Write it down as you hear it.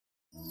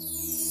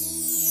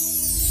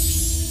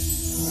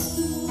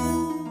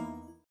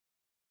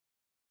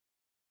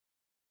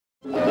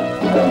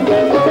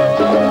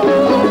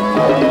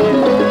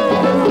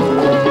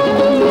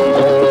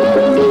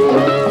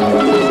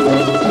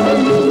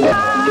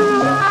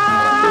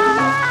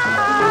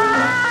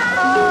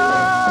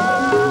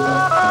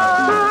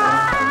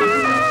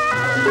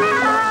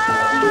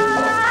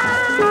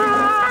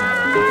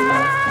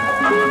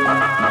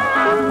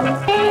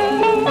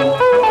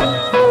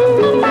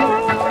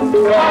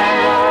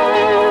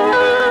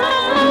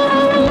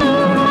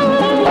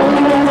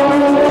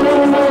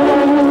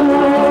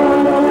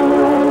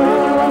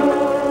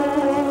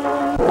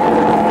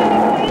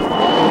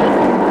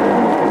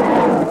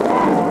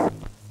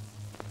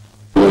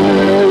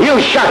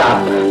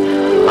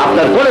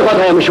আপনার কোনো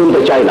কথাই আমি শুনতে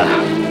চাই না।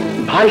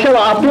 ভাই সাহেব,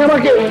 আপনি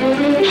আমাকে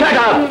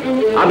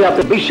আমি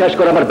আপনাকে বিশ্বাস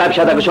করে আমার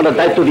ব্যবসা দেখাশোনার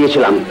দায়িত্ব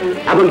দিয়েছিলাম,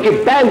 এমনকি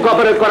ব্যাংক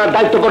অপারেট করার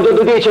দায়িত্ব পর্যন্ত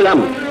দিয়েছিলাম।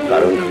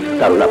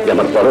 কারণ আপনি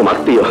আমার পরম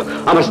আত্মীয়,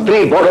 আমার স্ত্রী,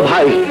 বড়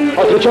ভাই।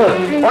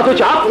 অথচ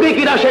আপনি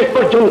কিনা শেষ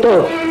পর্যন্ত।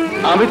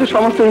 আমি তো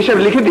সমস্ত হিসাব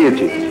লিখে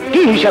দিয়েছি।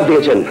 কি হিসাব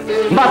দিয়েছেন?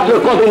 মাত্র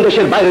কদিন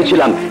দেশের বাইরে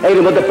ছিলাম, এর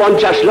মধ্যে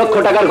 50 লক্ষ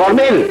টাকার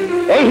গরমিল।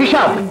 এই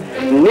হিসাব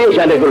নিয়ে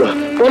যান, এগুলো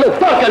কোনো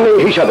দরকার নেই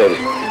হিসাবের।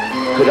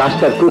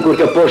 রাস্তার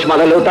কুকুরকে পোষ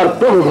মানালেও তার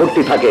প্রভু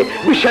ভক্তি থাকে,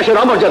 বিশ্বাসের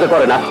অমর্যাদা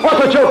করে না।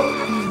 অথচ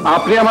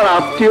আপনি আমার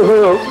আত্মীয়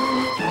হয়েও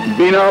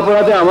বিনা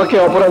অপরাধে আমাকে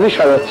অপরাধী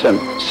সাজাচ্ছেন।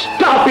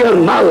 Stop your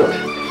mouth.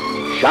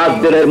 7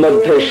 দিনের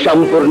মধ্যে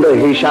সম্পূর্ণ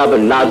হিসাব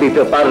না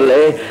দিতে পারলে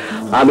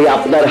আমি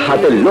আপনার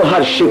হাতে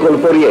লোহার শিকল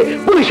পরিয়ে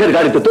পুলিশের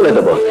গাড়িতে তুলে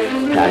দেব।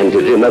 And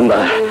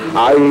remember,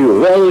 I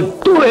will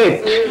do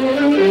it.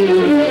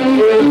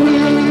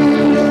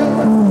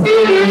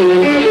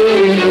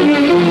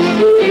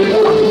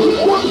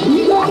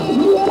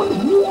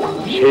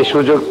 সে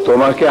সুযোগ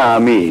তোমাকে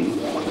আমি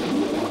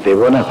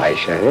দেব না ভাই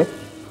সাহেব।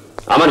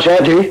 আমার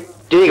সাহেব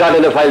টি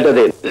গার্ডেনে ফাইলটা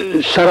দিন।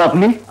 স্যার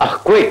আপনি?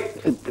 কুইক।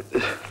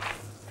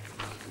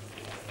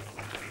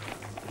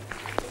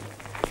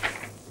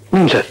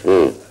 স্যার।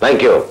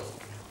 Thank you.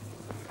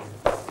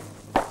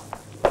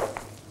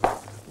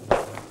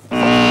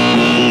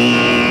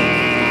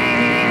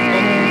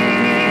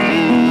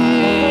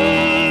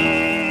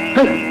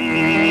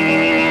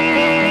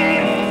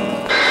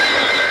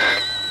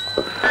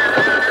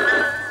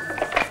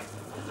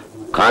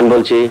 খান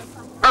বলছি।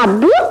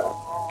 আব্বু?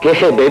 কে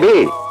বেবি?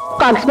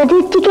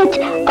 কক্সবাজারের টিকিট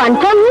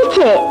কনফার্ম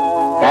হয়েছে?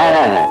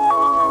 হ্যাঁ,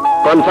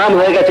 কনফার্ম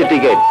হয়ে গেছে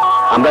টিকিট।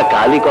 আমরা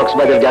কালই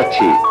কক্সবাজার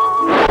যাচ্ছি।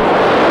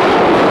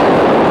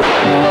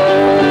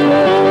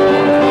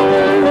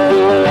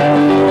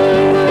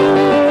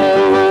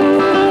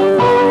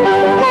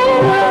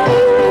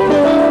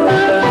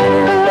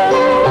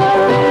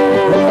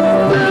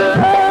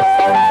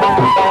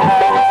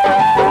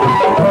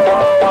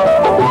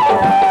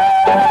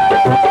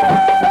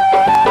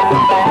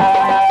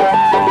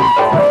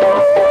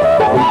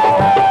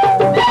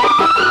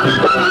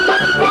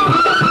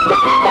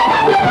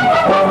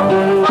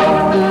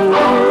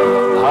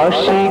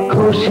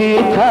 খুশি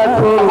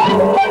থাকো,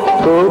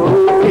 তবু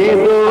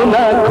কেঁদো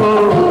না কো,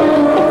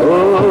 ও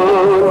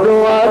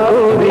দোয়া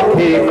করি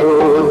থেকো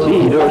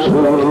চির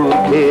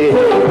সুখে,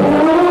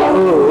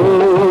 ও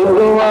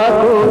দোয়া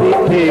করি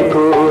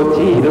থেকো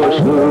চির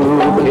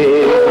সুখে।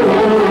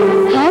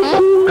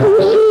 হাসি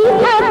খুশি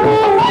থাকো,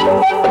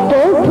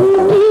 তবু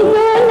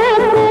কেঁদো না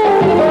কো,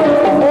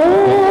 ও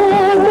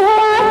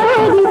দোয়া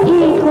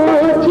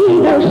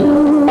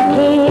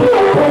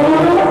করি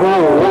থেকো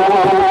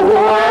চির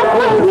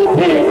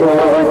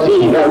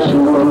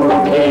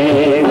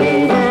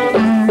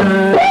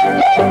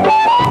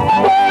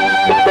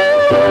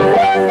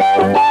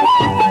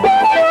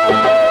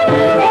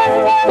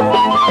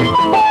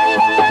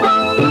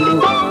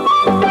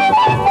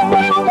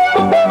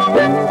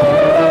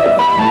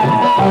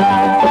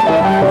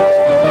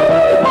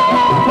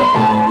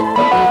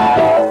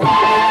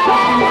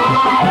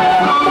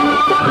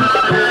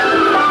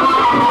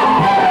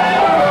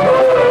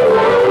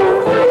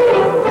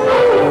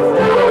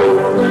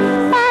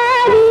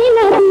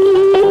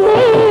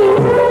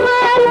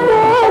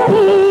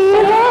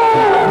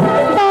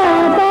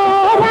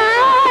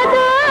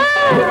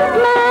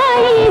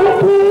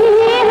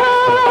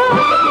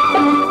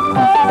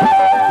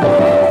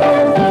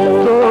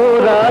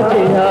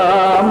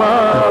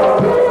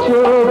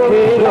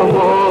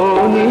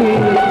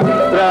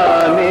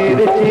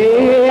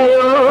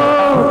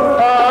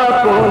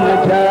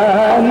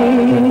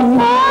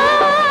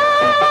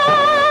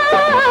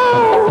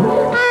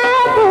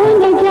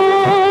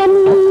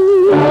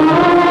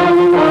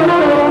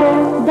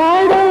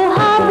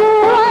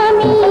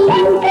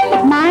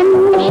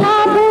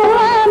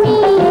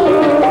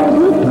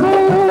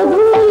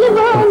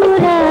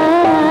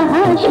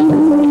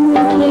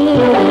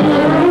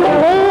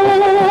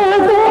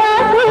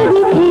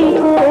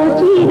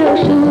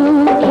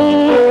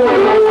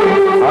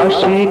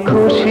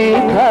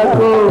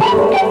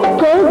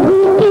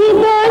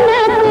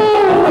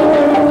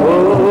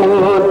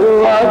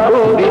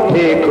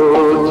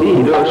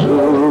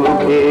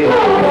সুখে,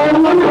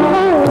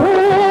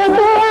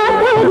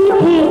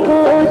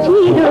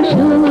 চির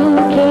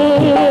সুখে।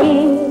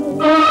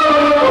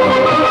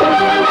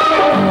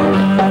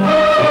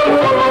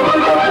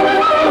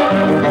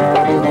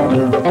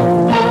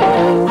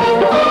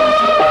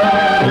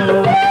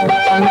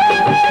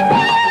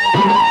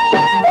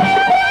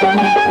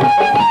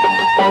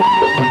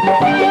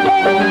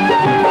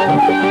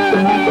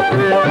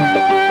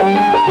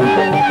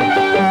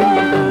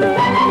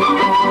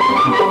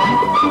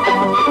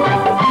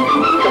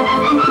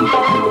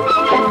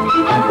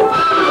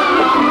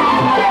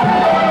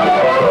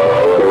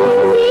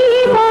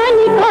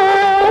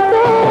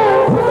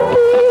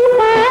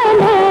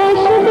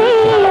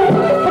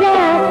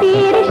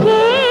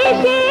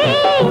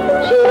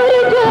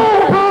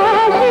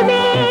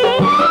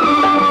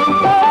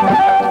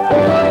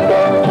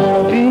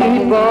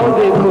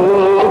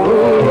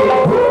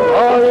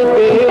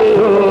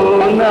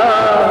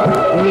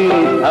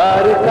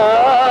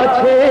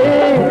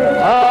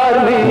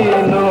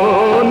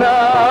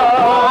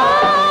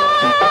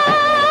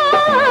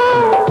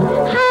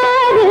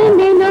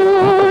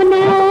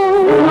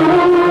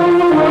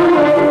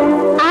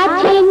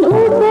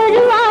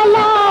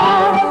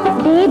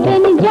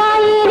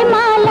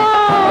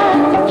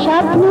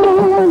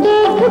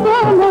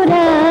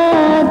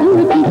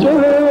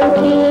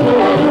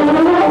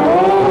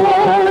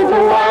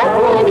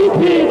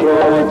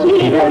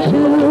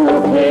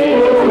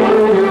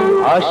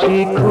 হাসি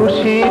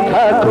খুশি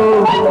থাকো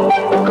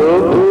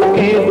কবু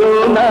কেঁদো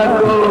না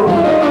গো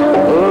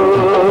ও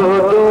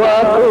দোয়া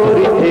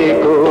করি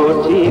থেকো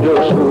চির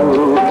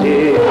সুখে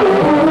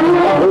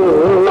ও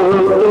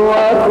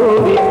দোয়া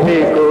করি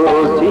থেকো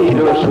চির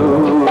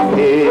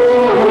সুখে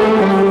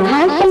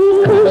হাসি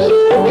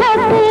খুশি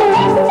থাকো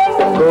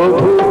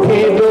কবু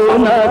কেঁদো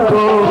না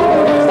গো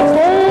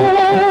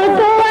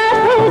দোয়া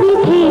করি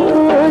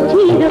থেকো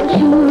চির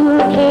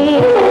সুখে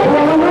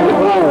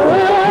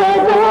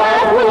দোয়া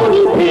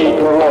করি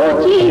থেকো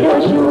চির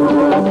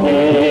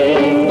সুখে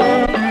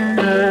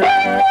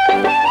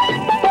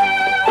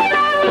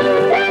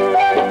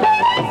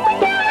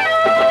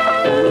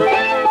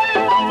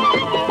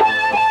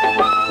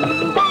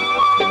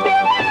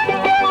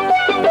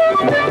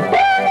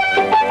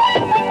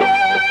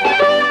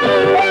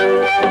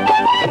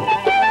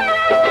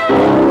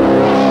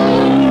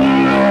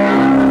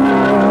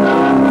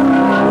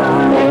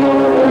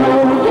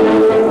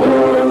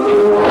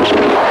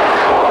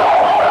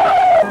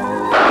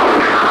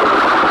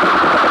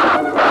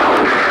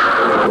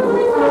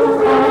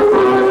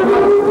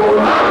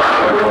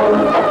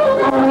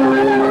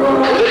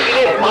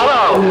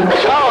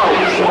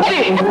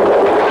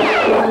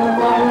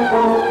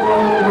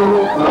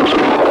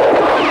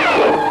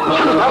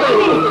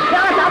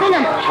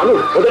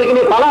ওদেরকে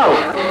নিয়ে পালাও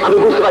আমি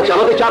বুঝতে পারছি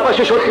আমাদের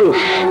চারপাশে শত্রু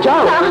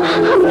যাও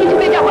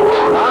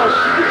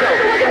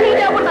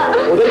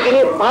ওদেরকে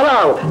নিয়ে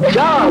পালাও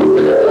যাও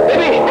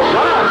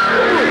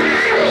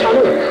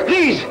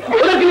প্লিজ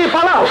ওদেরকে নিয়ে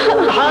পালাও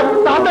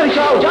তাড়াতাড়ি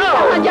যাও যাও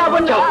যাবো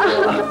যাও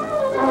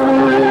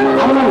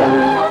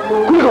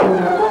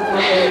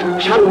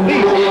শানু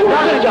প্লিজ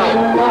তাড়াতাড়ি যাও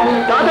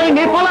তাড়াতাড়ি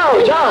নিয়ে পালাও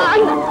যাও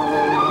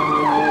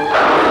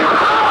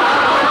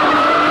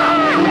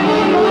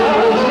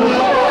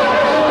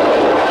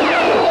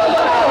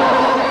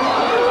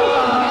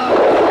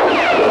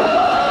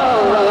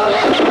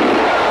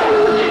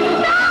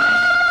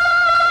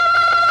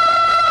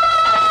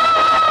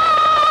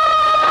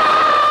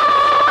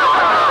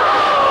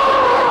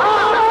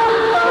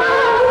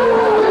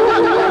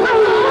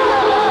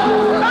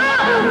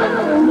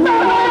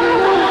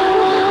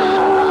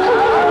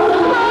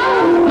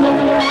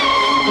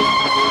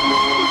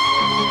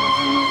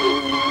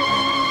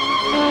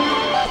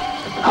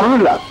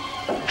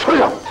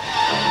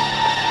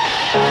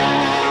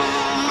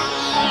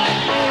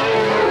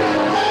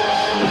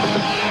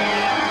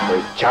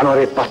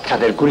জানোয়ারের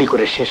বাচ্চাদের গুলি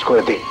করে শেষ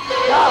করে দে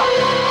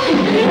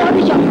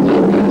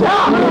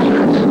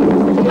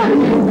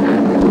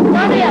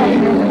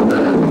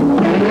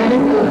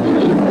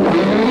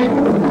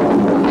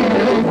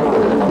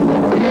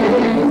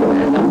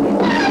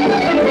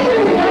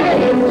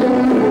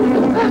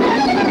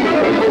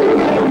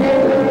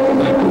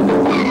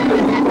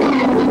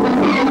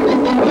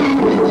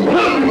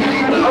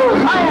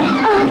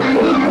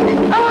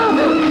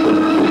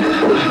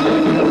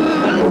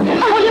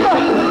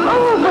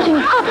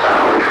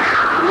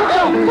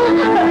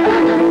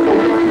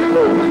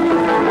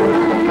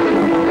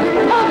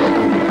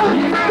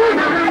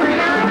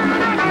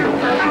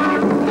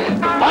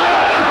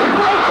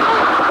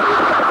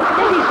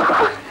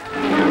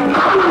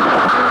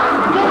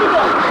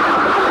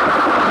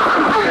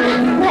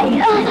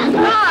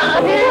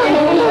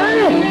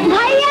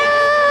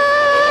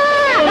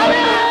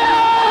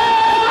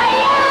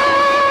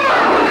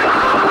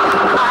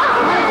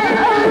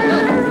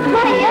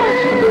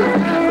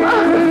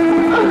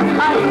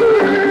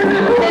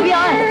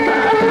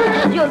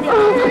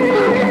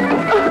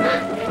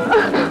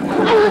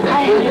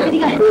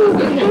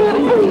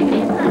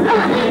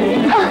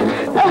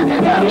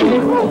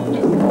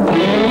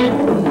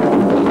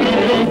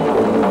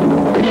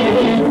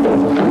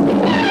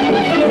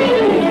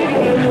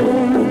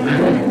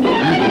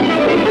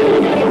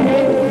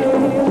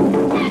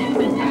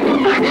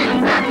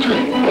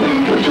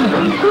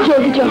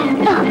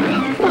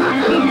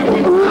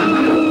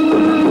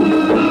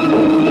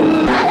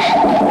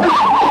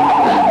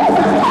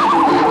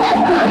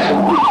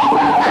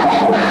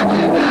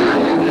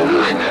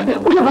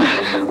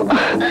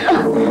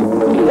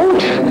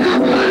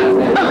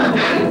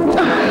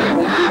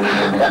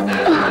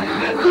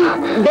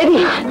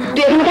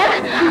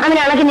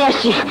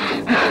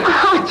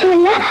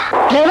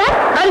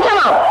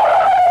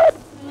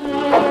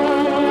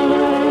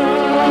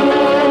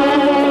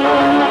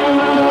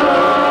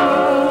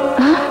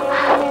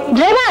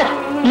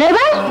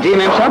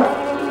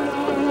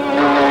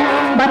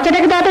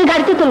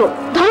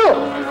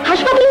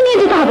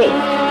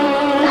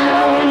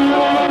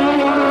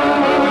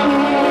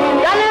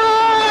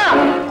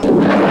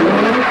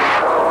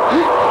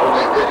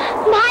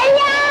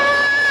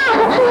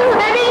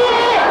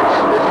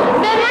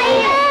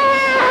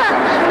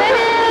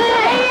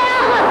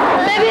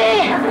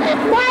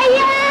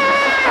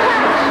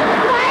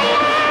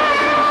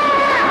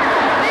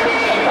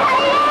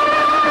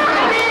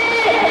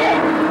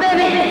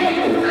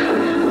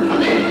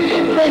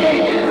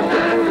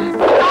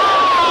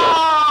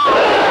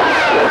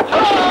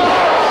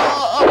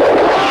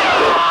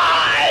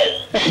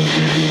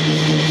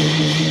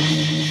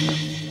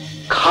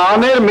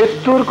রহমানের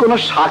মৃত্যুর কোনো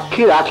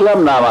সাক্ষী রাখলাম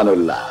না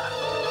আমানুল্লাহ,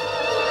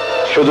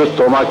 শুধু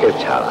তোমাকে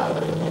ছাড়া,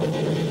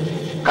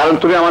 কারণ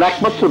তুমি আমার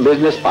একমাত্র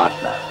বিজনেস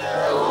পার্টনার।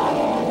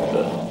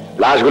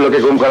 লাশগুলোকে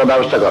গুম করার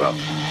ব্যবস্থা করো।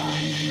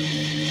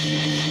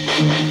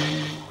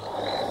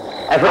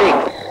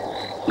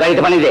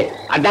 গাড়িতে পানি দে,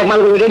 আর ডাক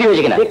মালগুলো রেডি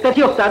হয়েছে কিনা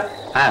দেখতেছি ওস্তাদ।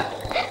 হ্যাঁ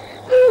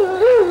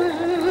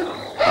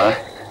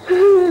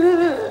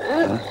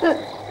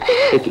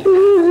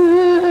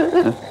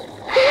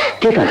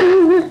কে কাঁদে?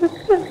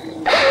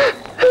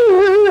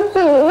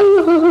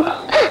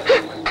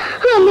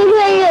 আমি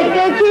ভাইয়ার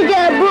কাছে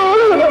যাব,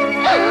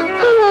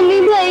 আমি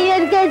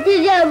ভাইয়ার কাছে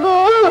যাব।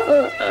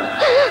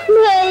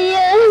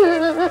 ভাইয়া।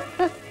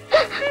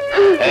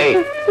 এই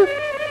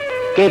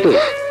কে তুই?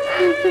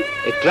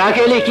 ট্রাক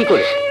এলে কি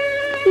করে?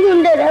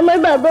 গুন্ডারা আমার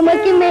বাবা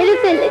মাকে মেরে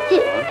ফেলেছে,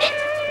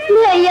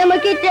 ভাইয়া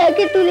আমাকে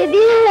ট্রাকে তুলে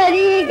দিয়ে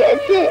হারিয়ে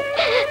গেছে।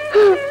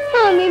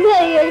 আমি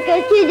ভাইয়ার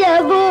কাছে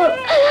যাব,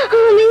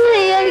 আমি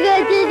ভাইয়ার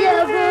কাছে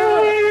যাব।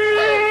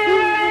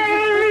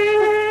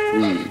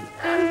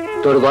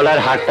 তোর গলার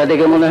হাতটা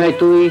দেখে মনে হয়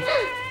তুই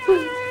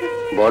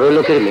বড়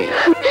লোকের মেয়ে।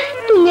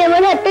 তুমি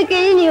আমার হাতটা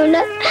কেড়ে নিও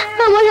না,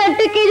 আমার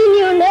হাতটা কেড়ে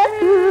নিও না।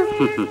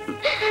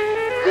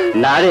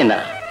 না রে না,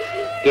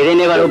 কেড়ে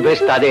নেবার অভ্যেস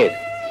তাদের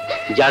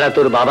যারা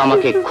তোর বাবা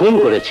মাকে খুন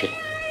করেছে।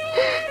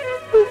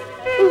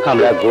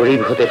 আমরা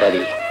গরিব হতে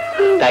পারি,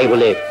 তাই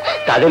বলে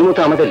তাদের মতো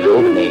আমাদের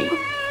লোভ নেই।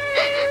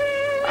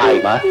 আয়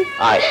মা,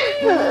 আয়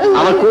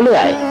আমার কোলে,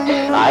 আয়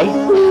আয়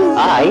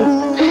আয়,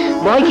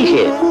 ভয়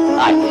কিসের?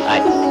 আয়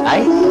আয়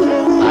আয়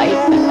আয়।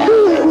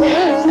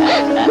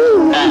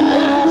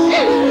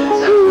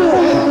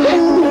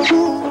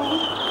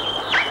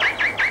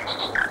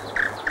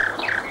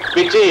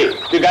 পিচ্ছি,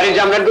 তুই গাড়ির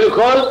জামরাটগুলো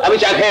খোল, আমি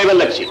চা খেয়ে এবার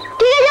লাগছি।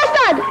 ঠিক আছে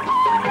ওস্তাদ।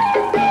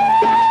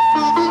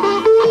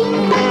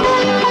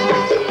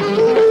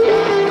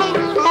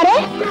 আরে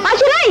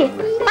পাশে নাই,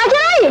 পাশে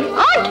নাই,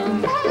 ওঠ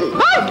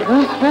ওঠ।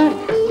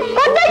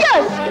 কোথায়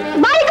যাস?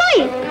 বাড়ি কই?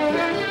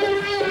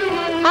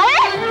 আরে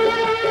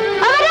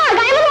আমার না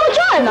গায়ে মতো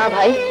মুছো না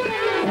ভাই,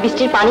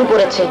 বৃষ্টির পানি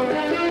পড়েছে।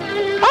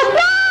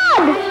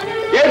 ওস্তাদ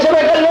এর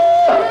সময় গেল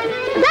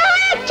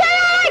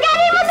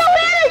গাড়ির মতো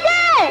উড়ে গেছে।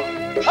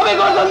 আমি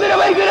গর্দন দিয়ে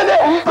বাইক করে দে।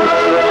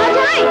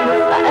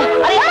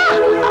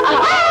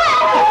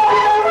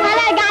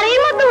 আরে গাড়ির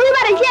মতো উড়ে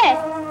বেড়েছে,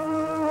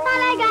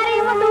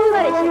 গাড়ির মতো উড়ে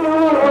বেড়েছে।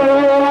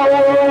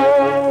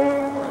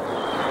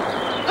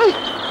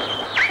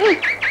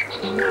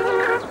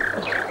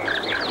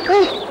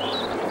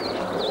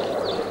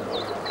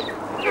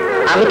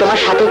 আমি তোমার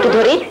সাথে একটু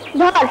ধরি।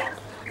 ধর।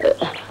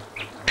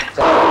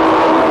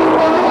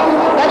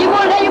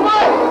 গাজীপুর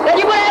গাজীপুর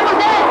গাজীপুর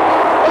এয়ারপোর্টে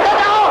কোথায়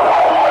যাও?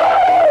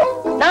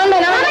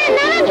 নামেন নামেন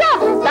নামেন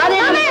দাদে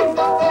নামেন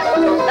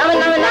নামেন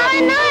নামেন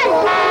নামেন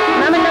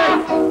নামেন নামেন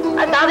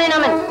আর দাদে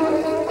নামেন।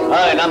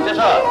 হ্যাঁ নামছে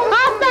সব।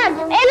 ওস্তাদ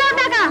এলো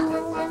টাকা।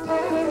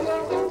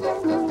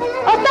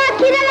 ওস্তাদ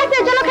খিদে লাগছে,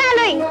 চলো খেয়ে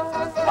লই।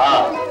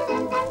 হ্যাঁ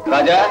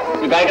রাজা,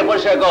 তুই গাড়িটা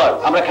পরিষ্কার কর,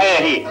 আমরা খেয়ে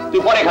আসি, তুই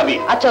পরে খাবি।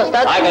 আচ্ছা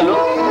ওস্তাদ। আয় গেল।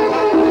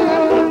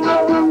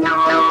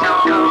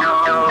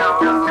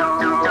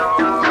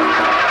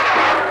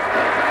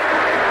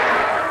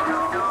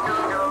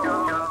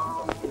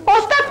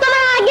 ওস্তাদ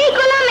তোমার আগেই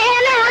কলাম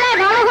এখানে হলে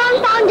ঘন ঘন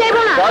পাউন যাইব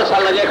না। চল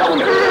সাল্লা যায় খাবো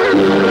না।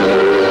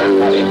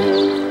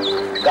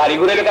 গাড়ি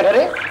ঘুরে গে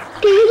কাঠারে।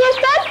 ঠিক আছে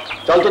ওস্তাদ।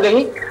 চল তো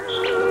দেখি।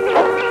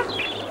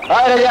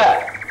 হ্যাঁ রাজা,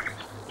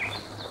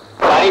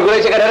 গাড়ি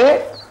ঘুরেছে কাঠারে?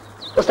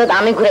 ওস্তাদ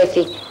আমি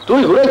ঘুরাইছি।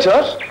 তুই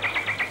ঘুরেছস?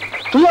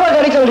 তুই আমার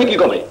গাড়ি চালালি কি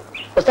কবে?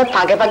 ওস্তাদ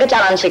ফাঁকে ফাঁকে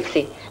চালান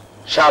শিখছি।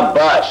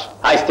 সাব্বাস,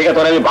 আজ থেকে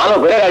তোর আমি ভালো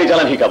করে গাড়ি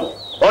চালান শিখাবো।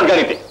 ওর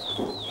গাড়িতে।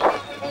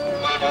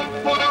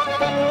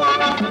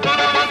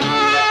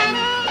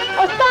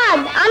 ওস্তাদ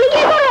আমি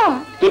কি করব?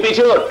 তুই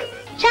পিছু ওঠ।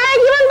 সারা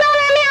জীবন তো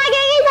আমি আগে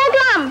আগেই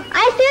থাকলাম,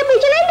 আজ থেকে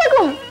পিছনেই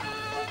থাকুম।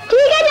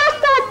 ঠিক আছে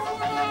ওস্তাদ।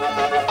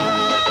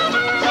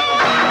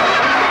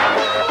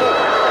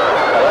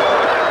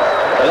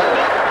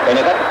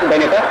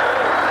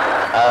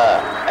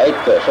 এই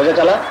তো সোজা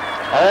চালা।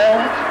 হ্যাঁ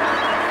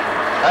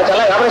হ্যাঁ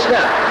চালা, ঘাবড়িস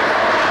না,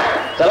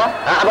 চালা।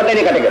 আবার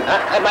ডাইনে কাটে গেল।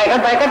 বাই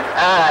কাট বাই কাট।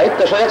 এই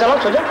তো সোজা চালাও,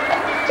 সোজা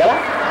চালা,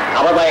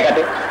 আবার বাই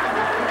কাটে।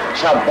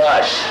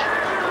 সাব্বাস।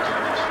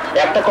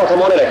 একটা কথা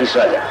মনে রাখিস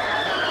রাজা,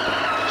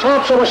 সব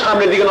সময়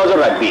সামনের দিকে নজর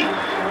রাখবি।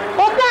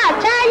 ওস্তাদ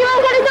সারা জীবন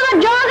করে তোমার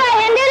জগা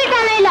হ্যান্ডেলে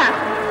টানাইলা,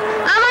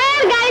 আমার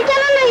আর গাড়ি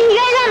চালানো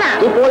হিগাই না।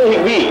 তুই পরে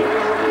শিখবি।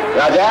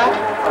 রাজা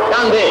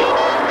টান দে।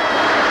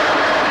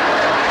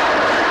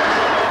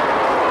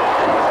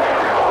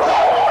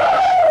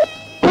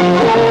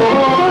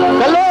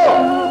 হ্যালো,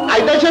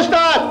 আইতাছে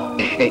ওস্তাদ।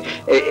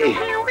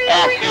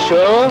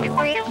 100,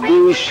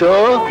 200,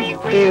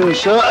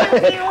 300।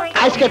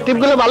 আজকের টিপ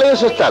গুলো ভালোই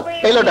আছে ওস্তাদ।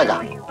 এলো টাকা।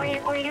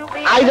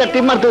 আজ আর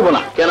টিপ মারতে হবো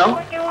না। কেন?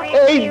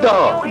 এই তো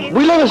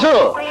বুঝলে গেছো,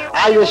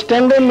 আজ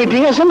স্ট্যান্ডে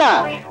মিটিং আছে না,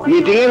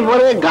 মিটিং এর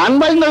পরে গান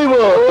বাজনা হইব।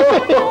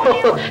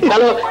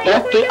 হ্যালো,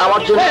 তুই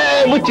আমার জন্য।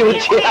 বুঝছি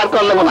বুঝছি, আর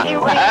কর নেবো না।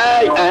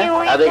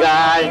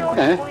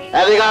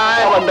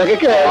 আমার ডাকে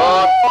কে?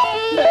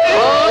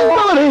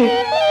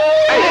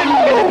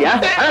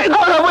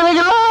 বলে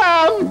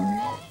গেলাম।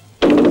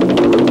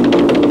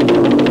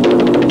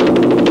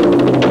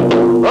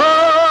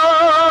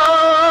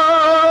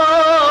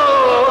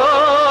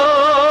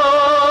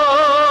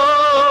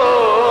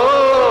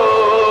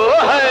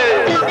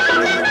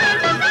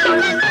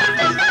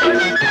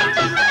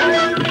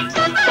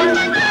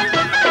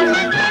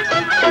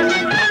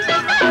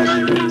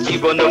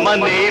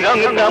 মানে রং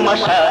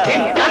তামাশা,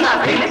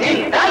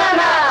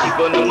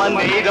 জীবন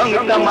মানে রং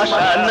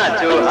তামাশা,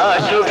 নাচো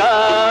হাসো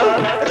গাও,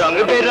 রং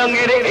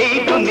বেরঙের এই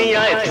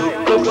দুনিয়ায়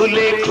দুঃখ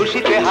ভুলে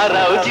খুশিতে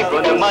হারাও।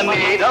 জীবন মানে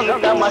রং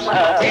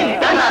তামাশা,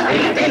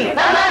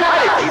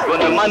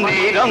 জীবন মানে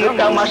রং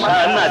তামাশা,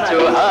 নাচো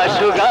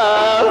হাসো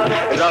গাও,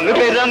 রং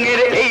বেরঙের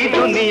এই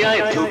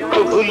দুনিয়ায় দুঃখ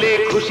ভুলে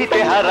খুশিতে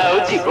হারাও।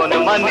 জীবন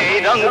মানে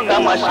রং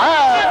তামাশা।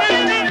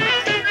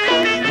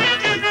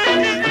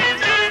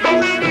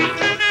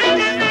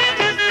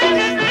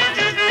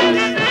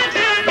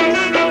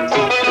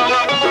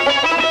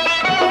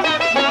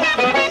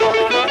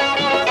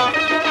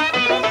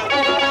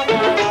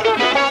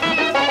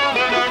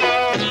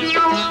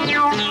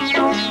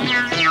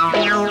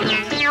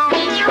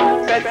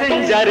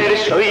 প্যাসেঞ্জারের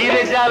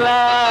শরীরে জ্বালা,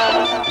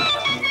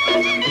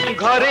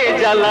 ঘরে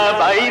জ্বালা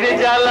বাইরে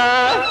জ্বালা,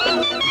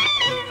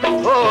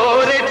 ও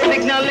রেড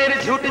সিগন্যালের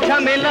ঝুট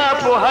ঝামেলা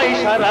পোহাই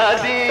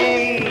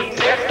সারাদিন,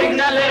 রেড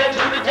সিগন্যালের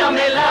ঝুট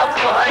ঝামেলা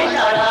পোহাই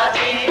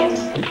সারাদিন।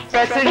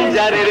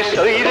 প্যাসেঞ্জারের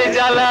শরীরে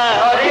জ্বালা,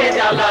 ঘরে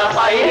জ্বালা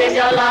বাইরে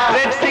জ্বালা,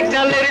 রেড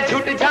সিগন্যালের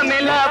ঝুট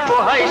ঝামেলা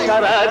পোহাই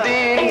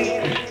সারাদিন।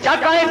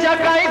 চাকায়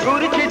চাকায়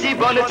ঘুরছে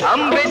জীবন,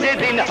 থামবে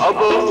যেদিন হব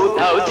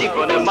উঠাও।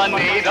 জীবন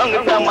মানে রং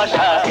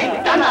তামাশা,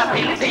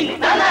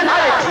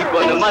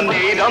 জীবন মানে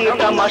রং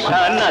তামাশা,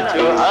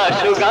 নাচো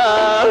হাসো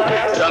গাও,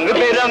 রং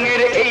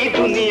বেরঙের এই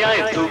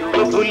দুনিয়ায় দুঃখ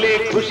ভুলে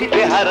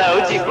খুশিতে হারাও।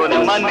 জীবন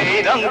মানে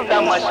রং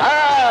তামাশা।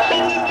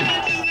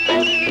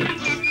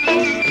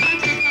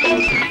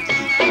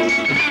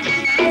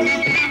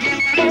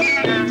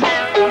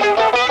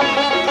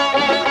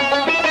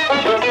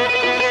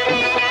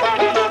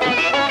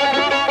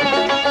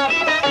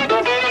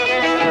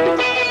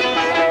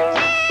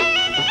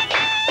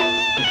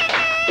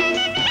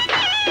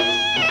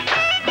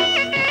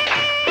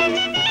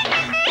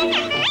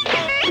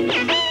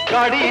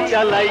 গাড়ি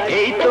চালাই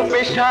এই তো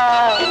পেশা,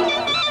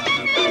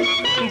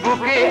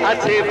 বুকে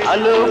আছে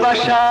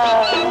ভালোবাসা,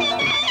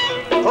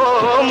 ও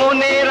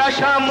মনের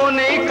আশা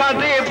মনে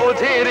কাঁদে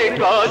বোঝে রে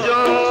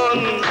কজন,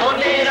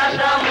 মনের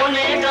আশা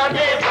মনে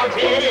কাঁদে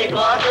বোঝে রে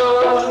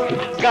কজন।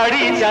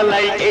 গাড়ি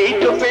চালাই এই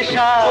তো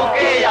পেশা,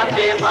 বুকে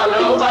আছে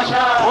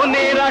ভালোবাসা,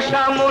 মনের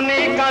আশা মনে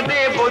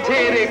কাঁদে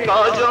বোঝে রে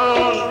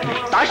কজন।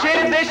 তাসের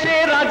দেশে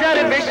রাজার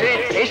বেশে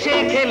এসে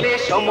খেলে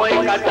সময়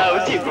কাটাও।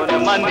 জীবন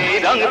মানে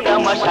রং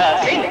তামাশা,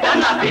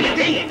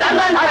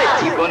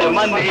 জীবন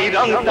মানে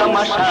রং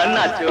তামাশা,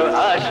 নাচো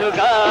হাসো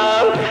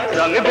গাও,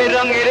 রং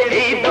বেরঙের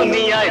এই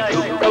দুনিয়ায়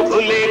দুঃখ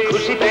ভুলে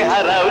খুশিতে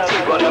হারাও।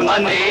 জীবন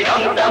মানে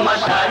রং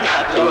তামাশা,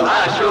 নাচো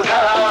হাসো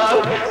গাও,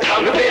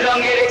 রং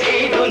বেরঙের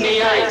এই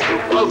দুনিয়ায়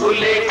দুঃখ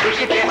ভুলে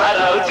খুশিতে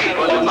হারাও।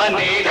 জীবন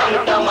মানে রং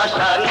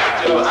তামাশা,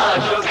 নাচো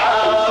হাসো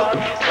গাও,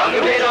 রং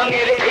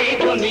বেরঙের এই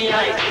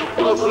দুনিয়ায় দুঃখ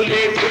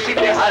ভুলে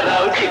খুশিতে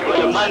হারাও। জীবন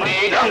মানে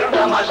রং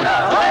তামাশা।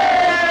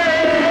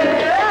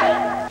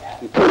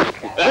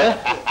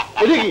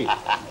 এটা কি?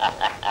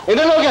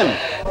 এটা লোকেন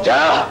যা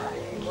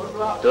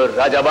তোর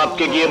রাজা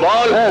বাপকে গিয়ে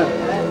বল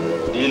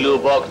দিলু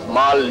বক্স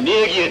মাল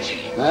নিয়ে গিয়েছে,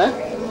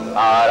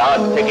 আর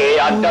আজ থেকে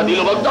 8টা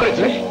দিলু বক্স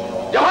ধরেছে।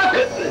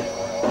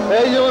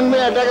 এই যেমন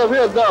মেয়ে টাকা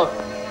ফেরত দাও।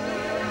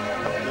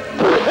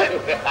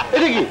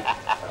 এটা কি?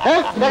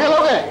 হ্যাঁ টাকা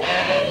লোকে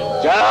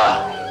যা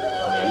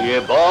গিয়ে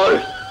বল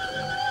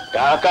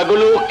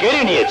টাকাগুলো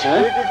কেড়ে নিয়েছে।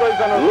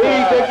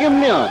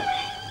 কেমনি হয়?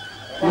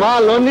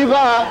 মাল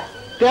অনিবা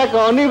টাকা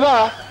অনিবা,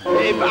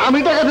 আমি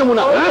টাকা দেবো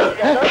না।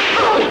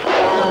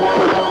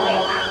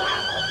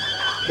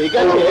 ঠিক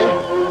আছে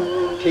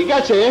ঠিক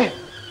আছে,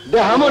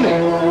 দেখা মনে।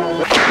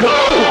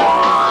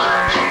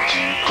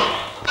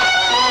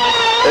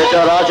 এটা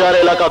রাজার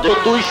এলাকাতে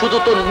তুই শুধু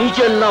তোর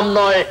নিজের নাম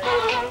নয়,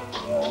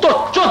 তোর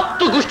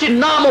 14 গোষ্ঠীর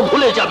নামও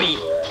ভুলে যাবি।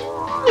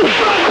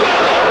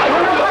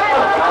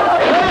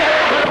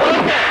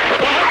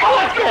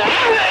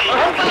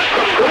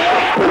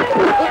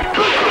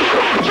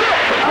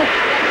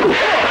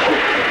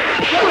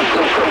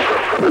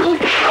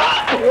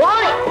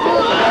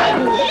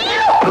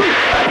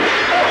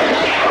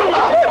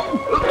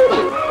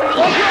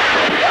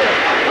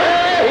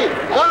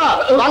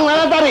 বাংলা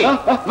না তারি,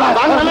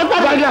 বাংলা না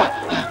তারি,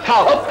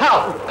 খাও খাও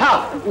খাও।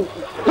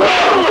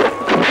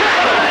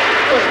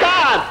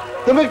 ওস্তাদ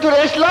তুমি একটু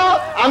রেস্ট লো,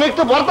 আমি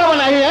একটু ভর্তা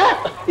বানাই। হ্যাঁ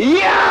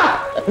ইয়া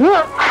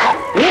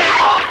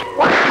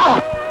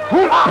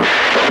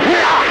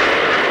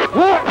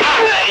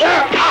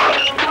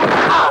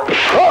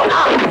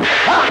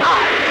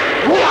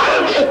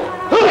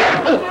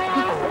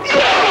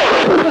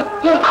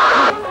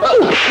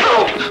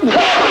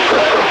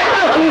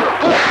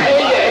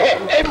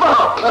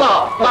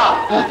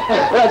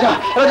রাজা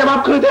রাজা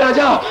মাফ করে দে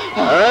রাজা।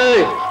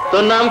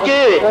 তোর নাম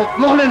কি?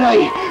 মনে নাই।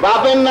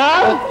 বাপের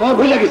নাম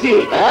ভুলে গেছি।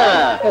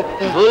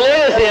 ভুলে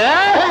গেছি?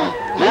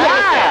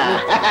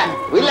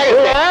 ভুলে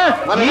গেছি।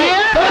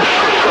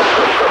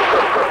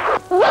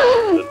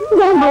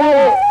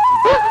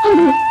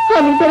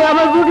 আমি তোর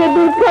আমার বুকে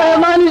দুধ খাওয়া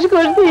মানুষ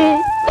করছি,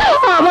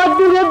 আমার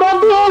দুধে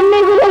দাঁত এমনি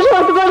গুলো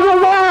শোধ করবো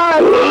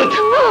ভাই।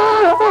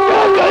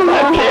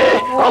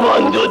 আমার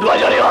দুধ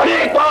বাজারে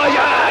অনেক পাওয়া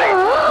যায়।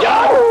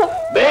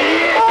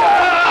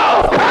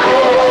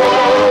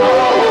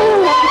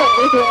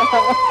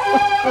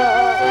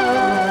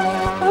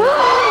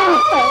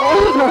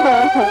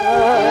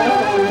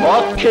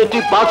 মদ খেয়ে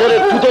তুই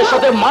বাজারের দুধের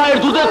সাথে মায়ের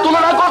দুধের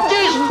তুলনা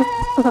করছিস?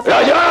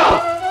 রাজা,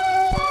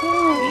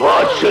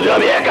 মদ শুধু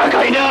আমি একা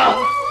খাই না,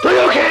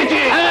 তুইও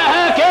খেয়েছিস। হ্যাঁ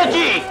হ্যাঁ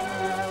খেয়েছি।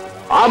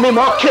 আমি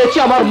মদ খেয়েছি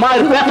আমার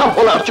মায়ের ব্যথা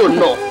ভোলার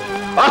জন্য,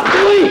 আর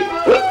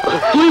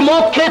তুই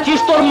মদ খেয়েছিস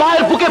তোর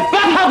মায়ের বুকে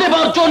ব্যথা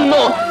দেবার জন্য।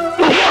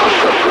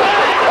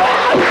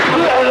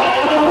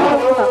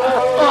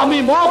 আমি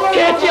মদ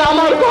খেয়েছি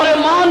আমার ঘরে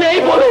মা নেই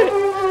বলে,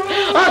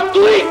 আর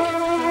তুই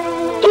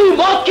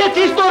মদ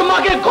খেয়েছিস তোর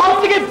মাকে ঘর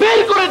থেকে বের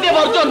করে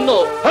দেবার জন্য।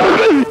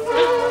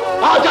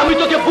 আজ আমি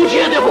তোকে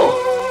বুঝিয়ে দেব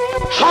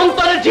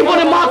সন্তানের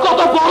জীবনে মা কত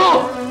বড়।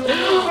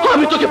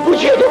 আমি তোকে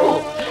বুঝিয়ে দেব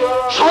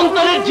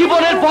সন্তানের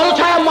জীবনের বড়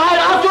ছায়া মায়ের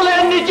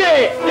আঁচলের নিচে,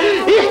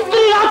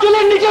 স্ত্রীর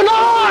আঁচলের নিচে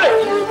নয়।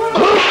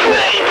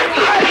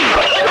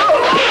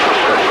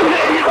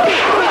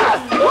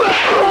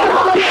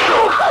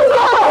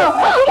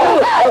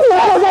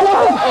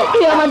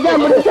 আমার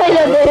জাম্বুরে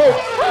চাইলে দে,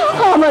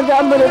 আমার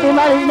জাম্বুরে তুই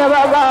মারিস না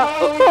বাবা,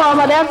 ও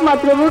আমার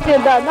একমাত্র মুখের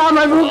দান,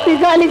 আমার মুক্তি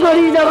খালি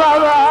করিস না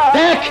বাবা।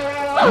 দেখ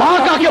মা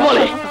কাকে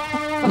বলে,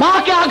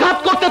 মাকে আঘাত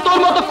করতে তোর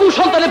মতো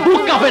কুসন্তানের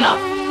বুক কাঁপে না,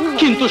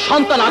 কিন্তু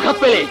সন্তান আঘাত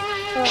পেলে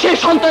সে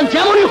সন্তান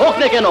যেমনই হোক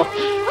না কেন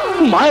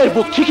মায়ের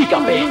বুক ঠিকই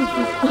কাঁপে।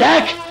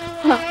 দেখ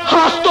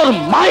আজ তোর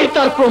মাই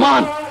তার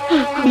প্রমাণ।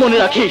 মনে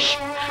রাখিস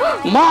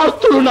মার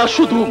তুলনা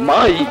শুধু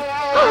মাই।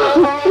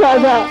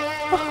 রাজা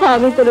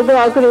আমি তোরে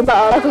দোয়া করি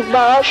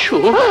বাবা।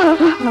 সুখ?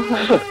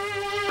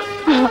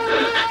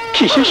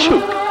 কিসের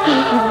সুখ?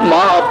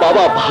 মা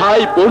বাবা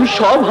ভাই বোন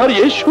সব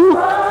হারিয়ে সুখ?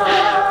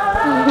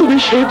 তুমি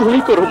সেই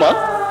দোয়াই করো মা,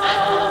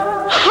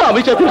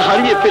 আমি যাদের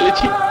হারিয়ে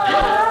ফেলেছি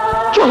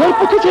চলার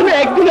পথে যেন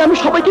একদিন আমি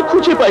সবাইকে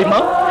খুঁজে পাই। মা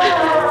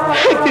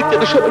একদিন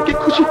যেন সবাইকে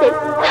খুঁজে পাই।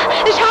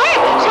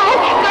 সাহেব সাহেব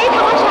গাড়ি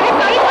থামান, সাহেব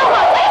গাড়ি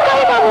থামান,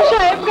 গাড়ি থামান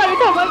সাহেব, গাড়ি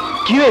থামান।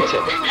 কি হয়েছে?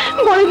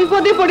 বড়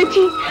বিপদে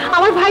পড়েছি,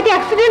 আমার ভাইকে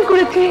অ্যাক্সিডেন্ট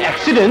করেছে।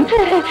 অ্যাক্সিডেন্ট?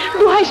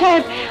 দোহাই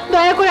সাহেব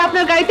দয়া করে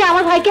আপনার গাড়িতে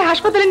আমার ভাইকে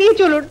হাসপাতালে নিয়ে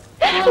চলুন।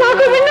 না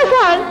করবেন না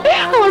স্যার,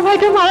 আমার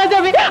ভাইটা মারা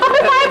যাবে। আপনি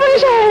পায়ে পড়ে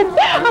সাহেব,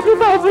 আপনি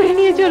পায়ে পড়ে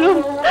নিয়ে চলুন।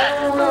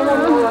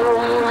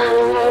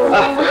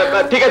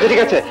 ঠিক আছে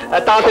ঠিক আছে,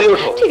 তাড়াতাড়ি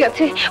ওঠো। ঠিক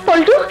আছে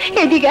পল্টু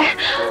এদিকে।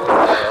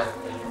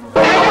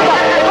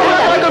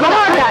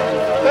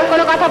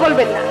 কোনো কথা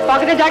বলবেন না,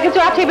 পকেটে যা কিছু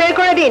আছে বের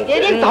করে দিন।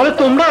 তাহলে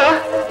তোমরা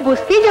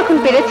বুঝতেই যখন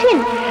পেরেছেন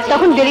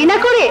তখন দেরি না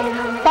করে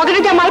পকেটে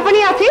যা মালপানি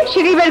আছে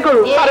সেটাই বের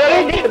করুন।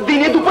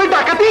 দিনে দুপুরে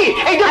ডাকাতি?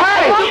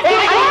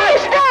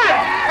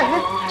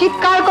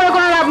 চিৎকার করে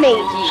কোনো লাভ নেই,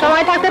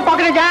 সময় থাকতে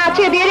পকেটে যা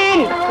আছে দিয়ে দিন,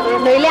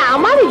 নইলে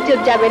আমার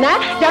ইজ্জত যাবে না,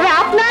 যাবে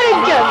আপনার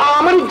ইজ্জত।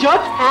 আমার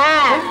ইজ্জত?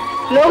 হ্যাঁ,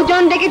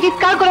 লোকজন দেখে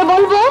চিৎকার করে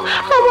বলবো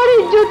আমার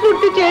ইজ্জত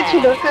লুটতে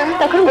চেয়েছিল,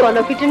 তখন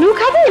গণপিটুনিও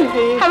খাবেন,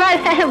 আবার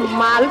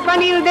মাল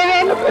পানিও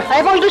দেবেন।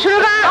 এই বলতে শুরু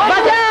কর।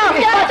 বাঁচাও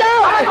বাঁচাও,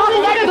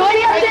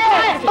 দড়ি আছে,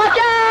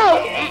 বাঁচাও।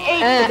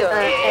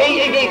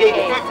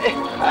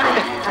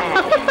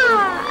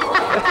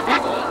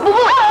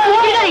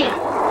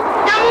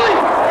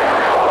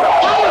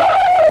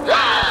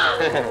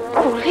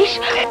 পুলিশ?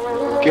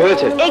 কি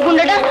হয়েছে? এই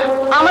গুন্ডাটা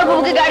আমার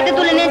বাবুকে গাড়িতে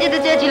তুলে নিয়ে যেতে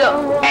চেয়েছিল।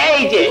 এই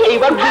যে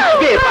এইবার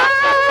বুঝবে।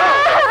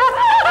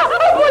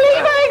 পুলিশ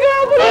ভাই গো,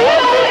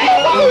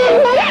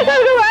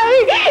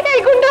 এই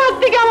গুন্ডা হাত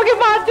থেকে আমাকে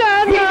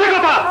বাঁচান।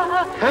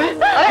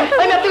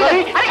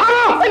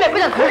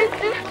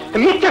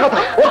 মিথ্যে কথা,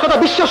 ওর কথা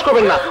বিশ্বাস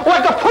করবেন না, ও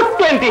একটা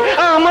 420।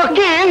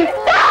 আমাকে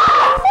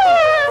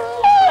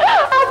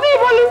আপনি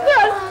বলুন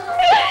স্যার,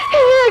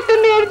 একটা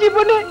মেয়ের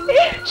জীবনে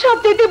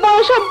সবচেয়ে বড়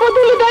সম্পদ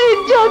হলো তার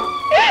ইজ্জত,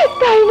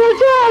 তাই না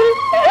স্যার?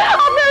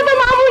 আপনার তো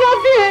মামুন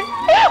আছে,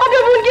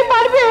 আপনার বোন কি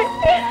পারবে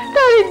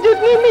তার ইজ্জত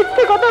নিয়ে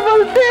মিথ্যে কথা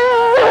বলতে?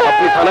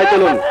 আপনি থানায়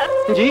চলুন।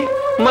 জি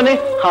মানে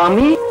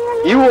আমি?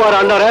 You R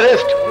under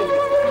arrest.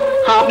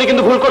 হ্যাঁ আপনি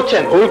কিন্তু ভুল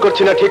করছেন। ভুল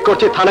করছি না ঠিক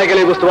করছি, থানায়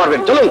গেলে বুঝতে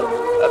পারবেন। চলুন।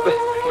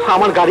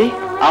 আমার গাড়ি?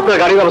 আপনার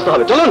গাড়ির ব্যবস্থা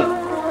হবে, চলুন।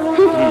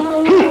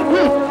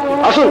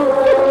 আসুন।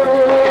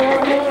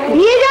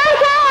 নিয়ে যান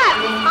স্যার,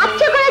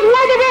 আচ্ছা করে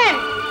ধুয়ে দেবেন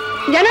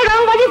যেন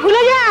রংবাজি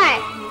ভুলে যায়।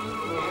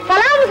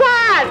 সালাম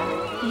স্যার।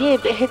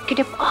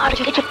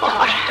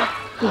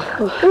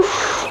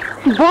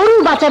 বড়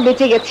বাচ্চা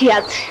বেঁচে গেছি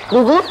আজ।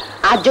 বুবু,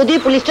 আজ যদি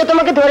পুলিশটা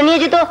তোমাকে ধরে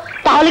নিয়ে যেত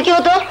তাহলে কি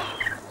হতো?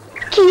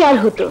 কি আর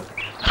হতো,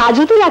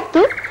 হাজতে রাখতো,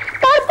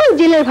 তারপর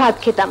জেলের ভাত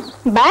খেতাম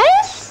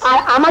ব্যাস, আর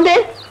আমাদের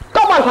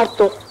কপাল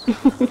ফাটতো।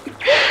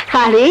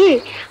 আরে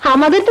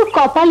আমাদের তো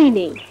কপালই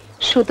নেই,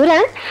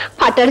 সুতরাং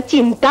ফাটার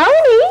চিন্তাও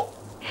নেই।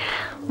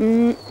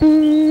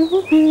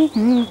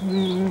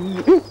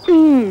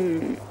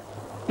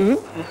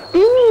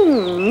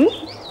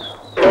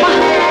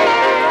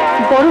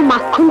 বড়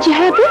মাখন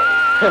চেহারা তো,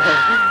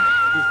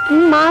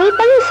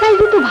 মালপানির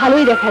সাইজে তো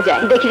ভালোই দেখা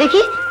যায়। দেখি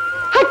দেখি।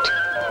 হাট,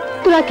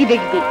 তোরা কি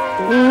দেখবি?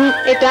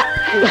 এটা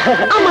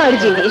আমার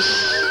জিনিস।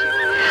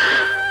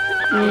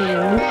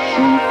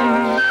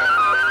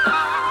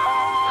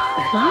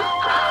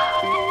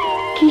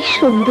 কি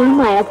সুন্দর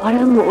মায়া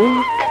ভরা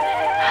মুখ।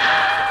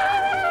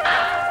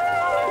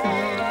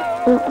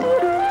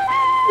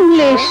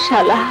 লেশ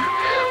শালা,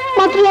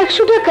 মাত্র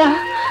 100 টাকা।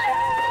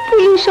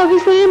 পুলিশ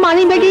অফিসারের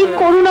মানি ব্যাগে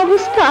করুণ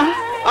অবস্থা।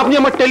 আপনি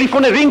আমার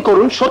টেলিফোনে রিং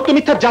করুন, সত্য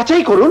মিথ্যা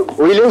যাচাই করুন।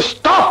 Will you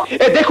stop?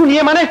 এ দেখুন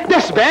ইয়ে মানে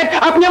দিস ব্যাগ।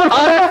 আপনি আমার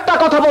আরেকটা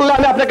কথা বললে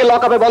আমি আপনাকে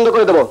লকআপে বন্ধ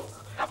করে দেব।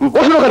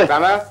 বসুন ওখানে।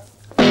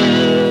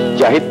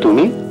 জাহিদ,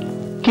 তুমি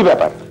কি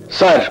ব্যাপার?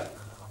 স্যার,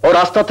 ও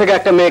রাস্তা থেকে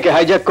একটা মেয়েকে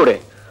হাইজ্যাক করে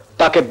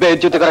তাকে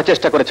বেইজ্জতি করার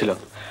চেষ্টা করেছিল।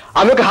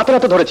 আমি ওকে হাতে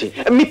হাতে ধরেছি।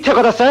 মিথ্যা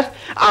কথা স্যার,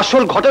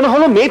 আসল ঘটনা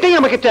হলো মেয়েটাই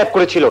আমাকে ট্র্যাপ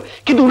করেছিল,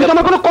 কিন্তু উনি তো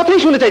আমার কোনো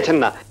কথাই শুনতে চাইছেন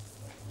না।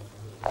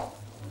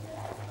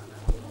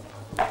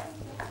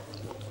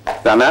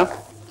 রানা,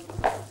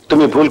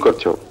 তুমি ভুল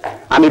করছো।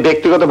 আমি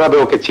ব্যক্তিগতভাবে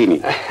ওকে চিনি।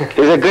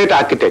 Is a great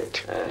architect.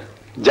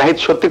 Zahid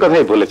সত্যি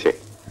কথাই বলেছে।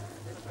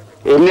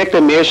 এমনি একটা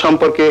মেয়ের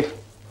সম্পর্কে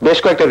বেশ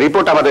কয়েকটা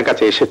রিপোর্ট আমাদের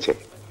কাছে এসেছে।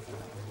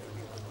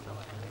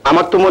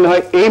 আমার তো মনে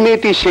হয় এই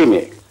মেয়েটি সেই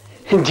মেয়ে।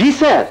 জি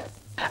স্যার।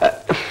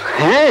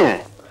 হ্যাঁ,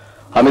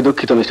 আমি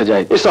দুঃখিত mister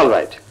Zahid. It's all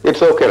right,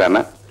 it's okay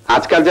Rana.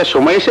 আজকাল যা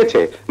সময় এসেছে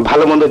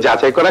ভালো মন্দ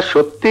যাচাই করা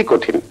সত্যি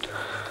কঠিন।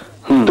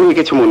 তুমি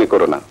কিছু মনে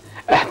করো না।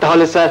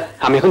 তাহলে স্যার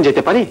আমি এখন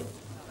যেতে পারি?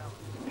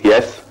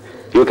 Yes,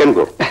 you can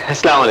go.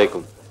 আসসালামু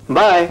আলাইকুম।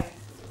 বাই।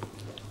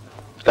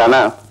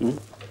 রানা,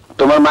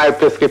 তোমার মায়ের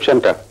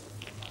প্রেসক্রিপশনটা।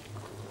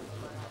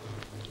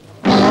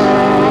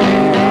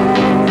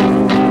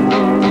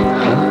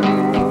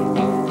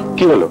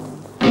 কি হলো?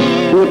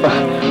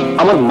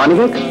 আমার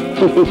মানিব্যাগ?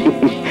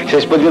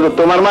 শেষ পর্যন্ত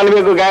তোমার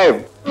মানিব্যাগও গায়েব।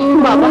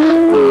 বাবা,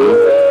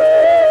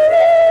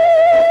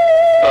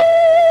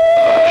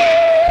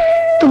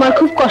 তোমার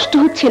খুব কষ্ট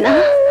হচ্ছে না?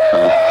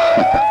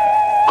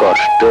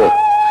 কষ্ট?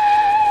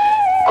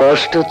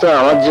 কষ্ট তো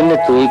আমার জন্য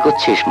তুই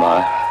করছিস মা।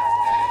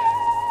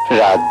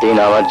 রাত দিন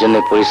আমার জন্য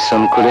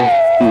পরিশ্রম করে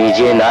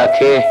নিজে না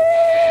খেয়ে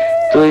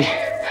তুই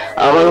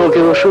আমার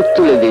মুখে ওষুধ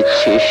তুলে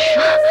দিচ্ছিস।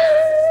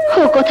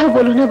 ও কথা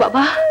বলো না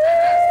বাবা।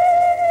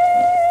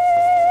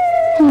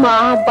 মা,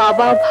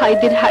 বাবা,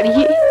 ভাইদের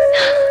হারিয়ে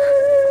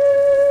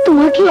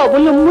তোমাকে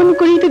অবলম্বন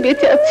করেই তো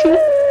বেঁচে আছি।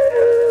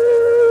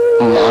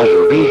 মা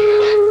রবি,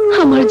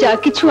 আমার যা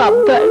কিছু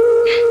আবদার,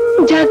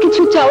 যা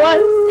কিছু চাওয়ার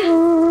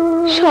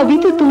সবই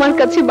তো তোমার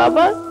কাছে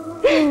বাবা।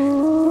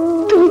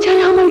 তুমি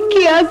ছাড়া আমার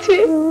কে আছে?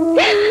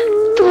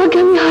 তোমাকে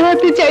আমি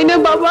হারাতে চাই না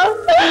বাবা,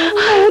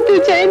 হারাতে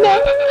চাই না,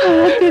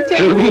 হারাতে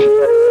চাই না।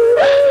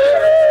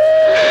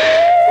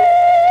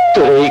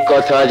 তোর এই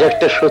কথা আজ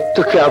একটা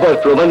সত্যকে আবার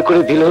প্রমাণ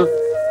করে দিল।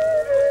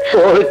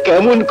 পর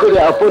কেমন করে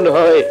আপন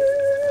হয়,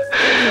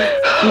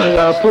 আর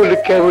আপন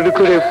কেমন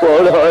করে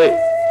পর হয়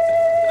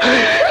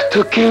তো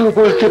কেউ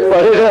বলতে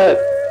পারে না,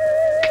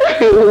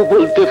 কেউ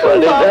বলতে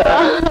পারে না।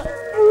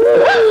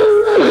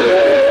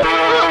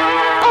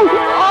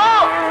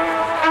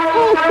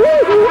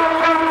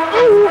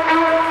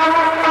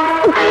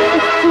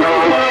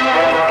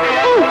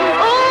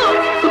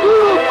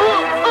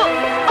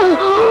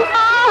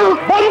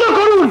 বন্ধ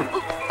করুন।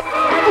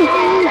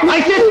 I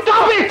said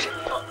stop it!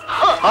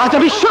 আজ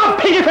আমি সব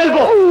ভেঙে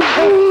ফেলবো।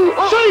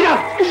 সরে যান,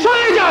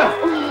 সরে যান।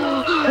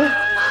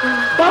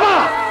 বাবা,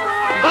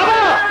 বাবা,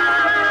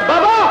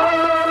 বাবা,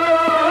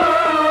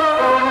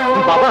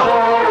 বাবা।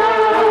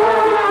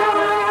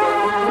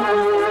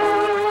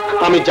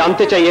 আমি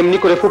জানতে চাই এমনি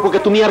করে ফুপুকে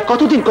তুমি আর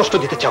কতদিন কষ্ট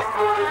দিতে চাও?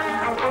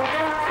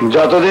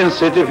 যতদিন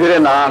স্মৃতি ফিরে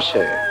না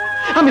আসে।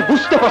 আমি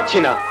বুঝতে পারছি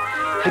না।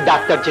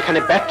 ডাক্তার যেখানে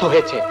ব্যর্থ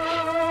হয়েছে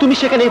তুমি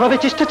সেখানে এভাবে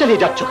চেষ্টা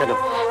চালিয়ে যাচ্ছ কেন?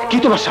 কি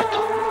তোমার স্বার্থ?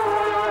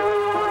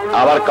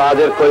 আবার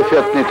কাজের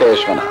কৈফিয়ত নিতে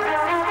এসো না।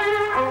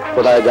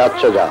 কোথায়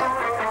যাচ্ছ যা।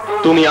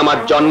 তুমি আমার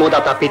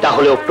জন্মদাতা পিতা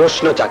হলেও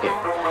প্রশ্ন জাগে।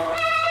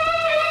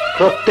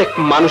 প্রত্যেক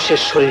মানুষের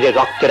শরীরে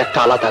রক্তের একটা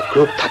আলাদা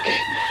গ্রুপ থাকে।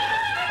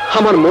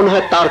 আমার মনে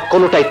হয় তার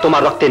কোনোটাই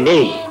তোমার রক্তে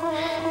নেই।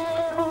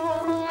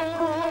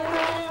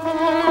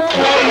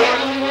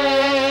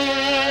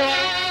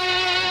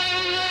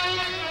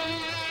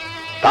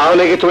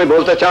 তাহলে কি তুমি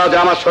বলতে চাও যে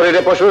আমার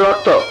শরীরে পশুর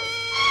রক্ত?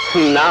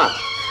 না,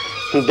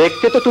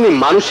 দেখতে তো তুমি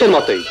মানুষের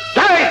মতোই।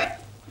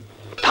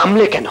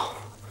 থামলে কেন?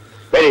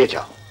 বেরিয়ে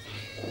যাও,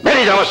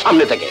 বেরিয়ে যাও আমার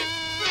সামনে থেকে।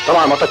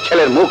 তোমার মতো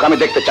ছেলের মুখ আমি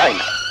দেখতে চাই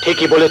না।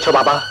 ঠিকই বলেছ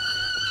বাবা।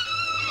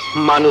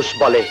 মানুষ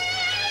বলে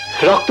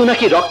রক্ত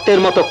নাকি রক্তের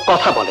মতো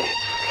কথা বলে,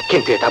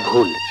 কিন্তু এটা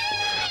ভুল।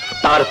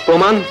 তার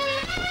প্রমাণ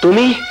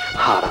তুমি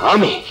আর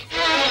আমি।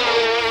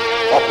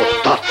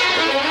 অপদার্থ,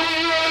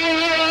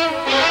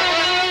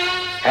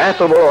 এত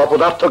বড়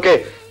অপদার্থকে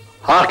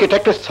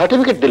আর্কিটেক্টের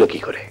সার্টিফিকেট দিল কি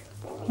করে?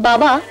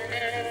 বাবা,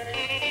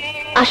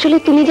 আসলে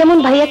তুমি যেমন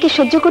ভাইয়াকে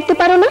সহ্য করতে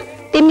পারো না,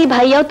 তেমনি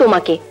ভাইয়াও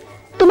তোমাকে।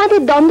 তোমাদের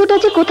দ্বন্দ্বটা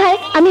যে কোথায়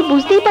আমি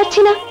বুঝতেই পারছি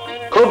না।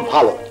 খুব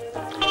ভালো,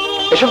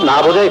 এসব না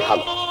বোঝাই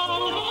ভালো।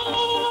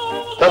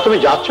 তা তুমি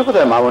যাচ্ছ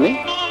কোথায় মামনি?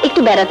 একটু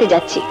বেড়াতে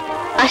যাচ্ছি,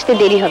 আসতে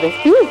দেরি হবে।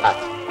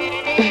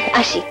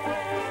 আসি।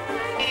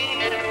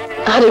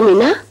 আরে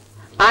মিনা,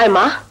 আয়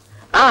মা,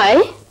 আয়।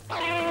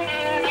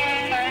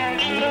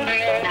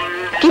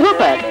 কি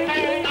ব্যাপার,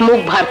 মুখ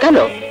ভার কেন?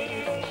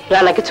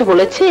 রানা কিছু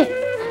বলেছে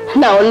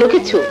না অন্য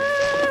কিছু?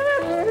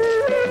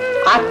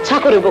 আচ্ছা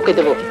করে বকে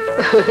দেবো।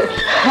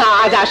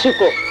 আজ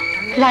আসুকো।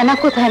 রানা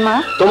কোথায় মা?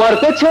 তোমার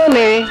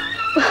পেছনে।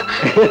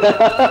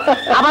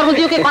 আবার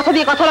বুঝি ওকে কথা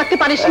দিয়ে কথা রাখতে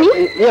পারিসনি?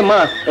 মা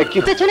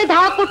পেছনে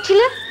ধাওয়া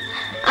করছিলে?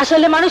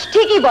 আসলে মানুষ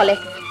ঠিকই বলে,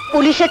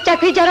 পুলিশের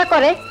চাকরি যারা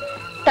করে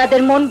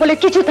তাদের মন বলে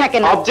কিছু থাকে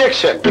না।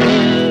 অবজেকশন।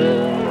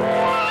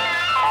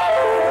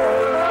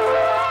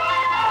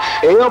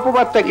 এই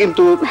অপবাদটা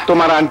কিন্তু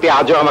তোমার আন্টি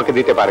আজও আমাকে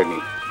দিতে পারেনি।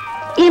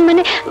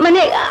 মানে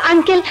মানে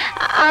আঙ্কেল,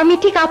 আমি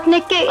ঠিক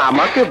আপনাকে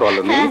আমাকে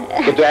বলনি,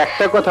 কিন্তু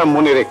একটা কথা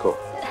মনে রেখো,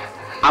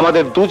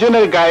 আমাদের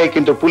দুজনের গায়ে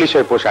কিন্তু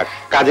পুলিশের পোশাক,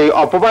 কাজেই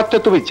অপবাদটা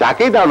তুমি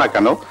যাকেই দাও না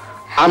কেন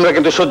আমরা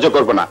কিন্তু সহ্য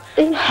করব না।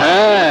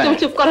 হ্যাঁ, তুমি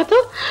চুপ করো তো,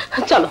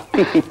 চলো।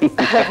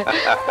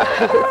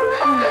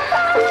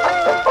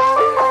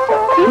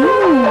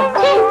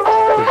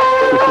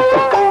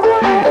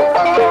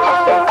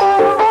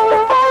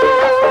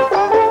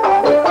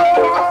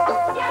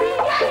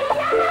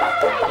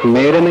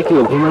 মেয়েরা নাকি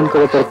অভিমান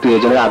করে তার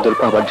প্রিয়জনের আদর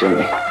পাবার জন্য।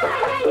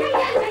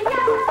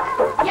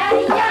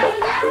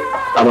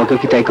 আমাকে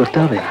কি তাই করতে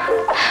হবে?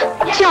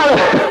 চলো।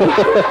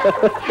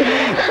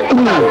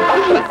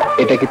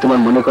 এটা কি তোমার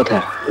মনের কথা?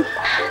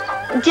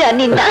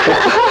 জানি না।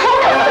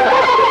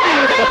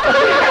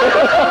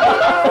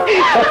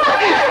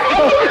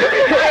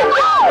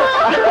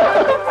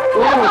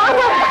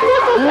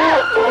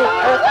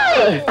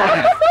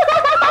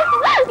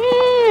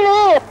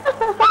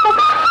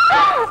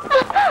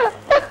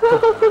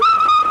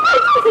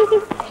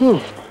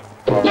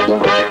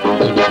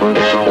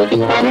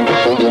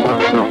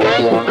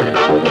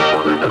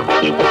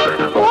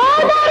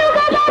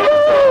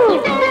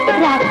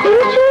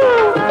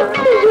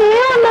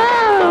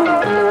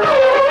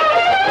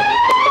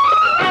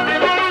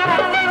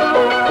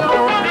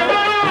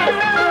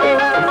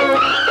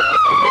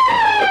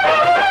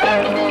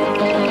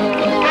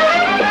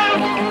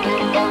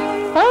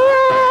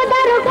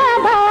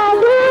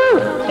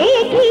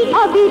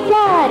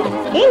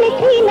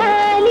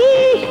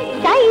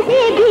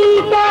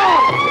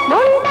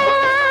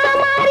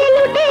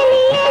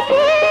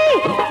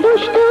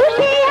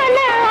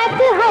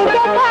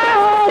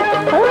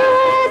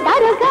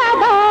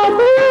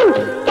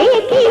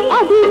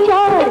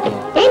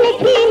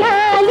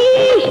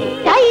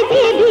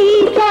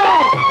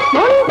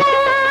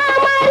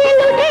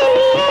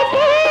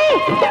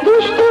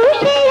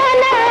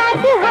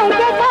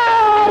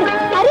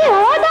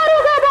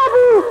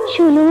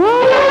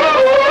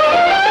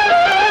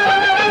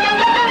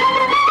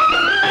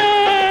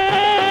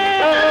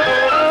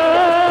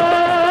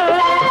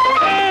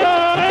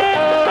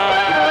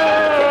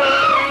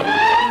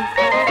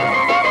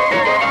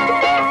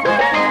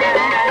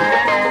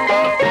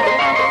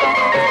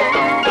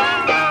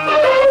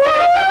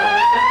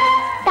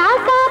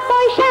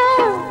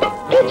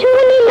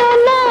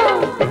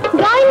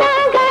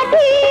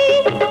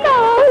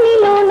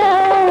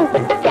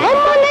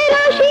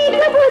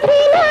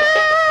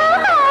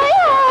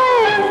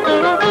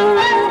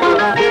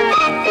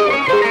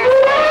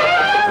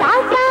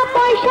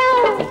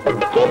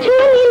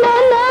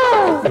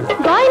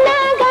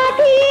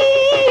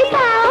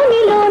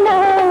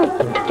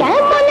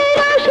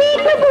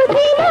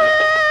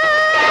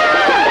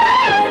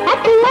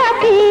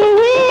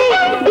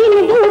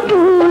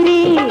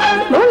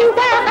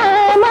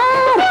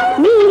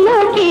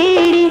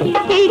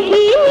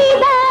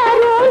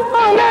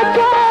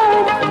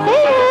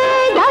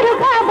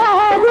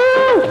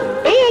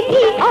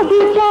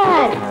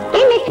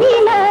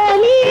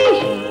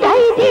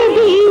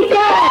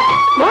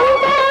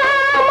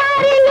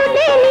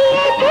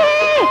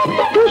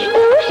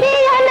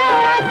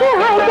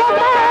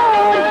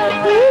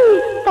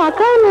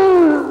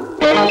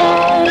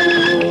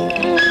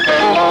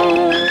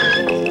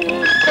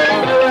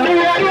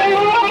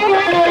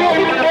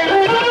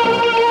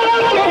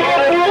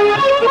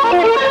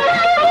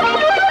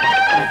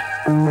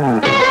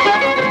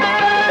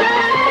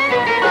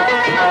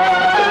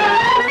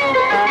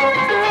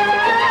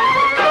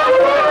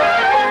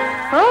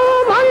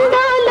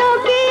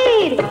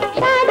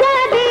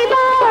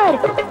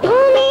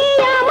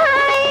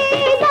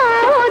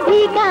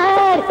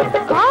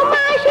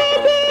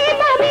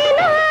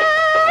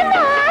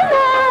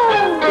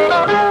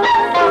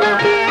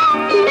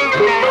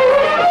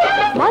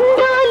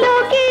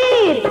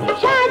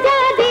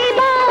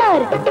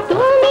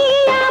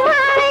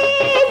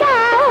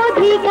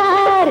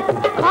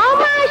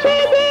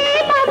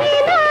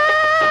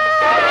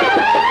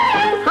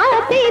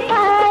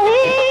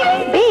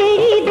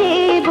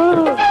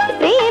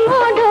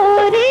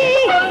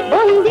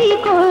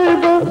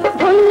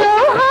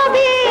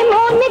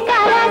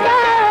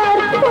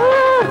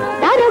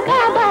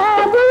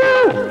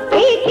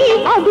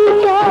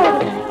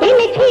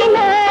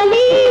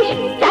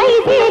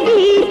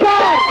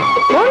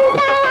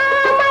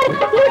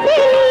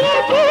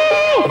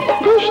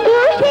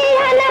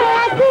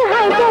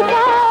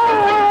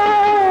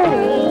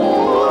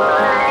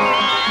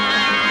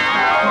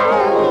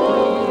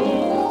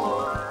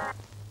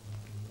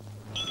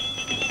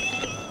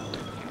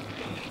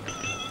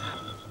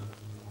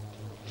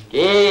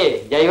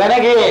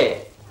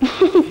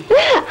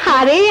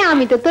 আরে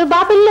আমি তো তোর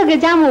বাপের লগে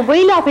যাবো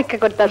বইলে অপেক্ষা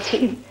করতেছি,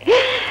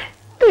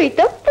 তুই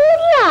তো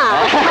পুরা।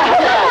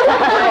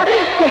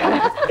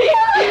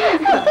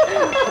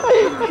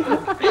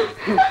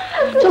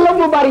 চলো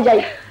বাড়ি যাই,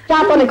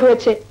 চাপ অনেক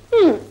হয়েছে।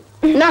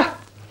 না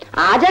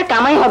আজ আর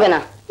কামাই হবে না,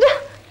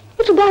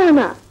 একটু দাঁড়া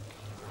না।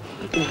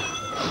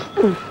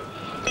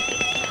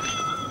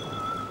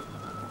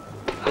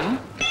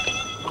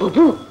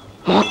 বাবু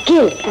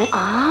মক্কেল,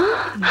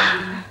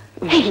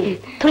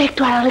 তোর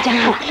একটু আড়ালে যা।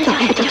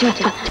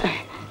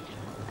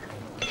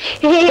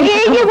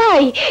 এই যে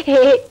ভাই,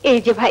 এই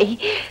যে ভাই,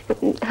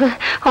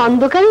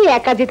 অন্ধকারে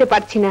একা যেতে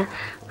পারছি না,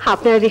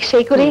 আপনারা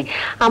রিক্সায় করে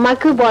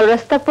আমাকে বড়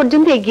রাস্তা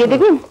পর্যন্ত এগিয়ে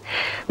দেবেন।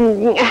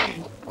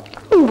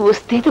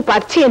 বুঝতেই তো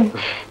পারছেন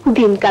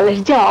দিনকালের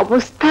যা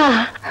অবস্থা।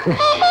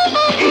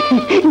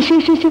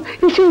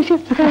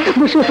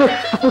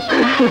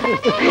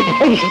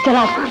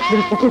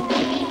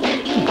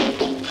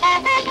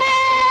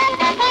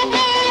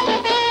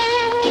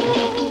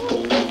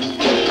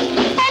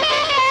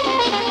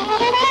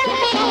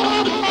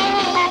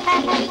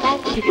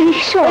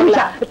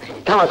 চালা।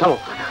 থামো থামো,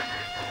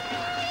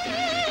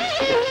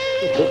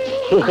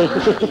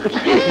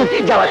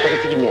 যাওয়ার থেকে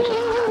চিকেন নিয়ে আসো।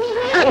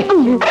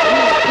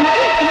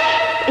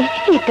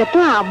 এটা তো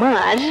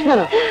আমার।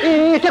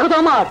 এটা তো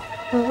আমার।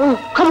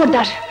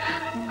 খবরদার,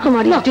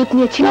 আমার ইজ্জত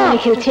নিয়ে ছিনামি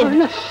খেলছেন।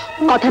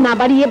 কথা না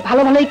বাড়িয়ে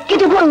ভালো ভালো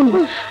কেটে পড়ুন,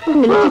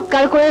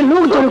 চিৎকার করে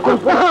লোক জড়ো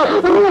করবো।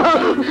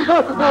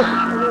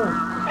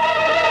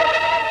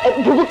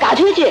 বুবু কাজ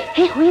হয়েছে?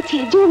 হ্যাঁ হয়েছে,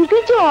 জলদি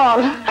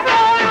চল।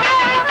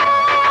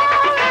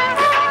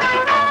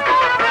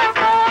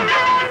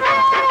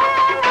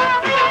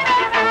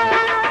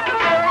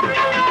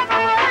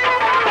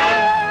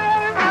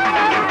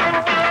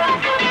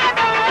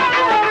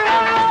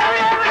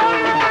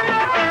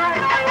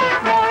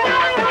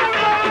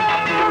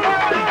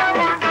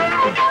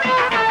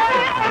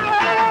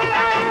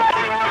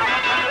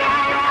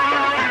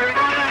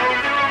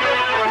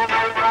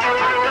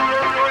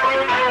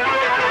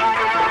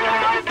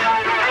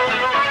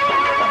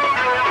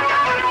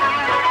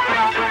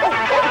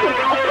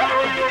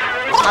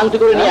 শান্তি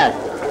করে নিয়ে আস।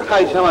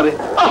 খাইছে আমারে।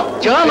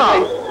 চলো না।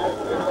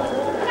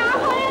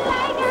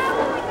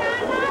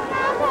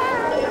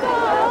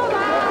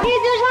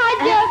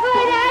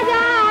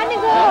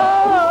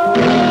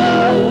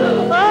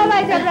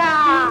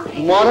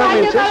 মরা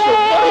মেয়েছে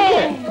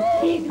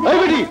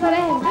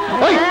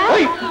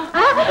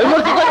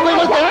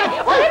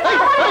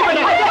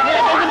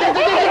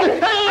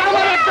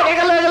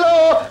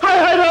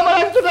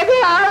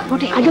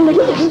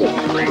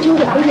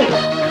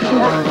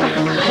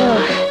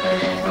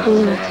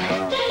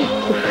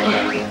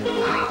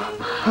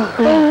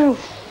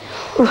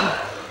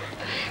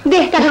দে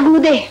টাকাগুলো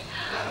দে।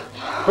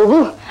 বাবু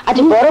আজ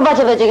বড়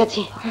বাঁচা বেঁচে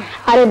গেছি।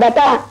 আরে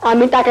বেটা,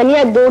 আমি টাকা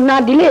নিয়ে দৌড় না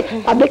দিলে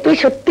পাবলিক তুই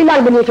সত্যি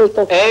লাগবে নিয়ে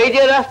ফেলতো। এই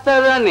যে রাস্তার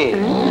রানী,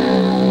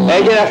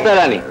 এই যে রাস্তার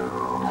রানী,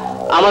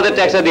 আমাদের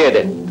ট্যাক্সটা দিয়ে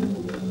দে।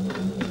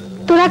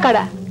 তোরা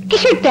কারা?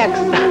 কিসের ট্যাক্স?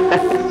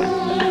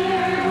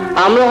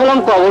 আমরা হলাম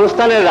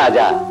কবরস্থানের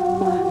রাজা,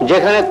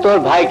 যেখানে তোর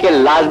ভাইকে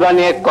লাশ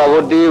বানিয়ে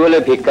কবর দিবি বলে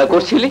ভিক্ষা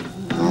করছিলি।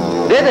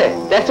 দে দে,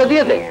 ট্যাক্সটা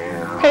দিয়ে দে।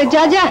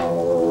 যা যা,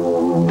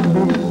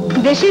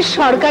 দেশের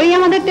সরকারই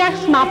আমাদের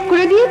ট্যাক্স মাফ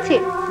করে দিয়েছে,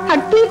 আর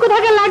তুই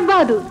কোথাকার লাট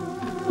বাহাদুর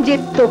যে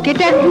তোকে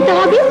ট্যাক্স দিতে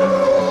হবে?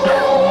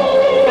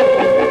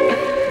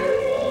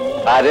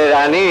 আরে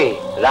রানী,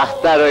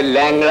 রাস্তার ওই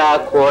ল্যাংড়া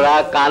খোড়া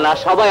কানা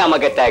সবাই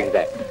আমাকে ট্যাক্স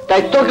দেয়,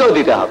 তাই তোকেও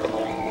দিতে হবে।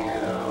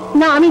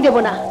 না, আমি দেব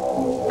না।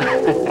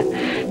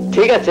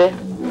 ঠিক আছে,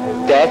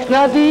 ট্যাক্স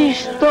না দিস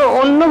তো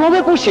অন্যভাবে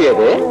পুষিয়ে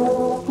দে।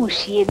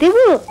 পুষিয়ে দেব?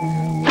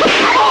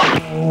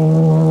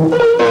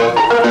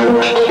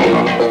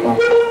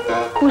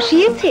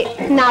 পুষিয়েছে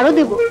না, আরো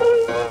দেব।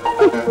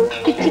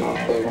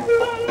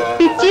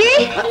 পিচ্ছি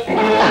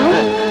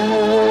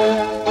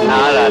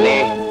না রানী,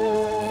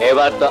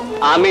 এবার তো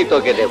আমি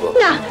তোকে দেব।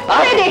 না,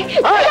 দে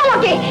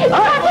আমাকে।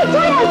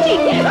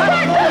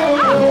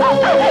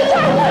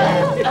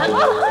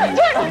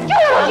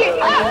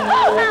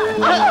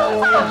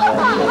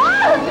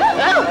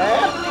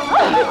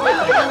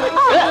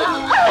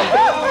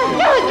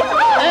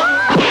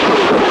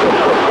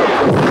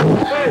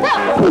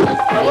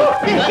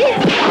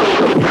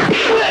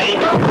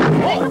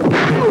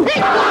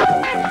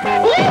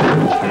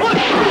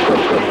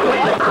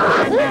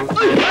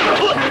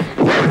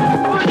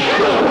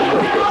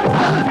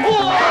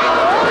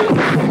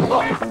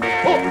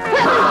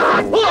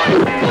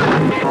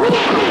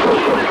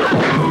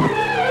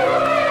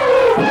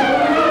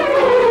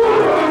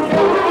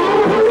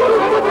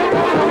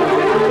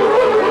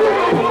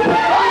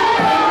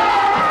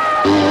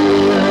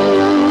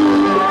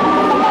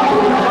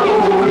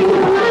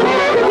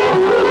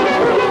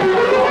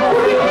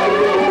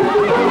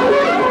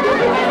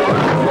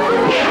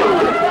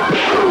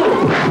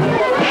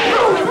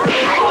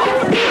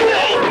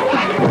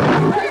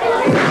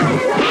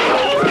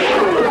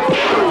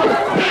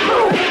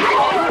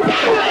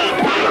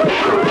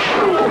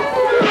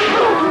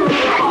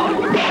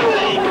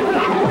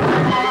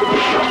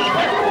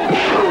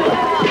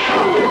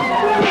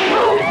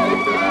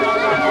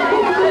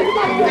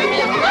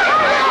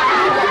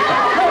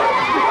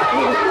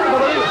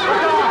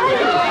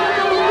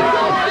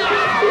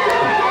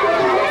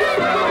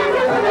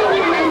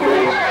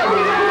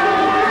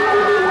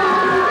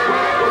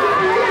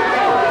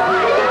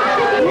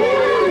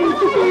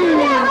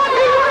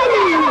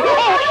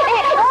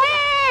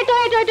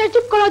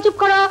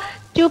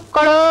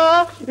 করো।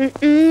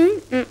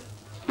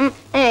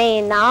 এই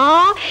না,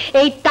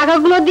 এই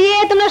টাকাগুলো দিয়ে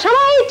তোমরা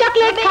সবাই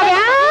চকলেট খাবে।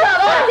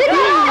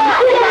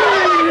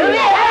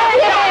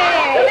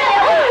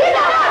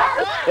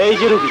 এই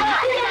যে রুবি,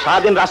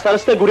 সারাদিন রাস্তা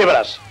রাস্তায় ঘুরে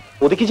বেড়াস,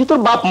 ওদিকে যে তোর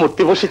বাপ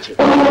মরতে বসেছে,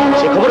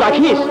 সে খবর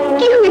রাখিস?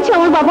 কি হয়েছে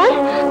আমার বাবার?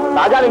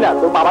 তা জানি না,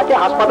 তোর বাবাকে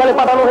হাসপাতালে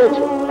পাঠানো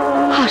হয়েছে।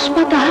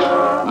 হাসপাতাল?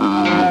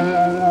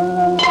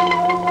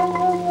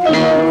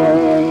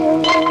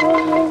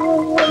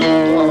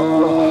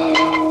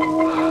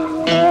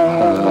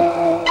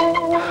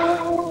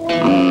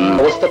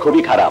 অবস্থা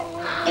খুবই খারাপ,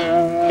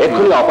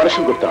 এক্ষুনি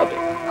অপারেশন করতে হবে।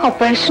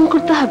 অপারেশন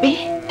করতে হবে?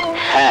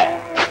 হ্যাঁ,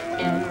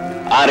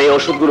 আর এই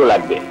ওষুধগুলো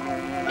লাগবে।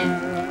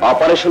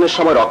 অপারেশনের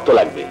সময় রক্ত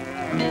লাগবে,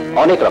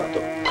 অনেক রক্ত।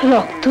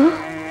 রক্ত?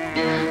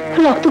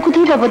 রক্ত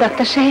কোথায় পাবো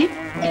ডাক্তার সাহেব?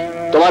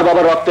 তোমার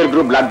বাবার রক্তের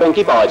গ্রুপ ব্লাড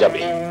ব্যাংকেই পাওয়া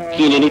যাবে,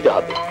 কিনে নিতে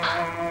হবে।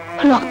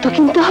 রক্ত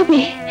কিনতে হবে?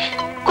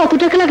 কত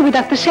টাকা লাগবে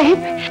ডাক্তার সাহেব?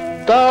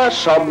 তা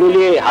সব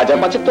মিলিয়ে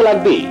 1000-5 তো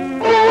লাগবেই।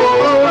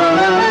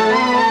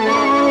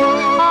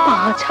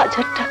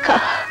 5000 টাকা?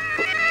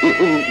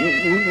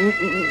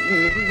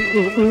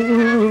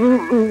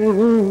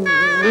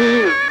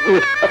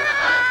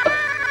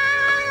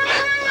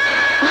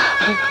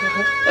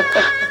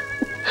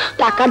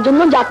 টাকার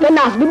জন্য যাত্রায়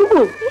নাচবে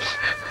বুবু?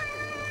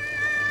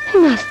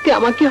 নাচতে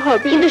আমাকে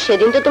হবে। কিন্তু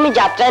সেদিন তো তুমি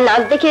যাত্রায়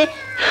নাচ দেখে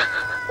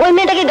ওই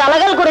মেয়েটাকে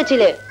গালাগাল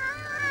করেছিলে।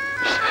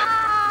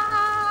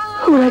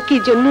 ওরা কি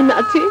জন্য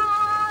নাচে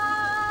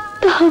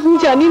তা আমি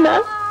জানি না,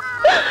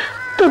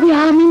 তবে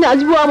আমি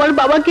নাচবো আমার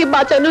বাবাকে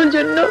বাঁচানোর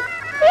জন্য।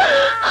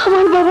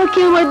 আমার বাবাকে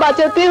আমার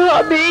বাঁচাতে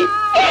হবে,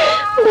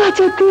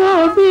 বাঁচাতে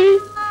হবে।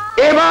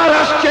 এবার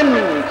আসছেন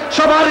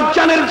সবার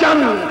জানের জান,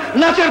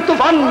 নাচের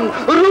তুফান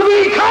রুবি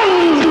খান।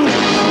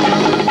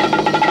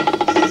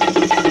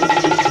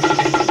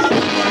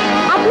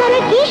 আপনারা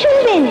কি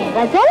শুনবেন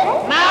গজল?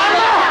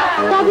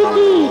 তবে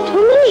কি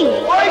ঠুমরি?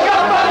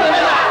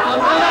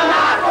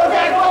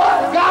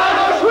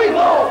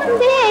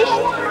 বেশ,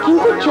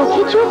 কিন্তু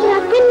চোখে চোখ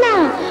রাখবেন না,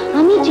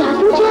 আমি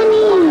জাদু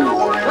জানি।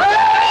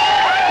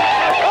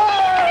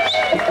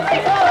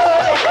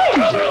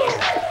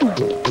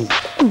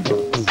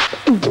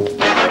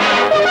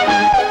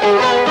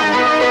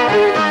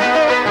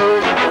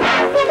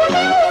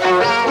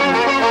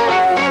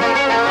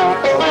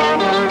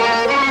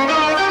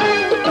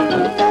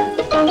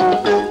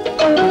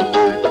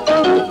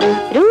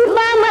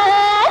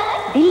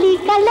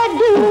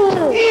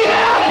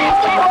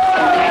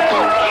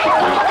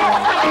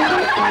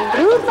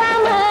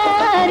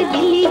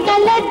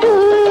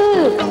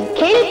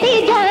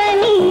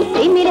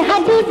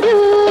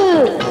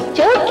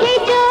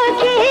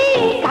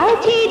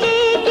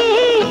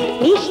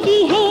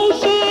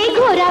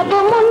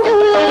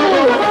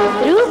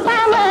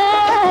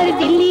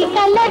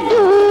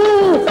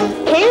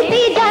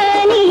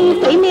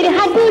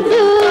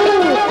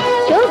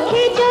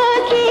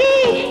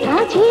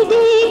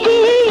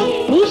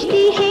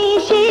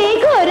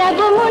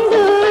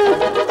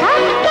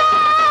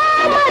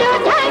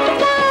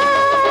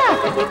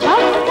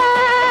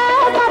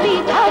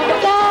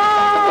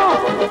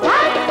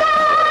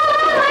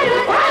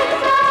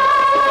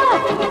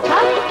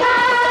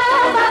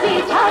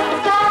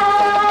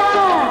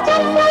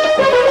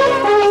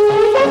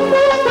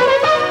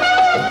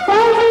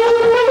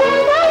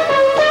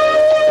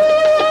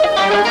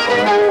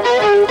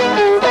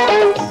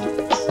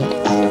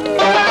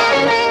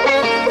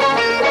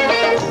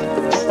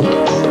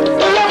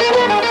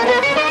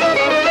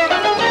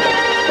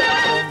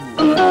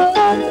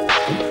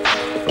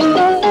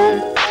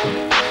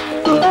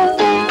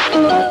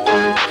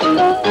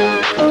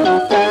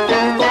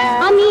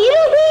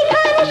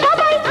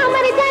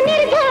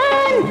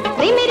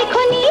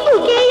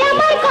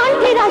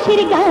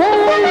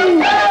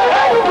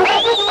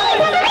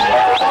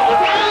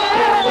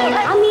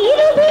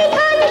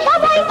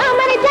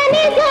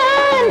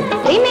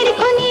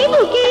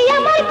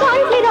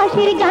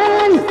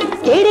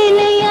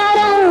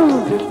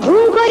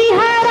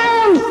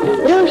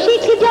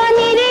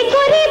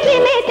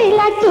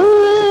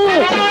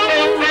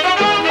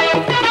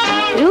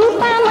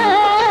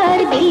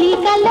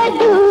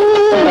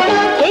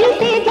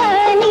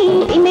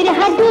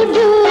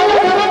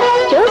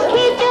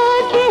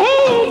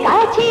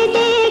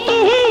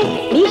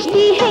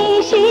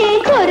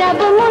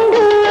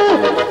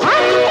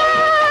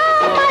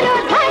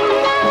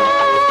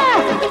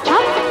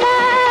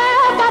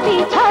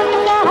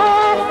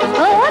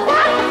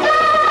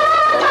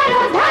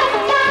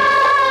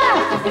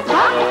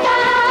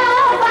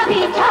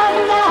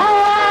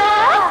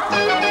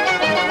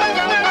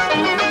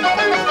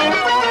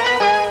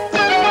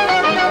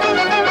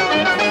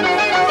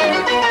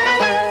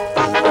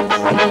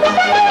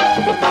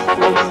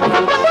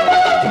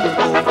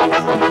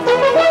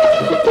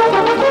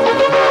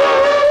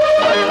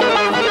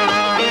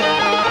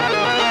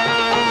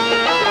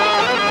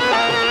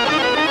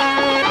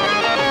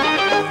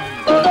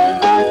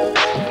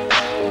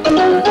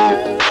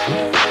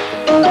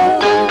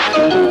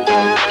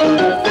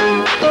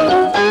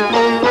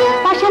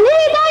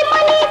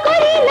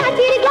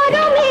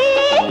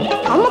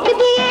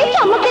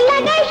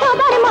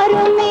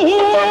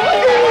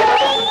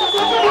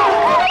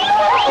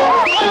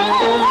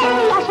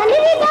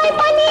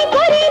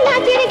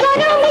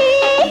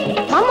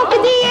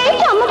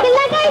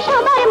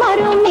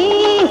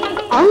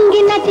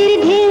 হাসির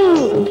ঢেউ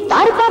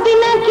তার পাবে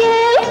না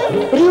কেউ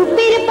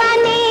রূপের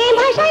পানে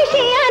ভাষায়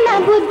সে আনা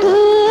বুদ্ধু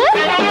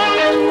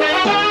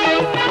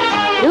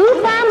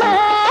রূপ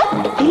আমার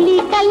দিলি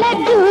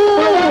কালাডু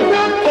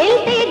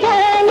খেলতে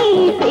জানি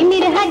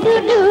প্রেমের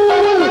হাডুডু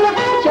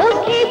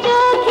চোখে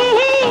চোখে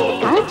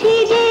কাছে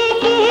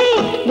দেখে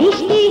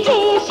মিষ্টি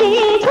হেসে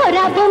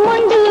ঘোরাবো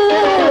মন্ডু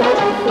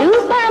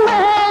রূপ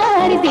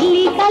আমার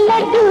দিলি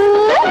কালাডু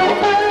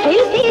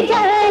খেলতে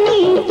জানি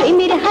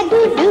প্রেমের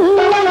হাডুডু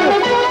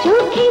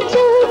চোখে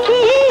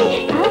চোখে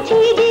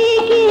কাছে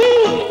দেখে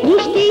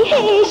মিষ্টি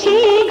হেসে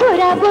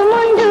ঘোরাবো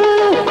মন্ডু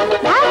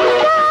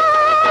ধাক্কা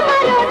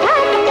মারো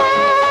ধাক্কা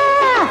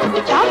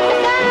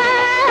ছক্কা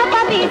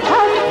পাবে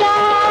ছক্কা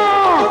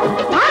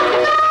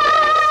ধাক্কা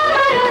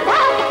মারো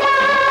ধাক্কা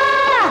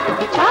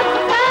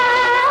ছক্কা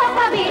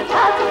পাবে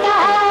ছক্কা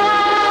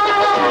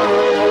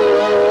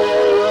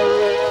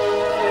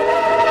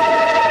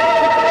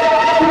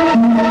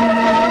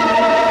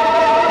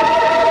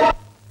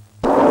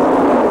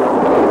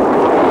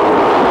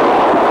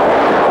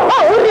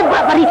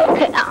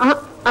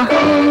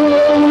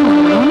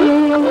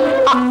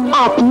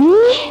আপনি?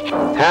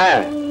 হ্যাঁ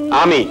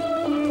আমি।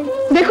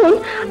 দেখুন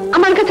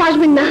আমার কাছে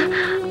আসবেন না,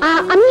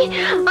 আমি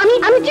আমি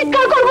আমি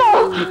চিৎকার করবো।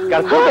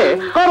 চিৎকার করবে?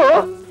 করো,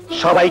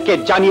 সবাইকে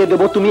জানিয়ে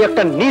দেবো তুমি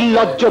একটা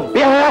নির্লজ্জ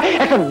বেহায়া,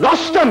 একটা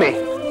নষ্ট মেয়ে।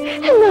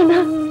 না না,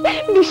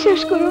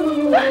 বিশ্বাস করুন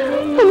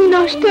আমি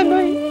নষ্ট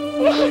নই,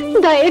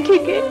 দায়ে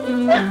ঠিকে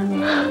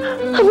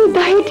আমি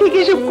দায়ে ঠিক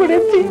এসব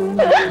করেছি।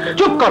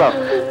 চুপ করো,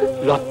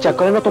 লজ্জা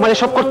করে না তোমার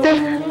এসব করতে?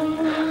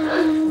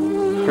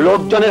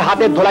 লোকজনের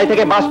হাতের ধোলাই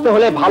থেকে বাঁচতে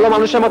হলে ভালো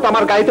মানুষের মতো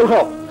আমার গাড়িতে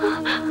উঠো।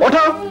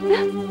 ওঠো।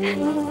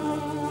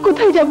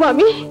 কোথায় যাব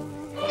আমি?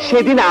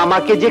 সেদিন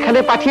আমাকে যেখানে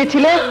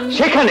পাঠিয়েছিলে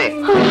সেখানে।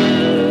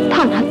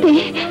 থানাতে?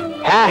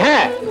 হ্যাঁ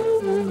হ্যাঁ,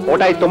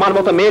 ওটাই তোমার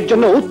মতো মেয়ের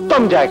জন্য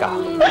উত্তম জায়গা।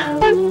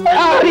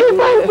 আরে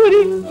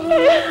বাবুরি,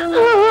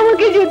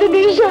 আমাকে যেতে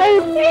দিন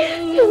সাহেব,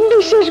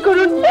 বিশ্বাস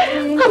করুন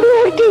আমি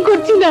অ্যাক্টিং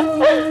করছি না,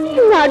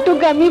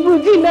 নাটক আমি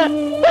বুঝি না।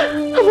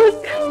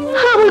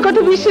 আমার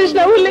কথা বিশ্বাস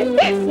না হলে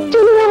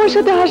চলুন আমার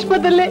সাথে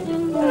হাসপাতালে,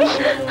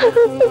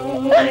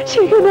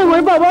 সেখানে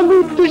আমার বাবা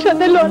মৃত্যুর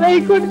সাথে লড়াই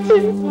করছে,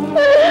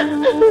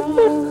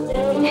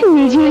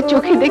 নিজের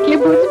চোখে দেখলে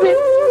বুঝবেন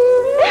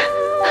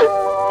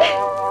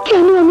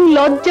কেন আমি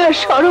লজ্জার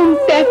শরম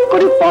ত্যাগ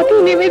করে পথে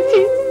নেমেছি,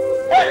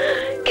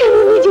 কেন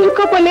নিজের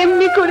কপাল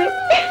এমনি করে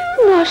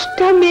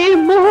নষ্টা মেয়ের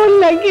মোহর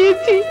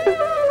লাগিয়েছি।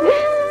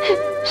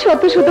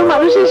 শত শত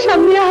মানুষের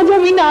সামনে আজ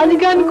আমি নাচ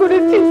গান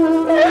করেছি,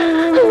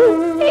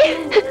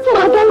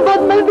 মাতাল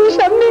বদমালদের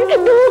সামনে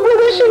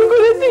প্রদর্শন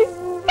করেছি,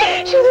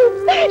 শুধু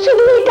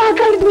শুধু এই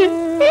টাকার জন্য।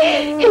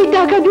 এই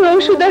টাকা দিয়ে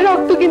ওষুধ আর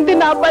রক্ত কিনতে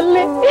না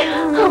পারলে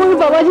আমার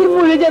বাবাজি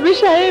মরে যাবে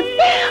সাহেব,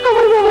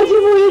 আমার বাবাজি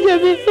মরে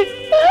যাবে।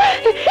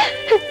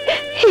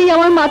 এই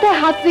আমার মাথায়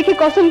হাত রেখে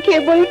কসম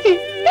খেয়ে বলছি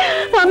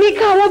আমি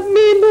খারাপ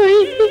মেয়ে নই,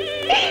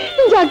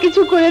 যা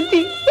কিছু করেছি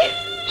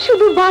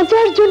শুধু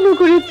বাঁচার জন্য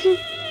করেছি,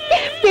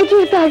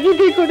 পেটের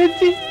তাগিদে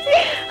করেছি।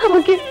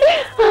 আমাকে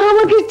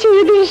আমাকে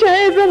ছেড়ে দিন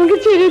সাহেব, আমাকে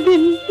ছেড়ে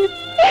দিন,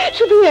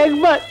 শুধু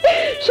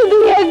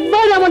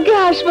একবার আমাকে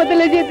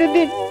হাসপাতালে যেতে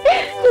দিন,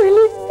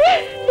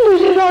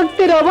 নইলে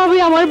রক্তের অভাবে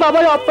আমার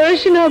বাবার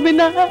অপারেশন হবে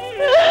না।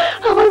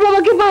 আমার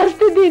বাবাকে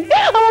বাঁচতে দিন,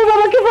 আমার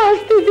বাবাকে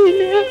বাঁচতে দিন,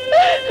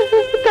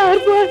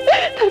 তারপর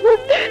তারপর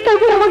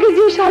তারপর আমাকে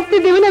যে শাস্তি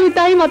দেবেন আমি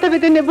তাই মাথা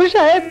পেতে নেব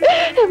সাহেব,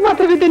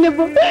 মাথা পেতে নেব।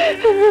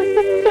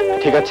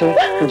 ঠিক আছে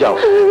যাও,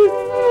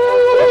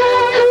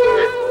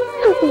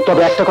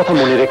 তবে একটা কথা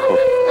মনে রেখো,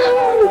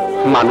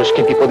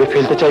 মানুষকে বিপদে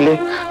ফেলতে চাইলে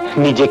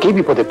নিজেকেই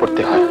বিপদে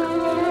পড়তে হয়।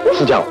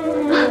 যাও।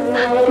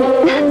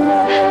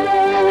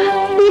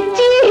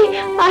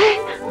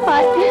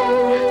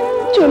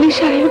 চলি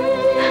সাহেব।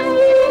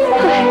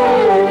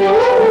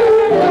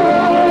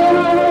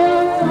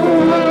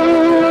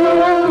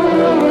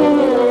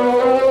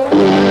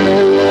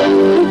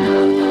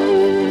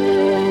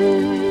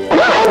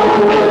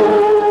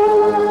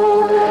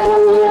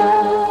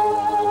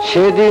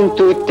 সেদিন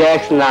তুই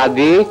ট্যাক্স না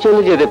দিয়ে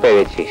চলে যেতে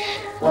পেরেছিস,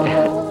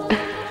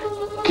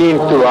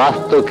 কিন্তু আজ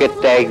তোকে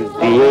ট্যাক্স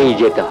দিয়েই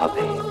যেতে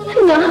হবে।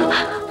 না,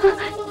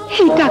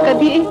 এই টাকা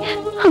দিয়ে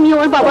আমি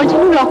আমার বাবার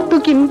জন্য রক্ত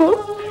কিনবো।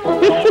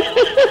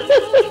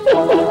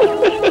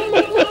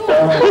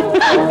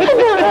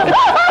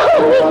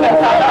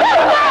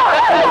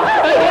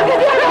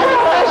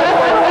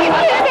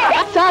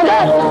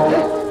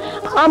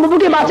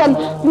 আমবুকে বাঁচান,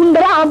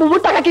 গুন্ডারা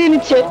আমবুর টাকা কিনে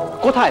নিচ্ছে।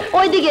 কোথায়?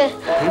 ওইদিকে।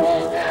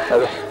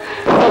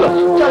 চলো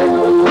চলো।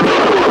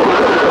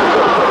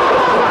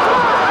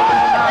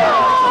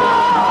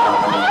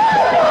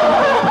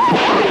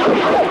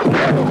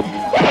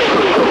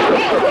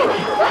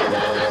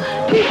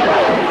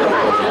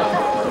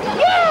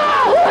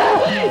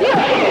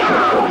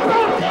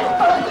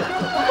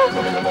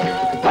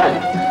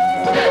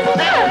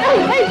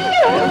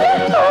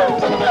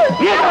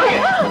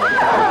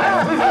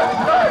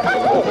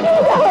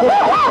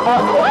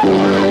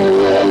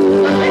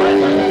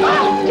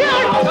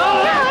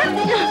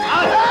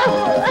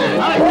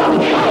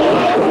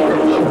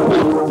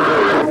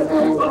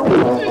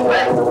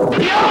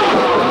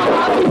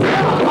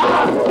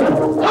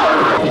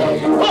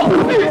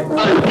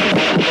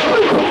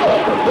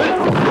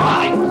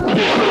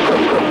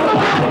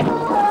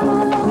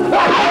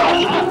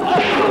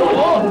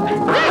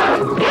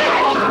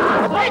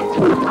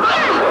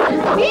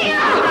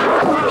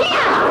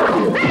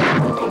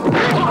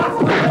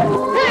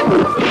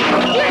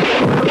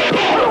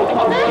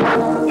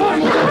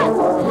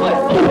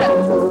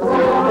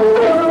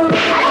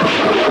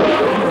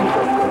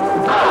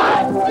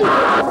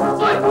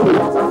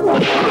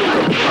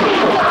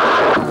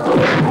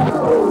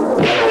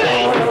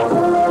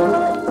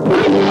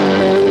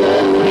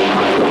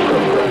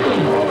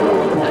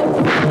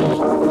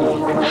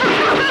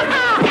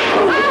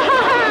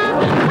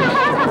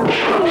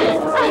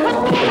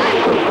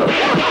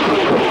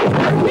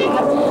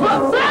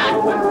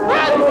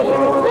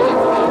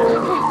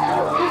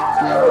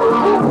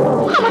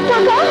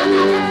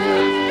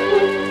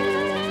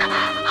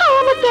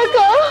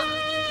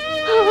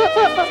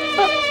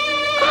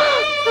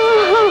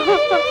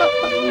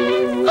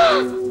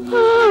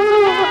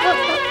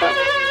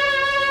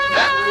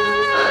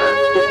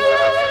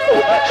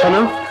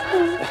 শোনো,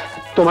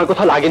 তোমার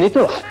কোথাও লাগেনি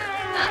তো?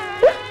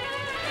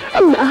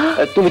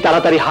 তুমি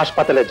তাড়াতাড়ি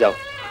হাসপাতালে যাও।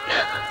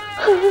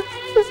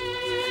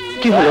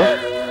 কি হলো,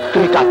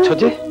 তুমি কাঁদছো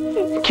যে?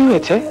 কি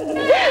হয়েছে?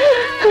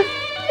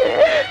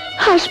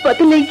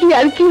 হাসপাতালে কি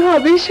আর কি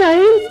হবে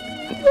সাহেব?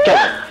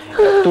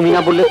 তুমি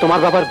না বললে তোমার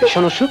বাবার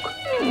ভীষণ অসুখ?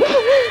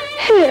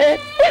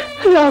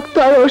 রক্ত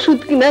আর ওষুধ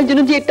কেনার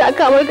জন্য যে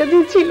টাকা আমার কাছে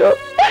ছিল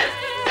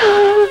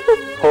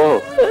ও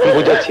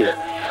বুঝেছি,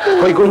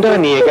 ওই গুন্ডারা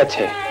নিয়ে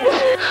গেছে।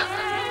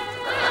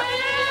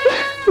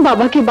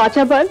 বাবাকে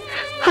বাঁচাবার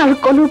আর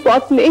কোনো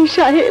পথ নেই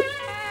সাহেব।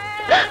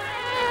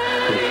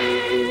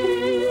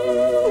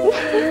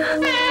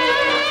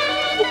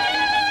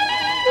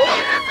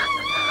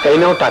 এই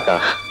নাও টাকা,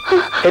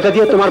 এটা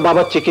দিয়ে তোমার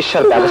বাবার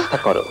চিকিৎসার ব্যবস্থা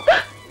করো।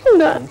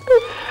 না,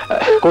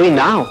 কই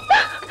নাও।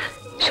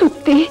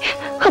 সত্যি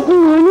আপনি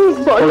অনেক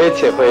বড়।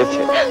 হয়েছে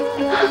হয়েছে,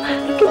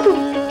 কিন্তু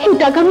এই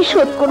টাকা আমি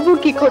শোধ করবো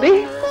কি করে?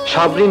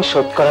 সব ঋণ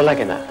শোধ করা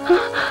লাগে না।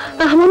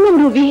 আমার নাম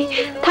রুবি,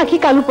 থাকি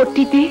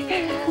কালুপট্টিতে।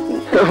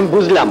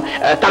 বুঝলাম,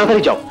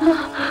 তাড়াতাড়ি যাও।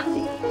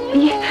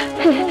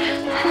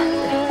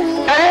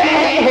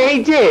 এই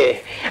যে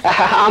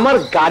আমার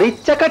গাড়ির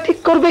চাকা ঠিক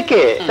করবে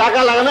কে? টাকা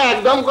লাগানো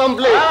একদম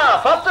কমপ্লিট,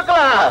 ফার্স্ট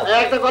ক্লাস।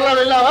 একটা কলা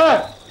নিলাম। হ্যাঁ,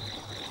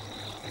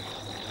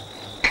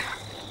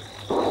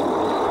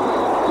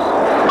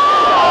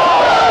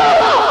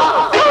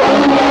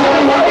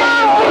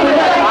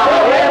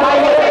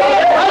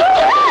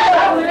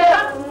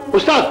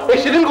 উস্তাদ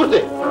অ্যাক্সিডেন্ট করতে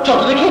চল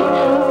দেখি।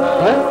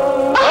 হ্যাঁ,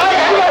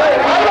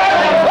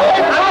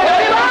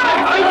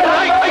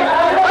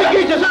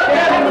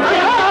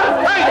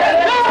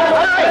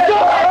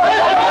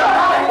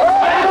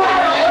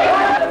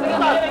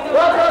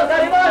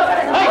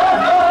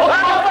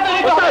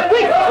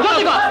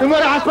 তুমি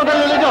ওরা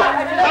হাসপাতালে নিয়ে যাও,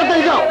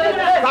 তাড়াতাড়ি যাও।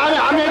 তাহলে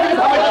আমি এদিকে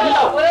খাবার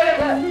দিলাম।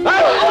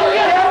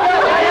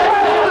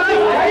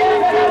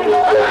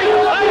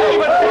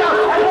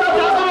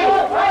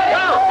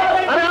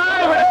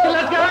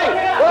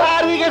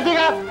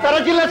 তারা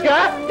চিল্লাস কে?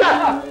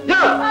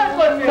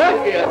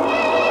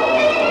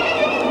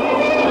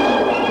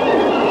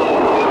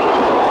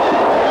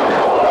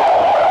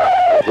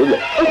 বুঝলে,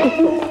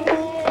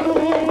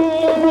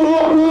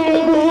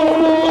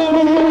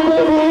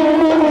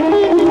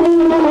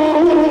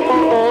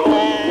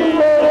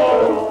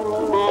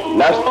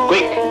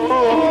 কুইক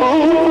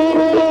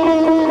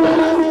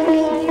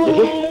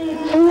দেখি।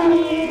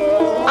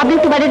 আপনি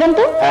একটু বাইরে যান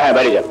তো। হ্যাঁ হ্যাঁ,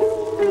 বাড়ি যান।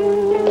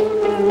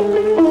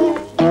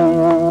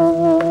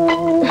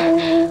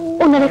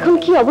 ওনার এখন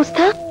কি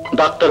অবস্থা?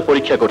 ডাক্তার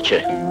পরীক্ষা করছে।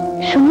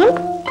 শুনুন,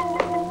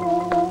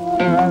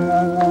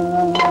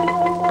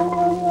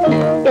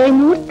 এই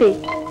মুহূর্তে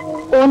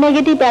ও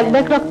নেগেটিভ এক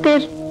ব্যাগ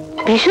রক্তের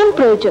ভীষণ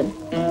প্রয়োজন।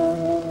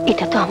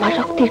 এটা তো আমার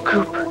রক্তের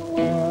গ্রুপ।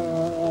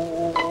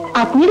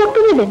 আপনি রক্ত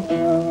দেবেন?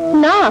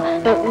 না,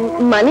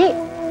 মানে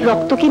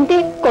রক্ত কিনতে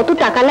কত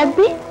টাকা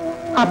লাগবে?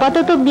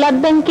 আপাতত ব্লাড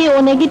ব্যাংকে ও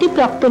নেগেটিভ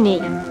রক্ত নেই।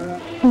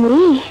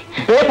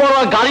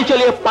 বেপরোয়া গাড়ি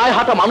চালিয়ে পায়ে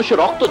হাঁটা মানুষের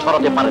রক্ত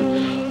ছড়াতে পারেন,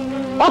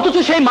 অথচ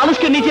সেই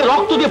মানুষকে নিজে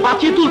রক্ত দিয়ে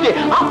বাঁচিয়ে তুলতে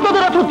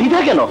আপনাদের এত দ্বিধা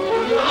কেন?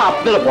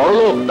 আপনারা বড়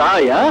লোক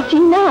তাই?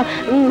 না,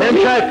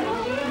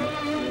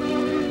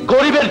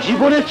 গরিবের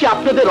জীবনের চেয়ে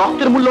আপনাদের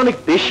রক্তের মূল্য অনেক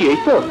বেশি, এই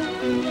তো?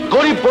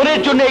 গরিব বোনের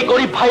জন্য এই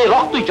গরিব ভাইয়ের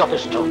রক্তই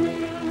যথেষ্ট।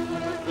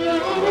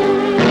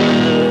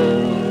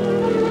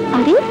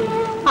 আরে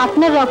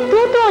আপনার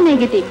রক্তও তো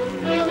নেগেটিভ।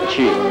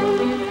 জি,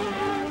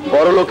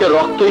 বড় লোকের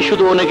রক্তই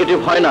শুধু ও নেগেটিভ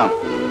হয় না,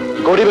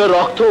 গরিবের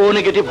রক্ত ও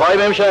নেগেটিভ হয়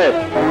ম্যাম সাহেব।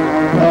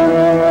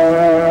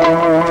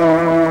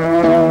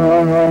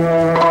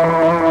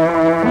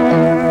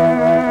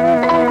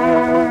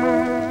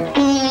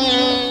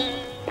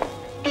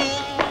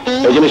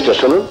 এই জিনিসটা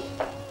শুনুন,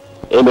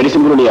 এই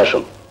মেডিসিনগুলো নিয়ে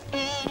আসুন।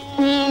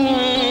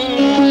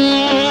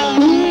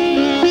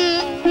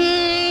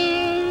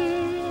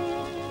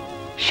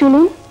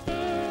 শুনুন,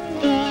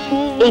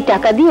 এই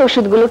টাকা দিয়ে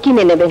ওষুধগুলো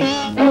কিনে নেবেন।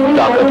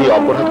 টাকা দিয়ে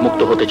অপরাধ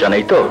মুক্ত হতে চান,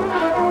 এই তো?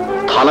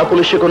 থানা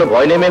পুলিশে কোনো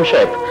ভয় নেই ম্যাম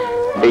সাহেব,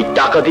 এই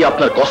টাকা দিয়ে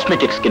আপনার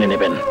কসমেটিক্স কিনে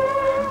নেবেন।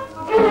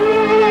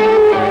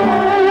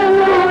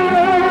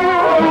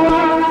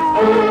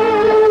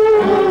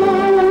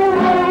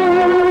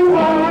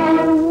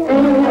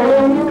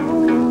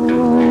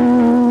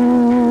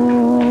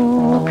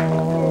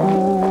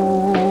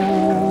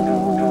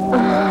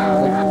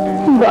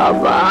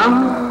 বাবা,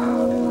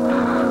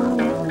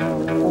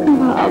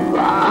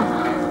 বাবা,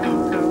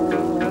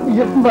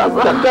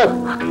 বাবা, ডাক্তার,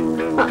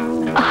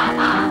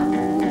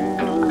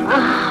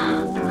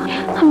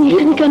 আমি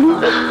এখানে কেন?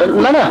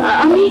 না না,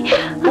 আমি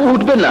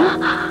উঠবেন না,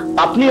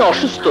 আপনি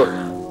অসুস্থ,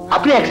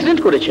 আপনি অ্যাক্সিডেন্ট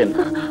করেছেন।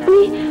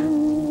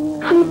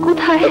 আমি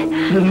কোথায়?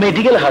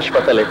 মেডিকেল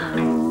হাসপাতালে।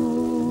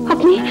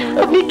 আপনি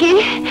আপনি কে?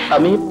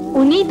 আমি,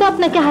 উনিই তো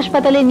আপনাকে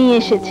হাসপাতালে নিয়ে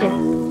এসেছেন,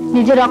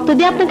 নিজের রক্ত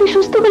দিয়ে আপনাকে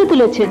সুস্থ করে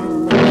তুলেছেন।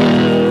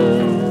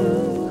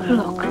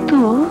 রক্ত?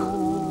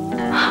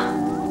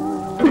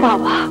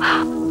 বাবা,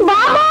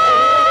 বাবা,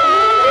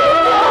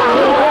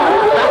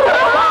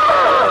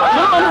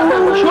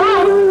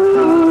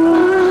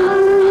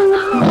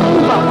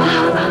 বাবা,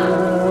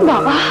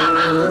 বাবা,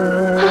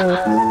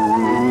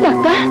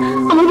 ডাক্তার,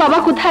 আমার বাবা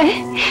কোথায়?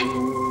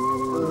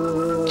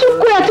 চুপ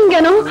করে আছেন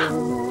কেন?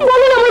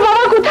 বলুন আমার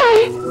বাবা কোথায়?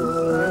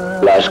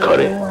 লাশ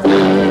ঘরে।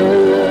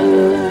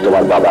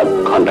 তোমার বাবা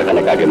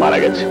ঘন্টাখানেক আগে মারা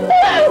গেছে।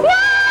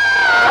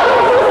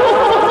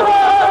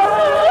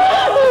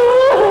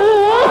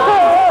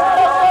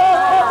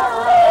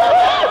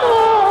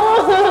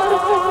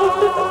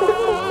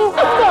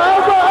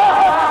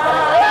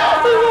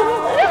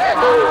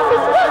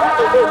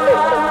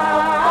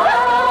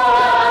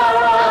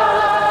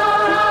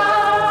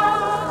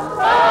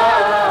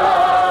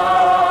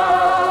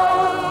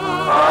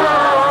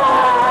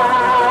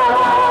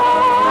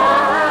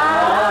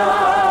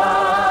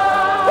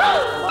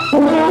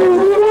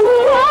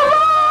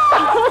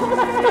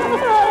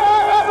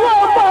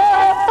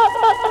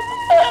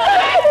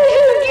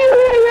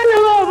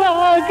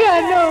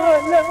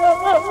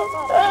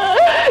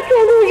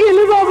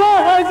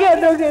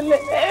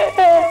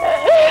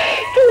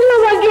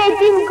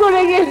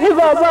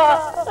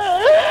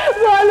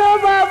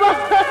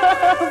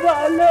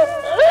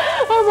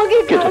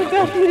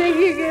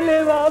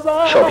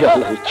 সবই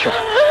আল্লাহর ইচ্ছা।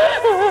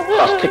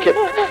 আজ থেকে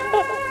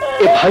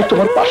এ ভাই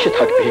তোমার পাশে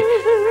থাকবে,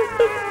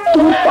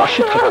 তোমার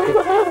পাশে থাকবে।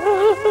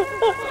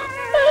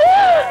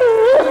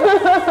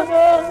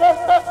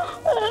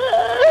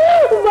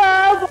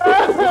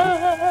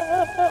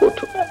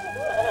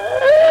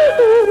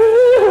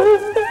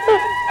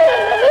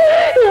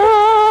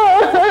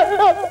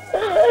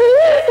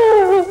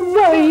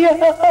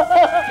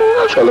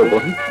 চলো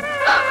বোন,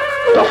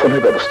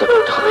 দাফনের ব্যবস্থা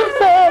করতে হবে।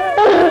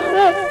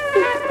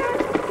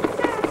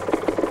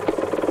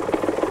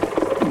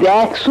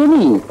 দেখ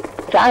শুনি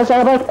চাচা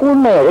আবার কোন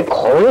মেয়ের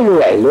ঘরে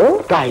নিয়ে আইলো?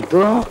 তাই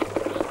তো।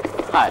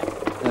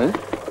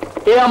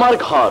 এ আমার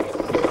ঘর,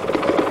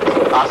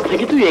 আজ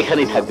থেকে তুই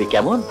এখানেই থাকবি,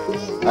 কেমন?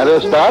 আরে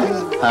ওস্তাদ,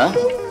 হ্যাঁ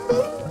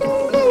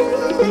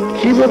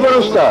কি ব্যাপার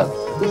ওস্তাদ?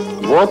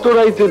 গত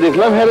রাইতে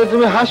দেখলাম হ্যাঁ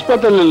তুমি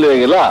হাসপাতালে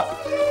লয়ে গেলা,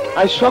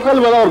 আজ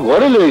সকালবেলা ওর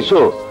ঘরে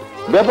লইছো।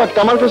 ব্যাপারটা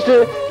আমার কাছে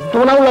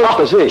তোমার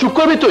লাগতেছে। চুপ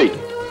করবি তুই?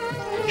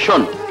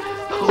 শোন,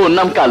 ওর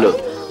নাম কালো,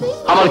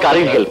 আমার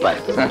গাড়ির হেল্পার।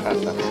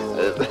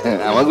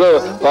 আমাকে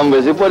কম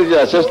বেশি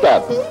পরিচয় আছে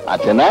ওস্তাদ,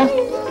 আছে না?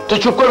 তুই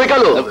চুপ করবি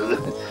কালো?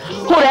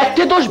 ওর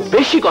একটা দোষ,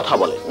 বেশি কথা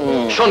বলে।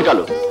 শোন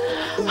কালো,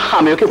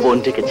 আমি ওকে বোন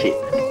ডেকেছি।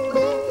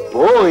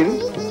 বোন?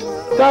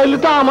 তাহলে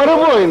তো আমারও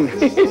বোন,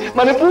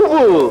 মানে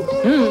বুবু।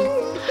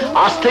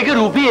 আজ থেকে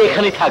রুবি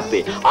এখানেই থাকবে,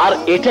 আর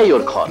এটাই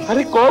ওর ঘর।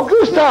 আরে কক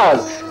ওস্তাদ,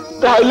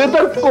 তাহলে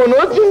তার কোনো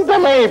চিন্তা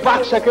নাই,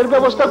 পাক শাকের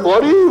ব্যবস্থা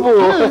করিব।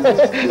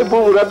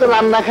 বুবুরা তো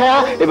রান্না খায়া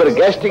এবার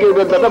গ্যাস্ট্রিকের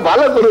ব্যথাটা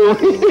ভালো করুন।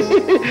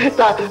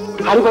 তা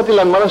হাড়ি পাতিল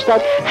আনবার ওস্তাদ?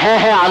 হ্যাঁ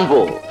হ্যাঁ আনবো,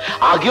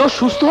 আগেও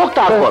সুস্থ হোক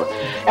তারপর।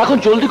 এখন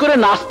জলদি করে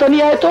নাস্তা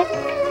নিয়ে আয় তো।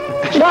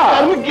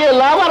 আমি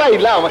গেলাম আর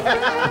আইলাম।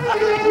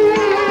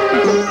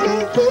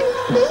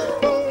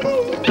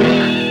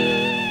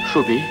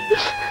 রুবি,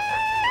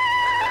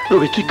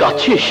 রুবি তুই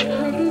কাঁদছিস?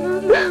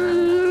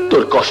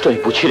 তোর কষ্ট আমি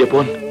বুঝি রে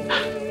বোন,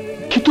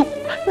 কিন্তু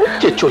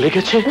যে চলে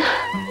গেছে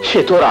সে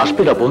তো আর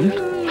আসবে না বোন।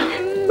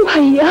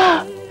 ভাইয়া,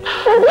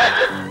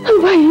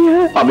 ভাইয়া,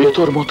 আমি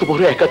তোর মতো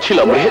বড় একা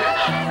ছিলাম রে।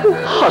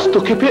 আজ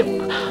তোকে পেয়ে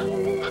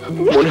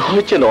মনে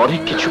হয় যেন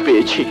অনেক কিছু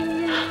পেয়েছি।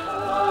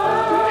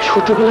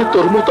 ছোটবেলায়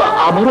তোর মতো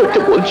আমারও একটা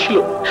বোন ছিল,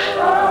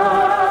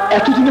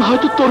 এতদিনে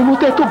হয়তো তোর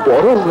মতো এত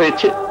বড়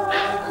হয়েছে,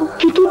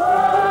 কিন্তু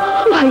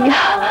ভাইয়া।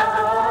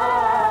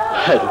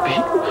 হ্যাঁ রবি,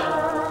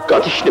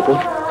 কাঁদিস নে বোন,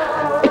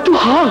 একটু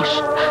হাস,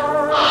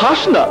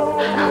 হাস না।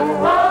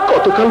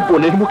 কতকাল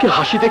বোনের মুখে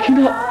হাসি দেখি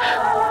না,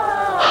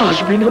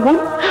 হাসবি না বোন?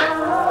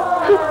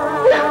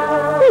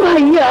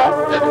 ভাইয়া,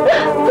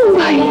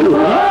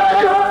 ভাইয়া।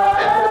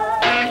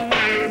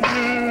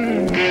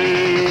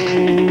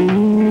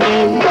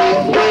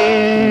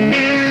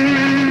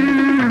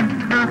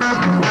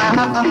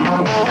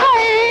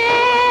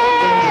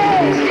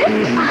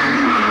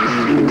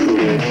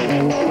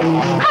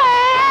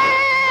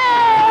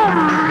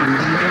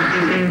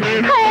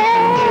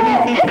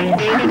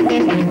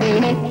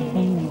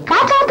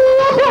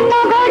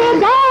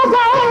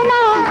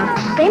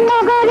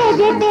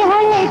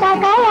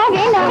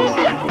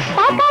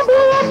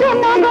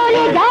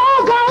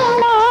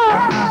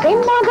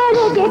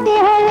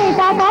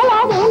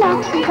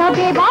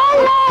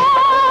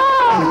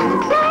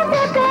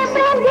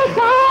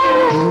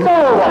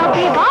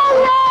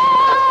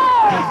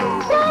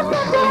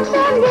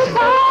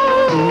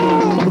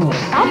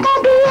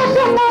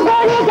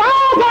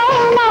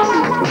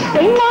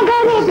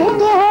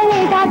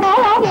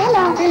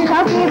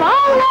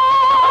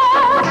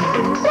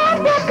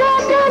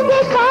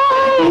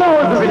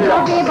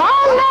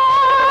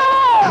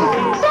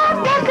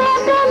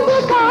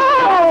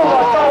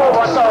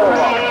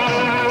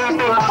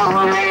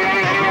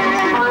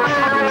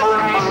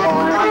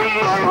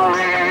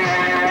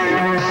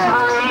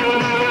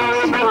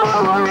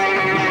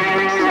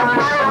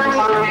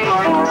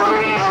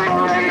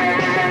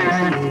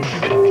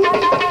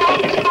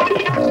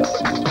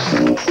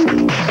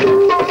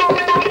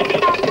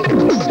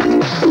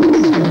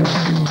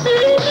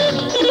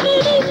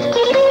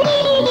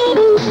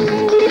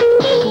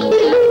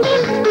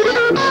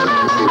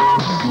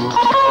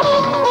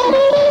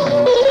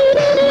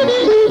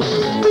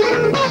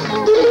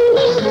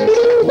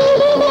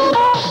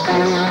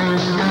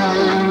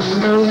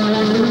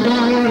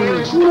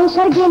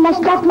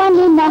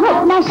 মানে না হোক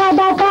না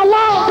সাদা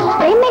কালা,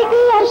 প্রেমের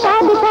কি আর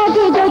স্বাদ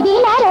থাকে যদি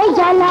না রয়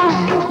জ্বালা।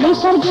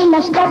 নেশার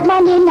গিলাস কাপ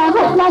মানে না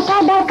হোক না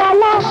সাদা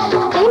কালা,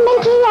 প্রেমের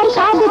কি আর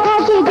স্বাদ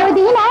থাকে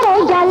যদি না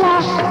রয় জ্বালা।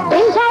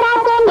 প্রেম ছাড়া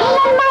তো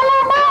মিলন মালা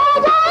পাওয়া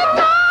যায়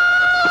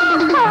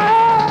না।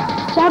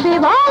 সবে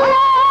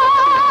বলো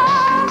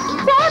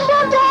প্রেম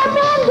প্রেম প্রেম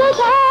প্রেম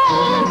দিশায়,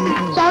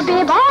 সবে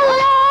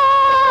বলো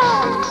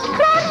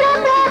প্রেম প্রেম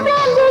প্রেম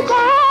প্রেম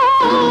দিশায়।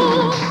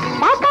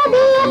 টাকা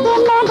দিয়ে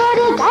প্রেম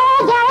নগরে যাওয়া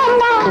যায়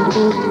না,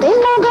 প্রেম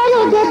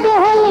নগরে যেতে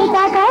হলে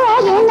টাকা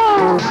লাগে না।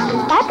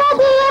 টাকা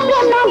দিয়ে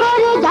প্রেম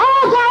নগরে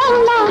যাওয়া যায়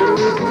না,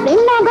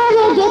 প্রেম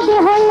নগরে যেতে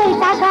হলে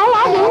টাকা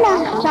লাগে না।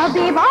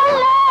 সবে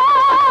বলো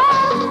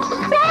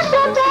প্রেম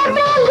প্রেম প্রেম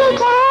প্রেম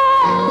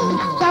দিশায়,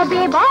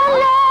 সবে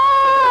বলো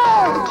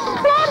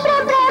প্রেম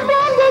প্রেম প্রেম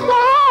প্রেম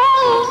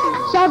দিশায়,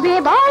 সবে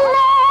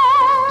বলো।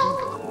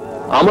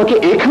 আমাকে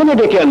এখানে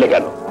ডেকে আনলে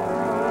কেন?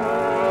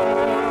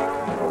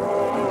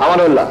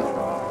 আমানুল্লাহ,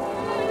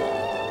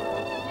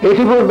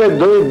 ইতিপূর্বে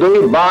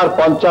দুইবার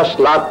 50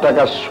 লাখ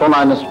টাকার সোনা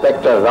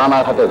ইন্সপেক্টর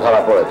রানার হাতে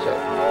ধরা পড়েছে।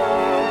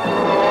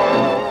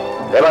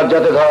 এবার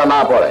যাতে ধরা না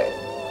পড়ে।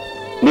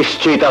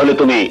 নিশ্চয়ই তাহলে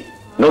তুমি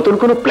নতুন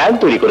কোনো প্ল্যান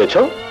তৈরি করেছ?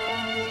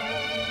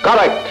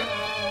 কারেক্ট।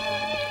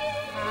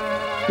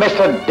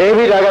 মিস্টার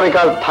ডেভিড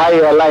আগামীকাল থাই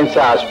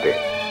এয়ারলাইন্সে আসবে,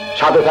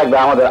 সাথে থাকবে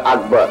আমাদের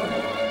আকবর।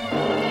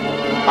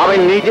 আমি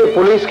নিজে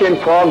পুলিশকে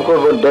ইনফর্ম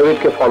করব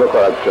ডেভিডকে ফলো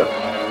করার জন্য।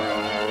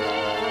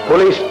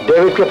 পুলিশ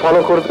ডেভিডকে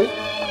ফলো করবে,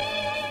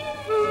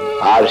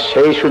 আর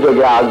সেই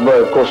সুযোগে আকবর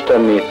কোস্টার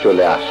নিয়ে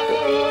চলে আসবে।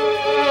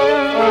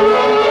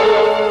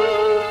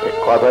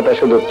 কথাটা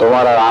শুধু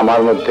তোমার আর আমার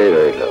মধ্যেই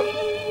রইল।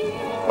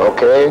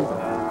 ওকে?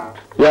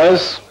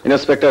 Yes,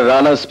 inspector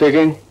Rana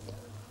speaking.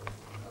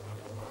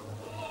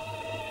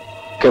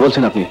 কে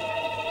বলছেন আপনি?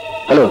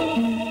 হ্যালো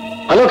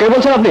হ্যালো, কে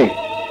বলছেন আপনি?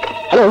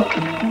 Hello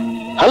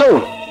hello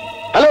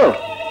hello.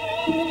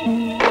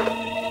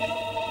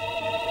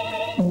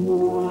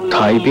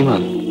 থাই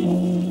বিমান,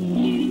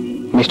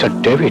 mister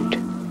David.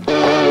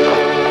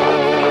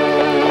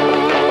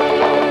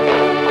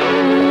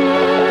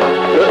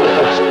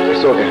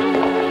 It's okay.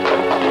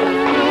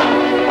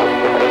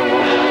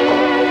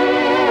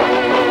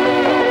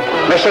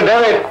 Mr.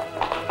 David.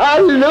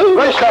 Hello,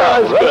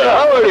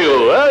 How are you?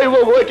 You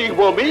were waiting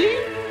for me?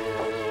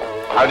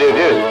 How do you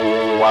do?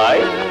 Why?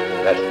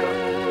 That's good.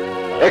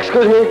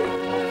 Excuse me.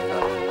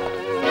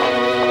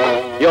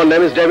 Your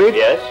name is David?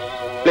 Yes.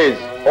 Please,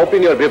 open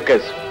your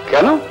briefcase.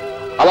 কেন?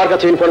 আমার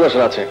কাছে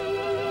information আছে।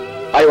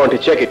 I want to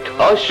check it.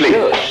 Oh, Please.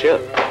 sure,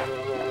 sure.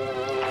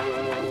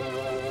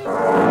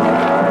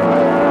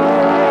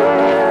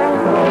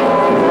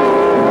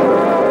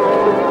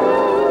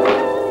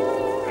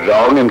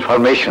 Wrong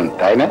information,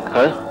 তাই না?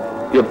 হ্যাঁ,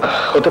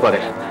 হতে পারে।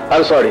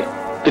 I'm sorry.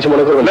 কিছু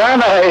মনে করবেন না। না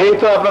না, এই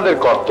তো আপনাদের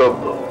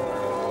কর্তব্য।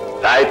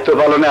 দায়িত্ব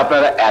পালনে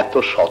আপনারা এত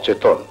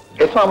সচেতন,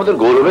 এ তো আমাদের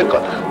গৌরবের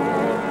কথা।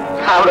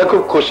 আমরা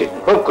খুব খুশি,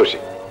 খুব খুশি।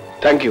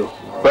 Thank you.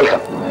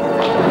 Welcome.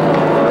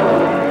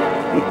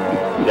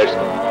 Let's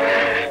go.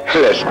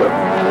 Let's go.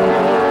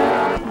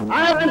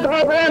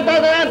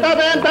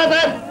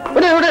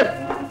 উঠে উঠে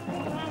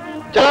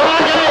চলো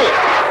চলে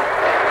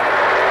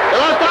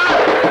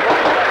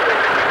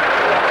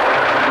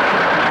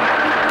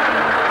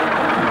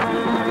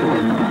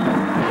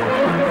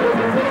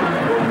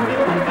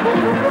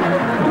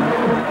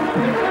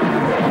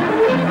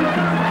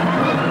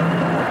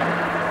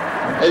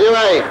এই যে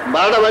ভাই,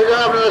 12টা বাজে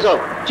আপনারা সব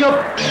চুপ।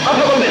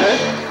 কথা বলবেন?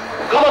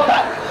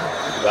 খবরদার।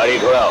 গাড়ি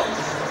ঘোরাও।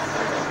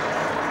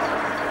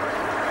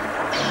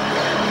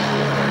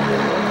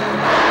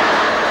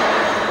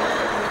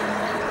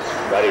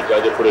 গাড়ি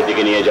জয়দেবপুরের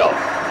দিকে নিয়ে যাও।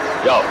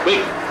 যাও,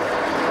 কুইক।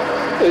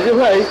 এই যে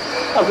ভাই,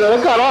 আপনারা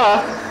কারা?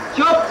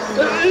 চুপ।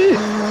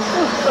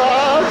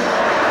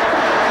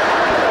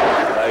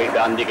 গাড়ি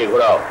ডান দিকে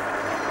ঘোরাও।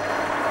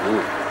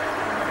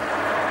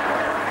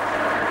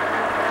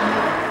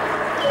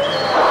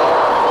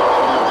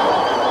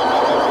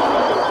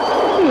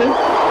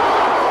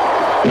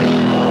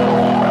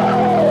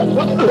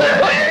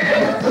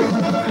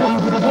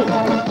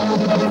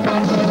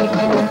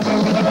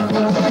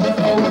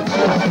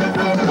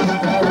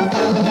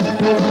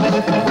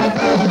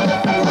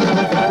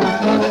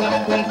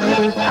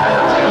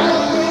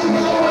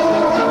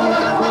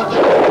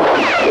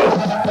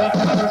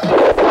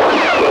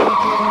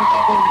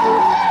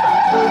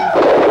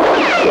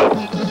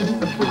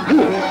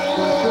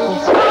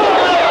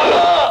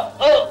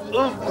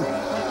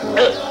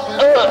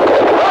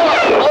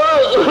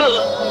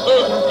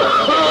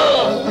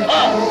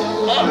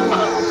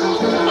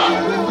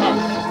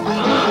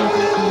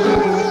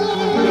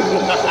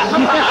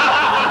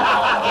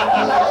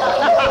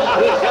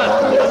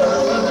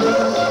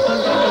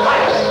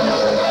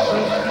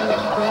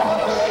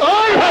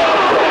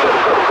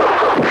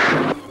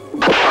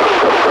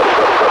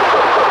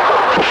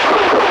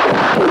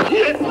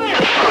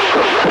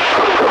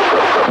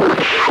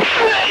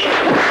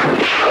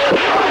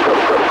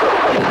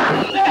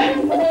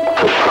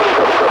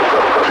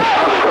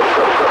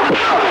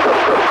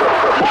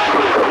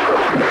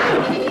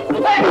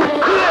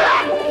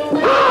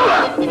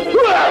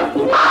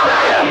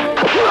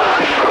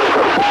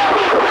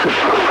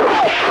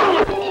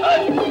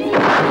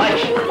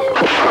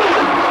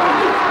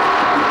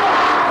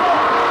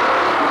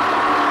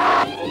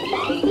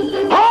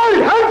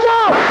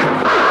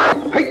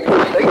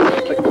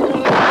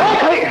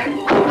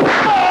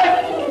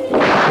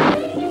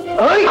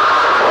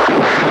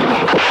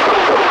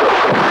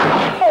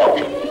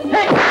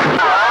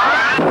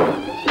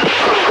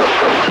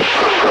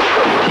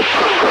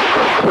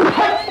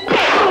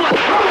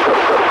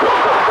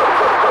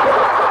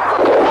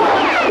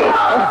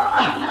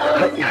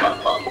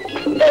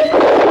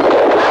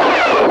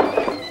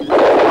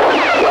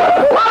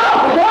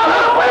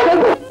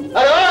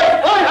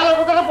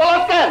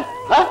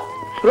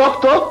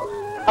 রক্ত?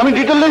 আমি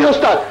ডিটেল নেই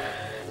ওস্তাদ।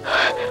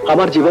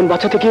 আমার জীবন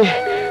বাঁচাতে গিয়ে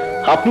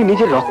আপনি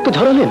নিজের রক্ত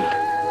ঝরালেন?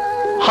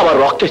 আমার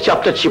রক্তের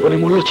চাপটা জীবনে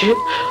মূল্য চেয়ে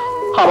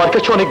আমার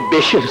কাছে অনেক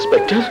বেশি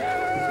ইন্সপেক্টর।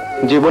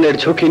 জীবনের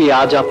ঝুঁকি নিয়ে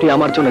আজ আপনি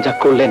আমার জন্য যা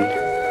করলেন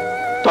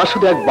তা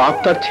শুধু এক বাপ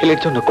তার ছেলের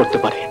জন্য করতে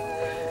পারে,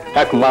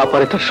 এক মা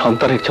পারে তার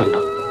সন্তানের জন্য,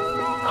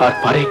 আর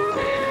পারে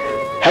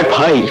এক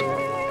ভাই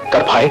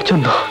তার ভাইয়ের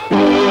জন্য।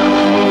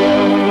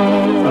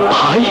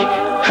 ভাই?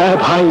 হ্যাঁ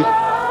ভাই।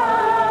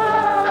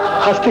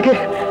 আজ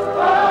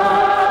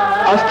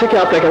থেকে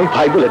আপনাকে আমি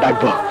ভাই বলে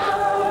ডাকবো।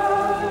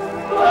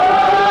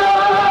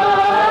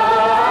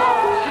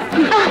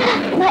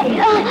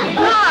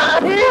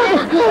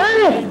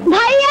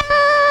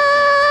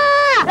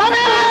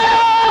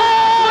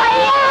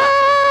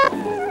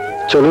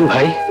 চলুন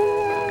ভাই,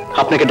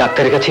 আপনাকে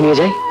ডাক্তারের কাছে নিয়ে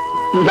যাই।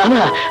 না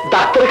না,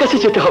 ডাক্তারের কাছে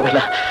যেতে হবে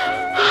না,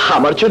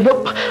 আমার জন্য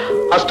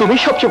আজ তুমি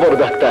সবচেয়ে বড়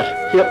ডাক্তার।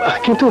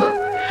 কিন্তু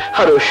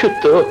আর ওষুধ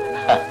তো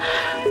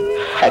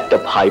একটা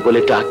ভাই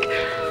বলে ডাক,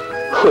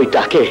 ওই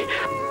ডাকে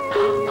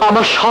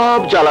আমার সব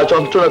জ্বালা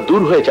যন্ত্রণা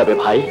দূর হয়ে যাবে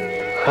ভাই।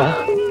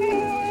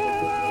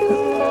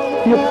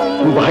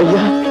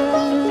 ভাইয়া,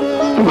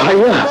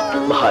 ভাইয়া,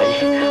 ভাই।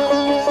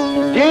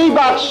 যেই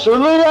বাক্স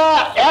লইয়া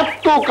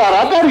এত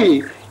কারাকারি,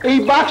 এই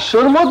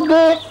বাক্সর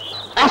মধ্যে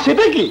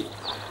আছেটা কি?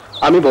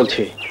 আমি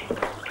বলছি,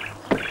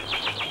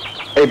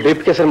 এই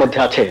ব্রিফকেসের মধ্যে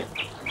আছে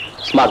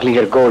স্মাগলিং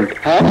এর গোল্ড।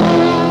 হ্যাঁ,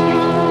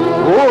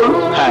 গোল্ড?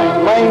 হ্যাঁ,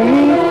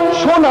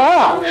 সোনা।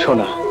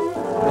 সোনা।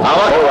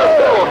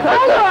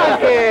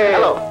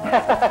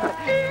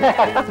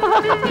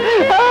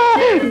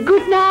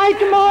 Good night,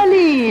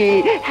 Molly.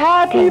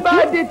 Happy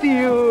birthday to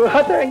you.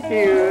 Thank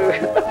you.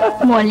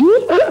 Moli,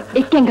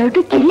 এই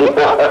ক্যাঙ্গারুটা কি রে?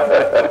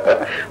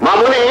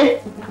 মামুনি,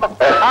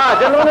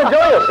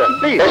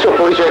 এসো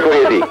পরিচয়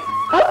করিয়ে দিই।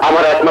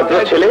 আমার একমাত্র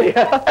ছেলে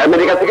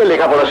আমেরিকা থেকে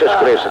লেখাপড়া শেষ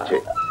করে এসেছে।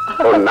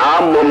 ওর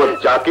নাম মোহাম্মদ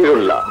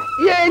জাকিরুল্লাহ।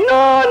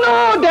 No,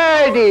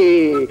 Daddy.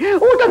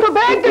 ওটা তো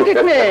ব্যাংকের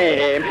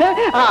নেম।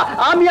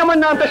 আমি আমার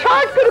নামটা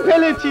শর্ট করে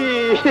ফেলেছি।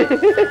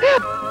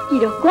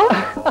 কিরকম?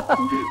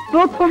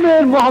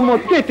 প্রথমের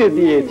মোহাম্মদ কেটে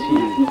দিয়েছি,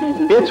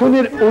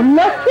 পেছনের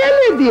উল্লাস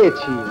ফেলে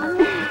দিয়েছি,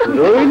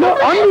 রইল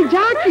অনলি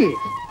জাকির।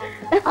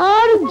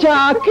 আর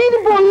জাকির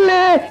বললে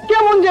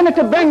কেমন যেন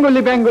একটা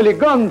বেঙ্গলি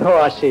গন্ধ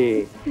আসে,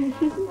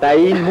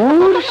 তাই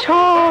মূল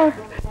short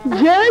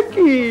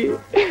Jackie.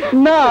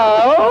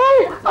 Now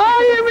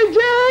I am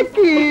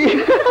Jackie.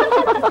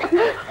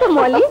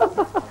 Moli,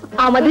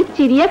 আমাদের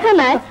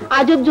চিড়িয়াখানায়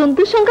আজব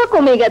জন্তুর সংখ্যা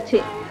কমে গেছে,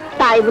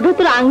 তাই বোধহয়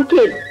তোর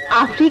আঙ্কেল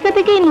আফ্রিকা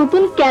থেকে এই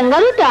নতুন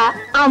ক্যাঙ্গারুটা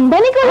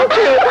আমদানি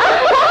করেছে।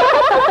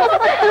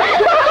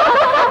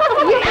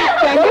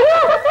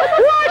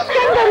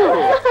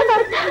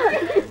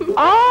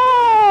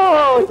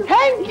 Oh,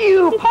 thank you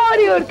for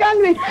your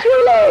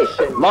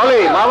congratulations.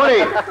 মামুনি,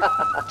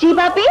 জি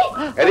বাপি।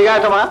 এদিকে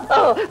আয় তোমা।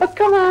 Oh,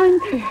 come on.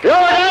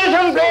 Your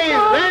attention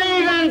please,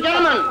 ladies and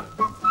gentlemen.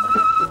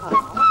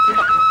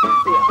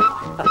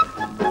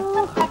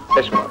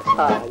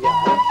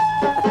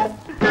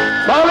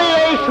 মামুনি,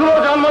 এই শুভ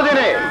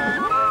জন্মদিনে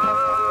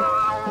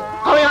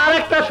আমি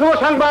আরেকটা শুভ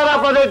সংবাদ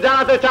আপনাদের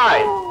জানাতে চাই,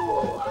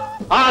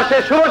 আর সে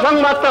শুভ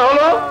সংবাদটা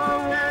হলো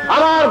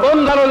আমার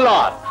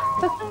বন্ধুল্লাহ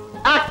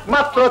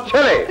একমাত্র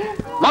ছেলে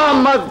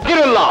Mohammad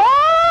গিরুল্লাহ।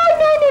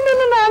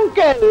 No,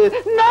 uncle,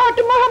 not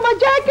Muhammad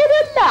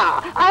Jakirullah.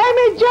 I am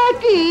a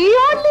Jackie,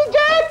 only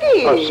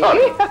Jackie. Oh,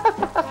 sorry.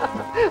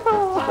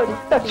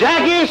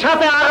 জ্যাকির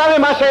সাথে আগামী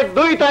মাসের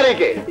 2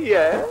 তারিখে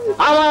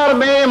আমার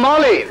মেয়ে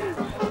মলির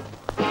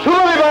শুভ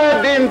বিবাহের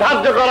দিন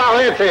ধার্য করা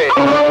হয়েছে।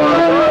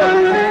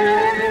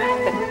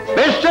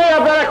 নিশ্চয়ই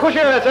আপনারা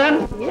খুশি হয়েছেন?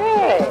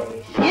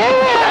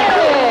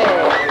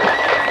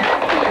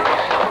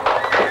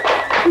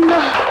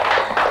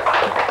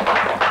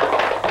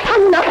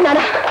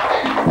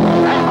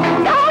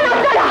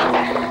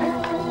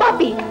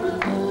 বাপি,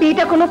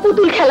 বিয়েটা কোনো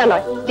পুতুল খেলা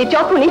নয় যে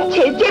যখন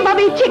ইচ্ছে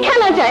যেভাবে ইচ্ছে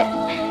খেলা যায়।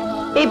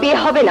 এই বিয়ে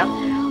হবে না,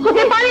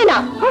 হতে পারে না,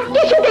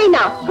 কিছুতেই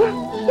না।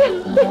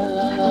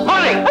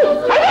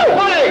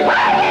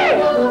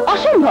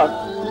 অসম্ভব,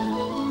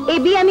 এই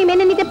বিয়ে আমি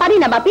মেনে নিতে পারি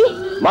না বাপি।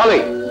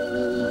 মালিক,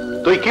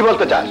 তুই কি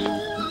বলতে চাস?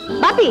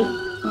 বাপি,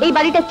 এই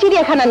বাড়িটা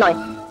চিড়িয়াখানা নয়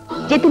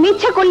যে তুমি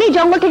ইচ্ছা করলেই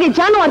জঙ্গল থেকে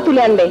জানোয়ার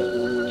তুলে আনবে।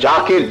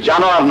 জাকির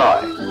জানোয়ার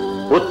নয়,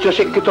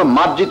 উচ্চশিক্ষিত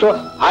মার্জিত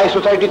হাই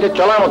সোসাইটিতে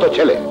চলার মতো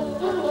ছেলে।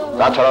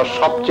 তাছাড়া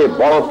সবচেয়ে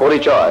বড়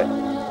পরিচয়,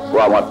 ও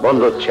আমার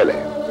বন্ধুর ছেলে।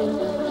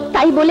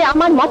 তাই বলে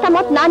আমার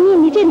মতামত না নিয়ে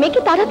নিজের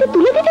মেয়েকে তার হাতে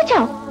তুলে দিতে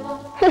চাও?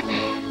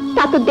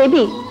 তা তো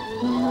দেবী,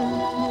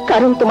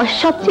 কারণ তোমার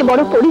সবচেয়ে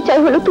বড়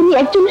পরিচয় হলো তুমি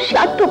একজন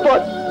স্বার্থপর।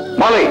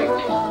 মালিক,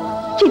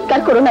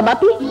 চিৎকার করো না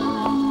বাপি।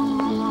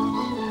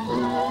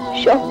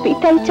 সব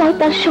পিতাই চায়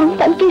তার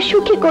সন্তানকে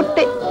সুখী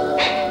করতে,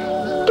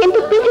 কিন্তু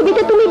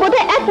পৃথিবীতে তুমি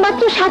বোধহয়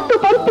একমাত্র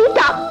স্বার্থপর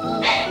পিতা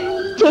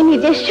যে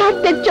নিজের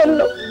স্বার্থের জন্য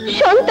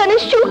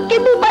সন্তানের সুখকে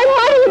দুবার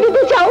মারিয়ে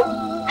দিতে চাও।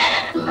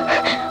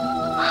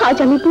 আজ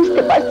আমি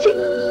বুঝতে পারছি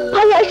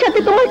ভাইয়ার সাথে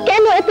তোমার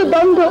কেন এত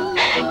দ্বন্দ্ব,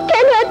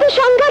 কেন এত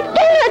সংঘাত,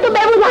 কেন এত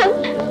ব্যবধান?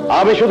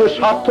 আমি শুধু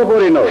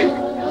স্বার্থপরই নই,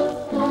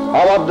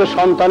 অবাধ্য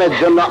সন্তানের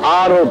জন্য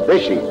আরো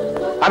বেশি,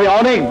 আমি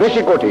অনেক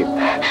বেশি কঠিন।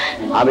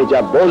 আমি যা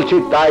বলছি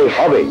তাই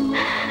হবে।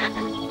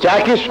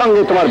 জ্যাকির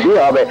সঙ্গে তোমার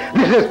বিয়ে হবে,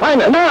 দিস ইজ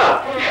ফাইনাল। না,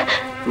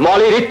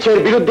 মলির ইচ্ছের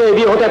বিরুদ্ধে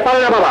বিয়ে হতে পারে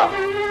না বাবা।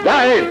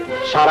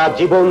 সারা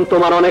জীবন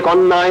তোমার অনেক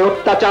অন্যায়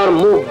অত্যাচার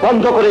মুখ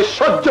বন্ধ করে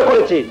সহ্য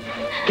করেছি,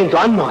 কিন্তু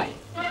আর নয়।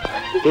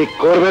 ঠিক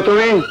করবে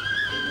তুমি,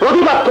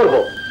 প্রতিবাদ করব।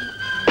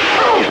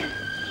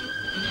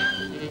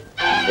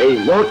 এই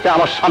মুহূর্তে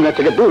আমার সামনে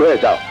থেকে দূর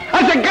হয়ে যাও।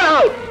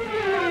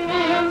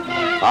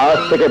 আজ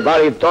থেকে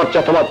বাড়ির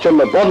দরজা তোমার জন্য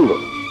বন্ধ।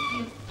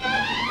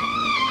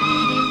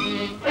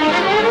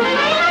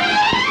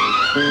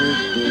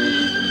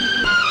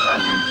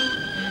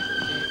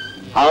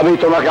 আমি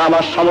তোমাকে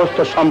আমার সমস্ত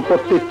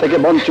সম্পত্তির থেকে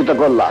বঞ্চিত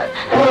করলাম।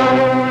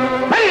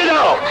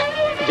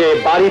 যে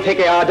বাড়ি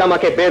থেকে আজ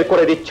আমাকে বের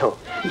করে দিচ্ছ,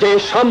 যে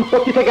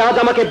সম্পত্তি থেকে আজ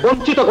আমাকে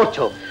বঞ্চিত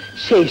করছো,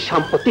 সেই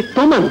সম্পত্তি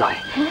তোমার নয়।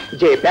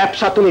 যে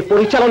ব্যবসা তুমি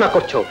পরিচালনা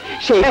করছো,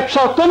 সেই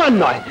ব্যবসা তোমার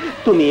নয়।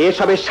 তুমি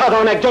এসবের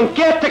সাধারণ একজন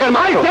কেয়ারটেকার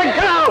মালিক।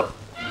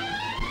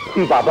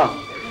 বাবা,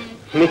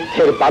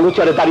 মিথ্যের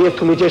বালুচরে দাঁড়িয়ে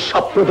তুমি যে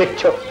স্বপ্ন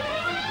দেখছো,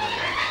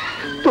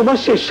 তোমার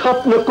সেই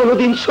স্বপ্ন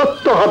কোনোদিন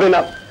সত্য হবে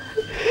না।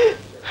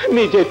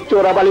 নিজের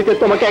চোরাবালিতে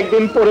তোমাকে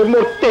একদিন পরে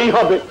মরতেই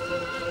হবে।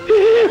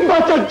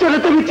 বাঁচার জন্য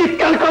তুমি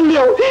চিৎকার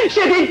করলেও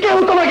সেদিন কেউ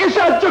তোমাকে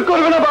সাহায্য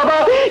করবে না বাবা,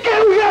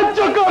 কেউ সাহায্য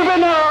করবে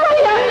না।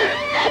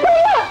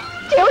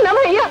 কেউ না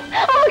ভাইয়া,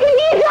 আমাকে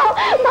নিয়ে যাও।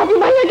 বাবু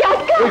ভাইয়াকে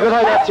আটকা।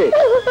 কোথায় যাচ্ছে?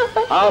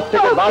 আজ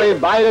থেকে বাড়ির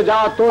বাইরে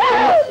যাওয়া তো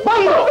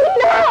বন্ধ।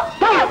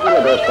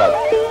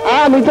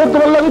 আমি তো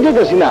তোমার লাগে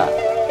যেতেছি না,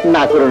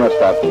 না করো না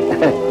স্যার।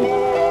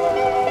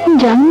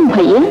 জানো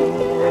ভাইয়া,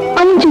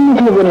 আমি জন্য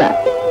ভেবো না,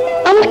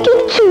 আমার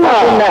কিচ্ছু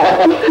হবে না।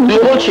 তুই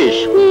বলছিস?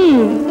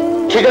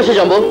 ঠিক আছে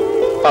জাম্বো,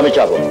 আমি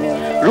যাবো।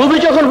 রুবি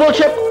যখন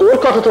বলছে, ওর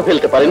কথা তো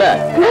ফেলতে পারি না।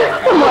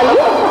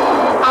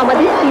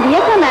 আমাদের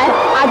চিড়িয়াখানায়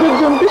আজের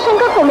জন্তুর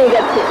সংখ্যা কমে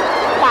গেছে,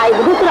 তাই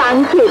বোধহয় তোর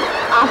আঙ্কেল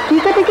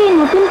আফ্রিকা থেকে এই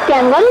নতুন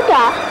ক্যাঙ্গারুটা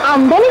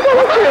আমদানি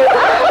করেছে।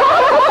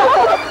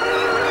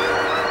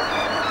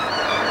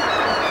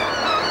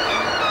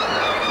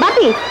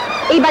 বাপি,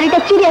 এই বাড়িটা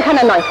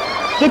চিড়িয়াখানা নয়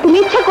যে তুমি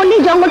ইচ্ছা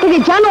করলেই জঙ্গল থেকে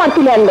জানোয়ার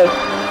তুলে আনবে।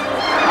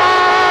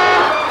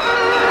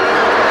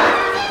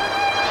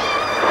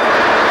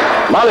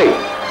 মালিক,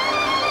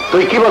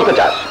 তুই কি বলতে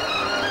চাস?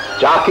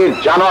 জাকির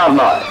জানোয়ার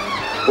নয়,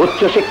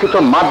 উচ্চশিক্ষিত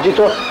মার্জিত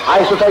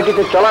হাই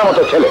সোসাইটিতে চলার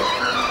মতো ছেলে।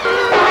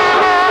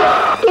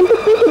 কিন্তু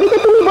পৃথিবীতে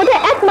তুমি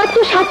বোধহয় একমাত্র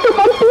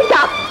স্বার্থপর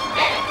পিতা,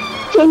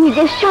 যে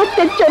নিজের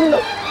স্বার্থের জন্য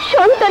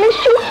সন্তানের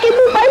সুখকে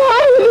দুবার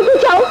মারিয়ে দিতে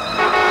চাও।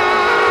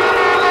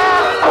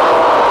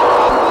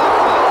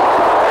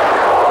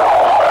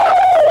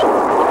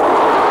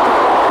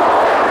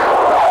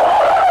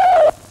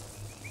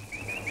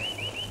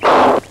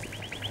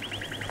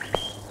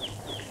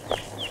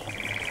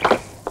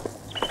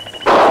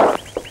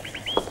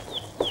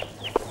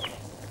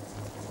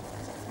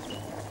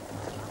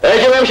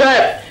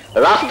 সাহেব,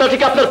 রাস্তা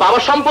থেকে আপনার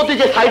বাবার সম্পত্তি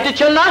যে সাইড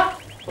দিচ্ছেন না।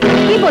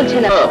 কি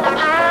বলছেন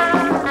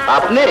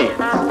আপনি?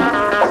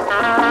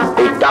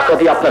 এই টাকা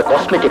দিয়ে আপনার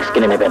কসমেটিক্স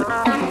কিনে নেবেন।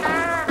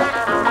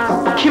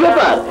 কি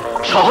ব্যাপার,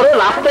 শহরের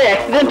রাস্তায়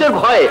অ্যাক্সিডেন্টের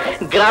ভয়ে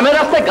গ্রামের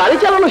রাস্তায় গাড়ি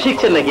চালানো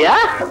শিখছেন নাকি?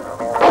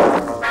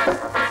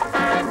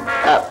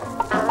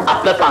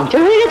 আপনার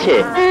পাংচার হয়ে গেছে?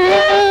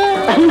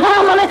 না,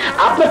 মানে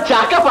আপনার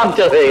চাকা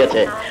পাংচার হয়ে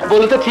গেছে।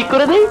 বলে তো ঠিক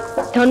করে দেই।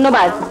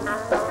 ধন্যবাদ।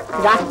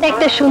 রাস্তায়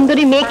একটা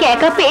সুন্দরী মেয়েকে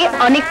একা পেয়ে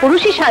অনেক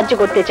পুরুষই সাহায্য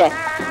করতে চায়,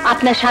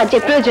 আপনার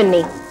সাহায্যের প্রয়োজন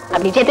নেই,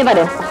 আপনি যেতে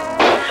পারেন।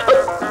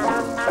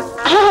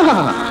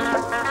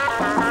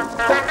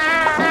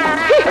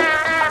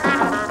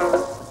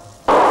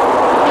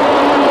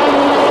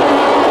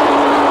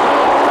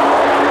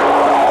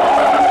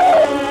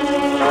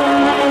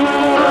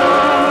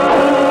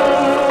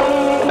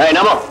 এই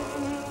নামো,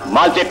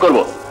 মাল চেক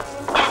করবো।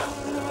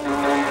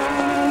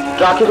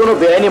 ট্রাকে কোনো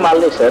বেআইনি মাল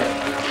নেই স্যার।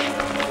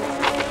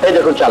 এই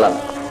দেখুন চালান।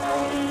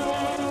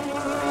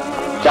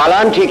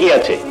 চালান ঠিকই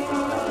আছে,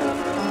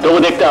 তবু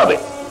দেখতে হবে।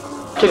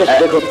 ঠিক আছে,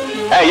 দেখুন।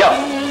 এই যাও।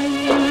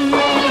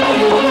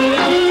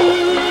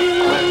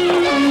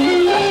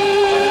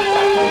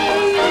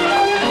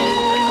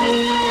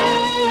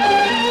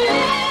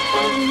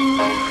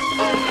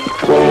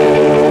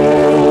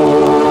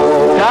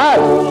 স্যার,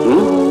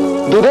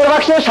 দুধের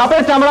বাক্সে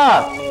সাপের চামড়া।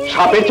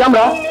 সাপের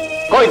চামড়া?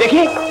 কই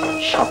দেখি।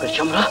 সাপের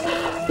চামড়া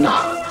না।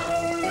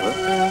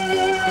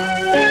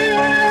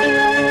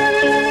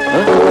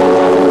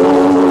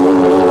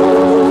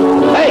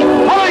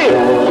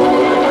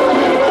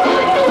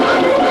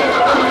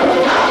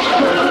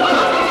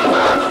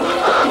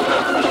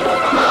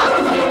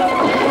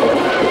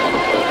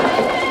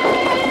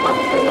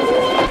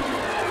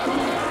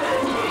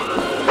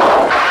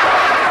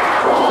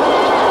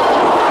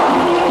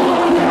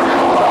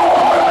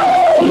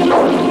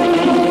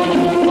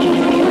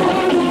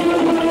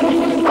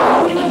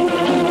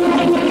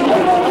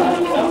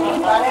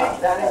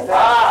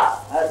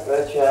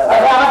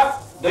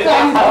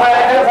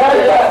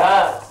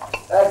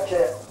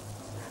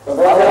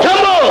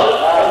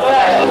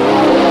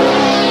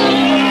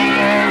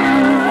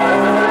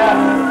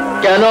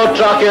 কেন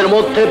ট্রাকের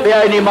মধ্যে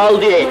বেআইনি মাল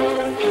দিয়ে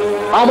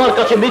আমার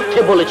কাছে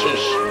মিথ্যে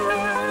বলেছিস?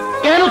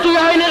 কেন তুই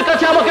আইনের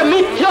কাছে আমাকে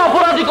মিথ্যে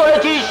অপরাধী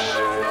করেছিস?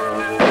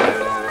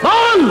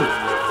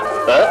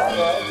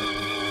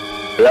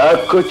 রাগ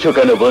করছো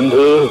কেন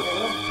বন্ধু?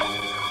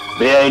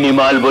 বেআইনি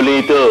মাল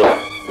বলেই তো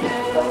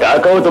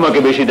টাকাও তোমাকে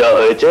বেশি দেওয়া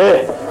হয়েছে।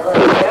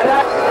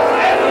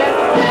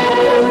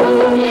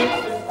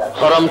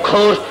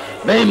 হারামখোর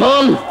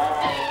বেঈমান,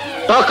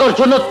 টাকার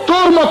জন্য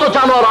তোর মতো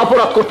জানোয়ার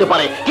অপরাধ করতে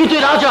পারে, কিন্তু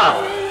রাজা,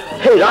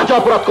 হে রাজা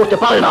অপরাধ করতে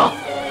পারে না।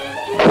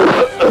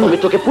 আমি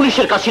তোকে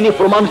পুলিশের কাছে নিয়ে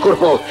প্রমাণ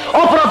করব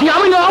অপরাধী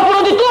আমি না,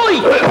 অপরাধী তুই।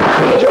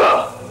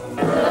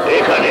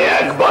 এখানে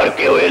একবার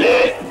কেউ এলে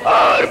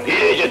আর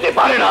ফিরে যেতে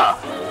পারে না,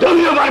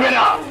 তুমিও পারবে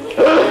না।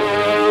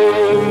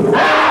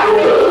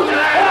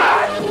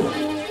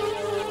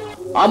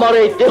 আমার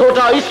এই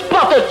দেহটা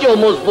ইস্পাতের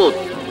চেয়েও মজবুত।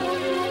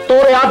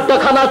 তোর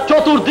আড্ডাখানা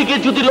চতুর্দিকে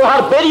যদি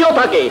লোহার বেরিয়েও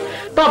থাকে,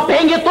 তা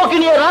ভেঙে তোকে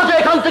নিয়ে রাজা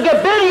এখান থেকে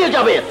বেরিয়ে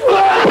যাবে।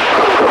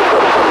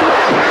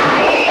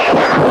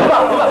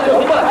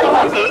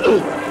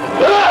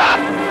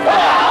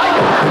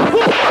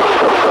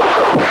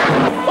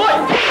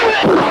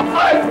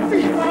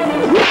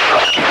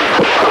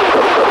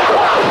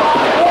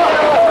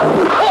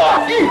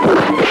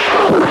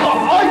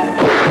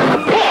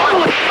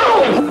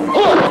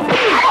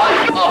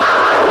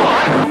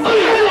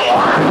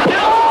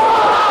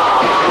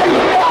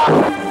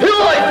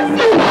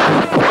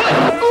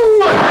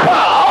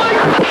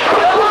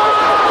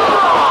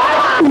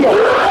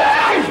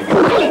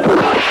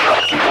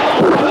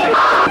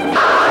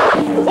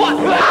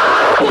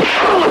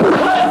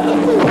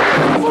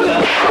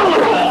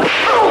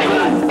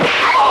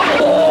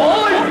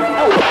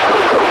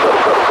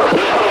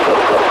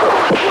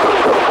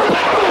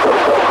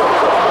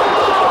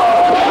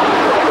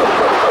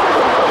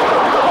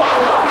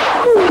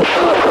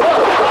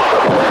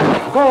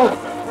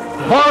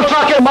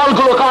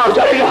 মালগুলো কার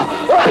জানি না।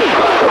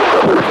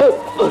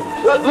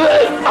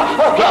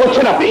 কি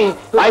করছেন আপনি?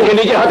 আইনকে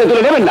নিজের হাতে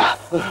তুলে নেবেন না।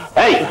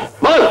 এই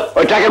বল,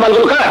 ওই ট্রাকের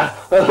মালগুলো কার?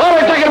 বল,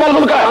 ওই ট্রাকের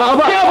মালগুলো কার?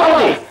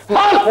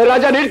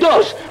 রাজা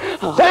নির্দোষ।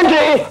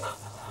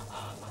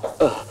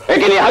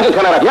 একে নিয়ে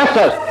হাজতখানা রাখি।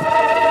 স্যার,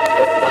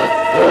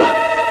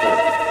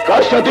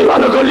 কাজটা তুই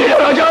ভালো করলি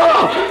রাজা।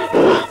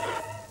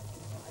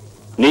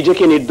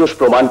 নিজেকে নির্দোষ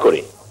প্রমাণ করে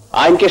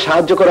আইনকে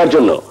সাহায্য করার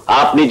জন্য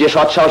আপনি যে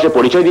সৎ সাহসে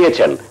পরিচয়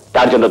দিয়েছেন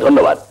তার জন্য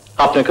ধন্যবাদ।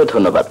 আপনাকেও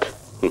ধন্যবাদ।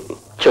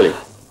 চলি।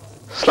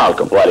 আসসালামু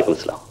আলাইকুম। ওয়ালাইকুম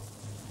আসসালাম।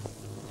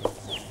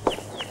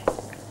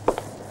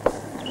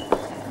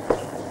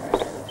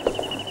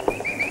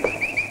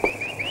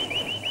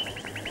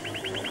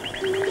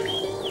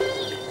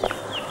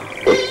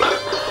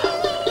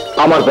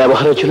 আমার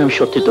ব্যবহারের জন্য আমি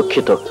সত্যি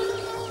দুঃখিত।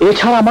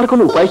 এছাড়া আমার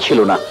কোনো উপায় ছিল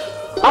না।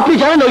 আপনি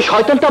জানেন ওই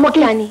শয়তানটা আমাকে।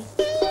 জানি,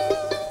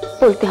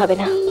 বলতে হবে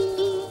না।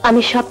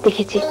 আমি সব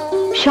দেখেছি,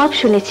 সব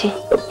শুনেছি।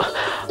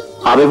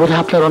 আমি বোধ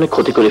হয় আপনার অনেক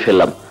ক্ষতি করে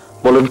ফেললাম।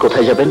 বলুন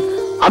কোথায় যাবেন,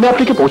 আমি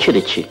আপনাকে পৌঁছে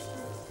দিচ্ছি।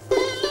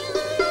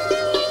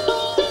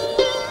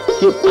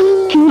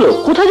 কি হলো,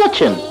 কোথায়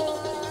যাচ্ছেন?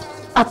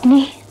 আপনি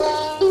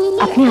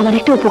আপনি আমার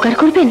একটা উপকার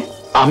করবেন।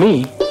 আমি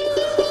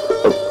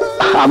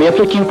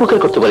আপনার কি উপকার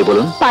করতে পারি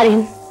বলুন? পারেন,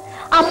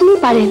 আপনি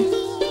পারেন।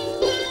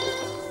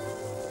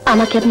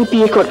 আমাকে আপনি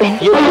বিয়ে করবেন।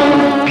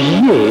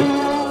 বিয়ে?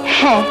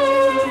 হ্যাঁ,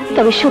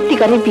 তবে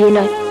সত্যিকারের বিয়ে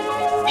নয়,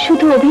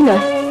 শুধু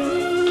অভিনয়।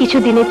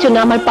 কিছুদিনের জন্য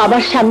আমার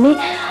বাবার সামনে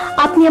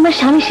আপনি আমার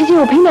স্বামী সেজে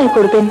অভিনয়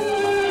করবেন।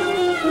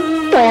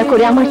 দয়া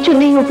করে আমার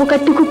জন্য এই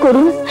উপকারটুকু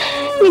করুন।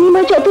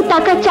 বিনিময়ে যত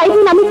টাকা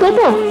চাইবেন আমি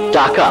দেবো।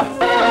 টাকা?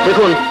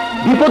 দেখুন,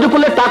 বিপদে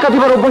পড়লে টাকা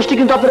দিবার অভ্যাসটি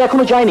কিন্তু আপনার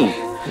এখনো যায়নি।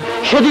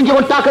 সেদিন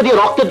যেমন টাকা দিয়ে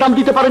রক্তের দাম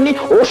দিতে পারেননি,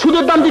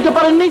 ওষুধের দাম দিতে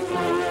পারেননি,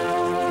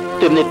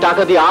 তেমনি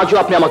টাকা দিয়ে আজও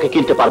আপনি আমাকে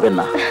কিনতে পারবেন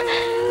না।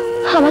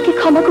 আমাকে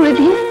ক্ষমা করে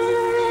দিন,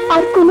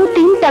 আর কোনো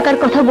দিন টাকার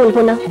কথা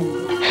বলবো না।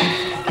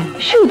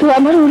 শুধু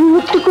আমার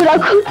অনুরোধটুকু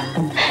রাখুন,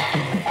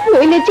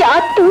 নইলে যে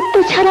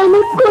আত্মহত্যা ছাড়া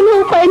আমার কোনো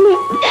উপায় নেই,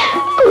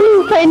 কোনো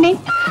উপায় নেই।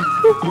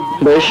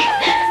 বেশ,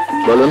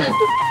 বলুন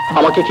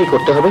আমাকে কি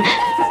করতে হবে?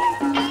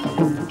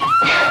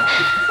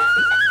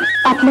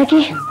 আপনাকে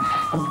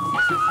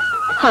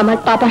আমার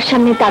বাবার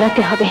সামনে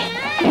দাঁড়াতে হবে।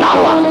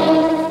 দারোয়ান?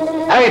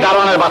 এই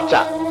দারোয়ানের বাচ্চা,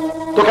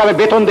 তোকে আমি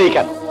বেতন দেই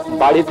কেন?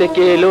 বাড়িতে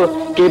কে এলো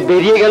কে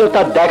বেরিয়ে গেল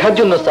তার দেখার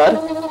জন্য স্যার।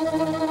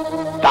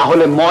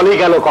 তাহলে মলে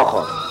গেল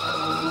কখন?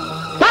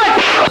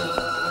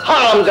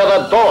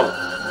 হারামজাদার দল,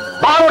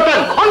 12টা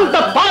ঘন্টা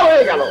পার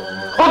হয়ে গেল,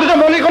 অথচ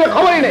মনে কোনো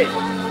খবরই নেই।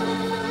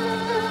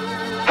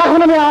 এখন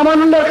আমি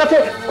আমানুল্লাহর কাছে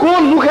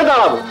কোন মুখে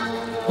দাঁড়াবো?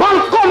 বল,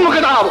 কোন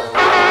মুখে দাঁড়াবো?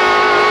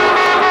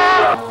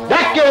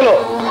 দেখ কে এলো।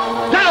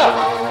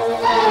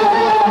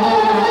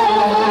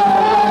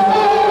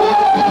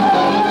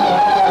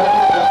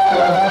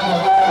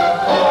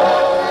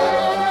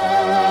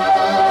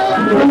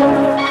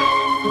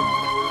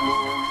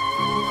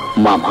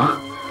 মামা,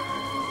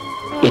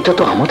 এটা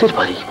তো আমাদের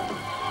বাড়ি।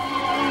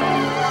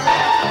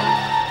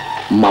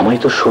 মামাই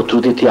তো শত্রু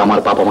দিতে আমার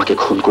বাবা মাকে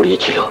খুন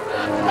করিয়েছিল।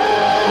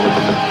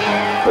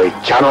 ওই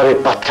জানোয়ারের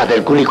বাচ্চাদের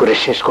গুলি করে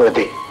শেষ করে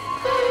দে।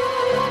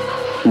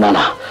 না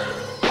না,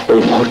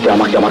 এই মুহূর্তে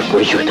আমাকে আমার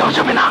পরিচয় দেওয়া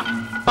যাবে না।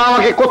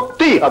 আমাকে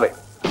করতেই হবে।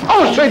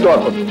 অবশ্যই দোয়া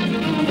করবো।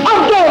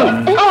 আব্দুল,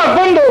 আমার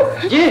বন্ধু,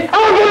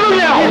 আমার বন্ধু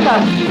নিয়ে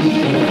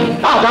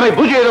আজ আমি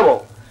বুঝিয়ে দেবো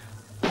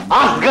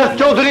আসগর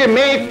চৌধুরীর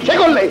মেয়ে সে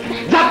করলে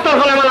যাত্রার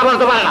ফলে মালা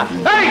বানাতে পারে না।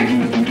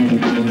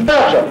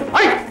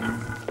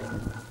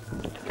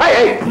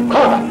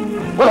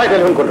 কোথায়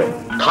টেলিফোন করবে?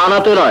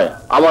 থানাতে নয়,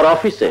 আমার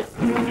অফিসে।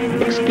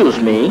 Excuse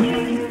me.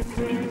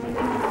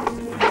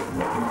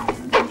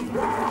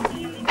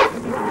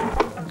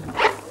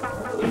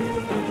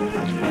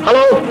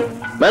 হ্যালো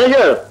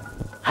ম্যানেজার,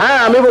 হ্যাঁ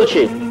আমি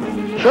বলছি।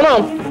 শোনো,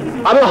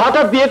 আমি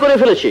হঠাৎ বিয়ে করে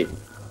ফেলেছি।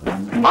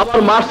 আমার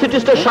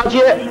মার্সিডিসটা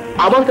সাজিয়ে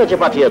আমার কাছে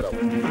পাঠিয়ে দাও।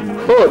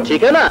 ও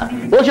ঠিকানা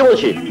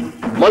বলছি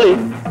মলি,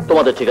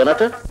 তোমাদের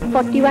ঠিকানাটা?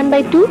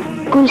 41/2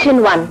 গুলশান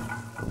 1।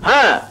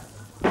 হ্যাঁ,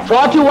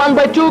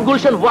 41/2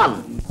 গুলশান 1।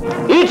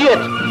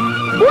 ইডিয়েট,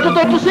 ওটা তো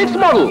 86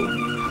 মডেল।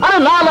 আরে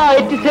না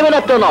 87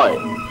 একটা নয়।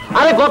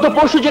 আরে গত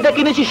পরশু যেটা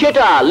কিনেছি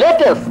সেটা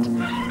লেটেস্ট।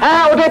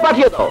 হ্যাঁ ওটাই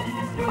পাঠিয়ে দাও।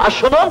 আর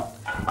শোনো,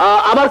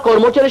 আমার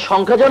কর্মচারীর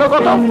সংখ্যা যেন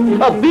কত?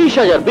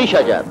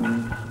 20,000।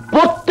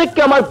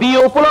 প্রত্যেককে আমার বিয়ে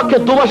উপলক্ষে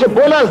 2 মাসে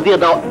বোনাস দিয়ে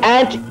দাও,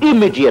 অ্যান্ড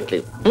ইমিডিয়েটলি।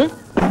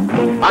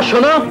 আর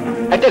শোনো,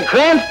 একটা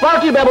গ্র্যান্ড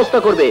পার্টির ব্যবস্থা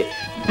করবে।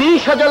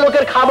 20,000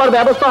 লোকের খাবার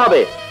ব্যবস্থা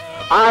হবে।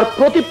 আর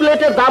প্রতি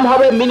প্লেটের দাম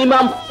হবে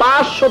মিনিমাম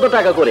 500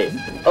 টাকা করে।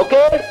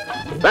 ওকে,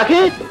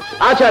 রাখি?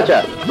 আচ্ছা,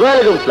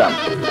 ওয়ালাইকুম আসসালাম।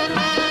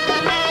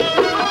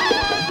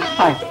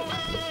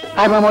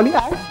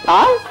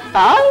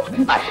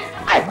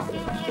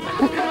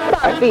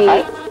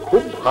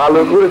 খুব ভালো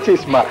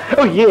করেছিস মা।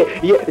 ও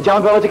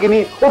জামাই বাবা থেকে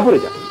নিয়ে ওপরে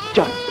যা।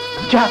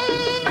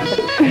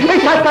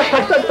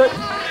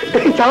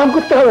 চালান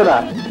করতে হবে না,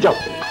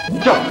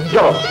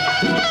 যাও।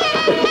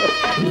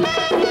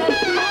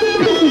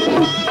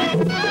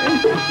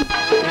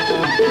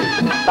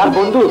 তার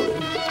বন্ধু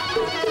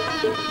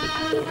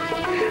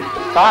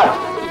তার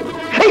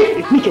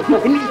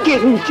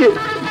নিচে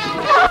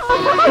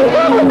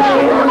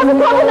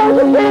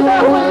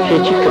সে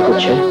চিৎকার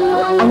করছে।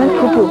 আমার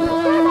ফুপু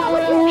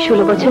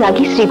 16 বছর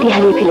আগে স্মৃতি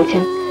হারিয়ে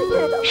ফেলেছেন।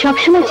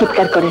 সবসময়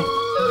চিৎকার করেন।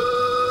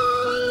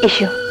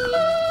 এসো।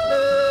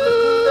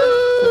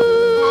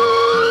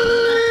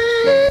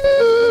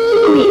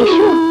 তুমি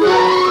এসো।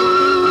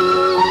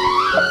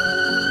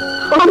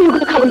 আমি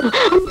ওগুলো খাবো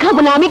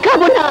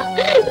না।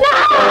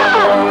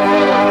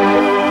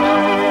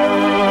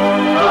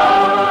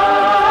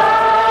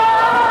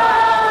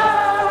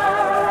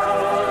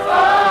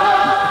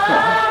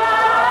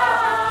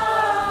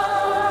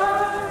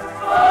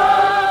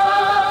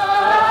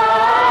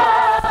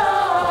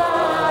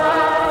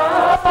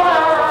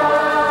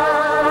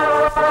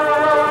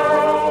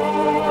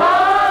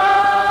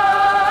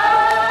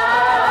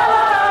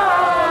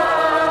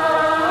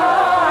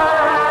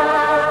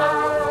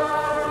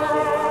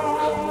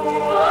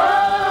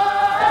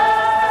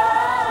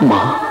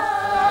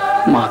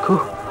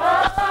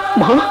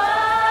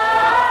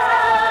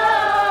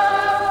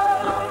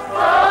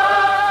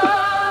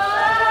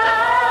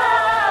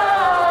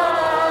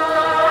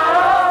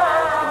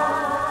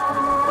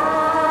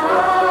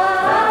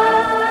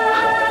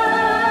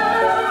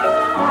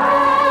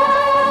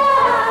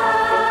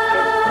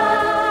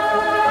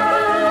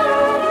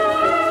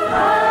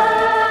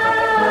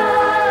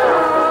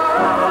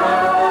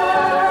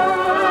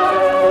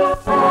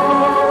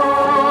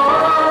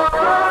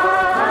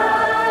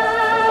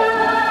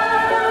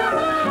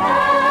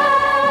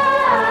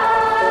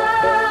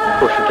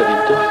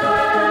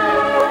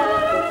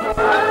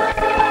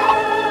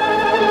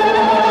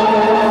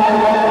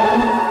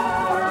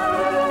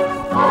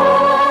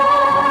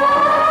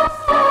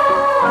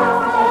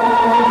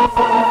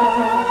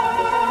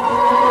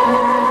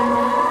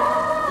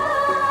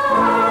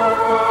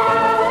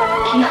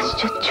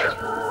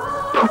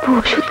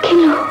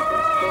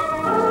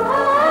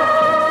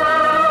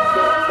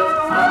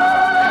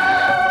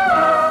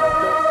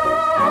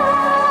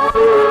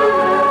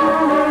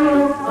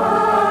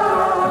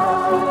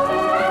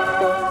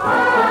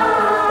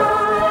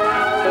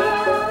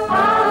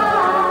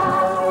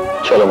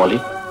 চলো মলি।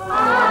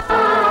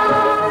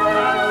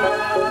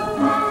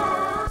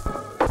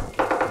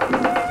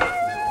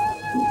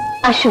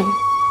 আসুন।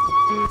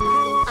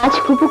 আজ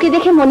ফুপুকে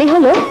দেখে মনে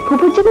হলো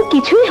ফুপুর যেন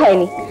কিছুই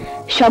হয়নি,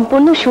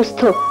 সম্পূর্ণ সুস্থ।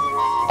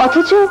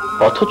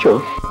 অথচ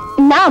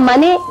না,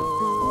 মানে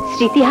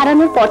স্মৃতি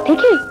হারানোর পর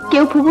থেকে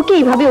কেউ ফুপুকে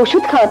এইভাবে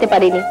ওষুধ খাওয়াতে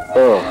পারেনি।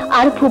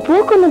 আর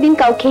ফুপুও কোনোদিন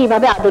কাউকে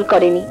এইভাবে আদর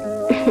করেনি।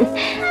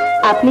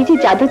 আপনি যে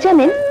জাদু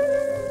জানেন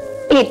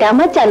এটা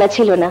আমার জানা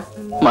ছিল না।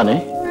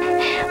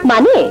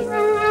 মানে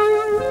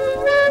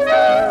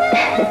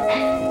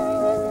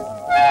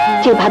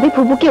যেভাবে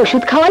ফুপুকে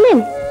ওষুধ খাওয়ালেন,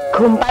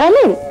 ঘুম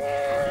পাড়ালেন,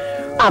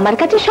 আমার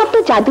কাছে সব তো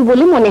জাদু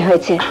বলে মনে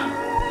হয়েছে।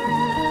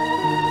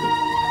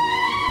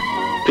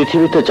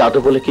 পৃথিবীতে জাদু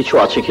বলে কিছু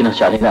আছে কিনা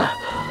জানি না,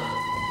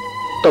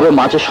 তবে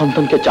মাঝে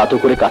সন্তানকে জাদু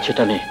করে কাছে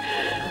টানে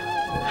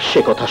সে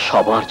কথা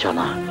সবার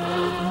জানা।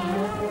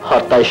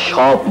 আর তাই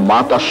সব মা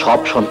তার সব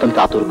সন্তানকে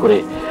আদর করে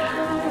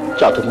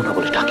জাদুমনা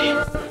বলে ডাকে।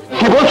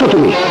 কি বলছো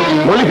তুমি?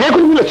 বলি বিয়ে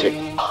করে ফেলেছে?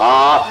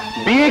 হ্যাঁ,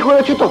 বিয়ে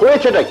করেছে তো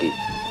হয়েছে নাকি?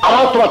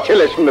 আমার তোমার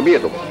ছেলের সঙ্গে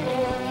বিয়ে দেবো।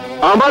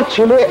 আমার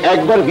ছেলে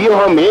একবার বিয়ে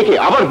হওয়া মেয়েকে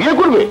আবার বিয়ে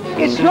করবে?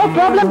 It's no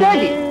problem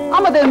daddy.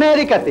 আমাদের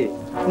আমেরিকাতে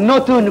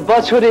নতুন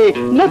বছরে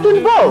নতুন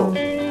বউ,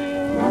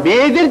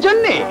 মেয়েদের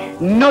জন্য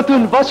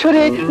নতুন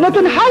বছরে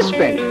নতুন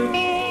হাজবেন্ড।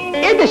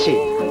 এদেশে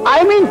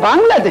আই মিন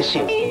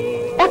বাংলাদেশে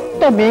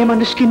একটা মেয়ে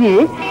মানুষকে নিয়ে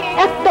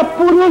একটা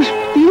পুরুষ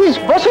 30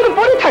 বছর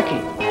পরে থাকে।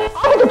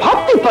 আমি তো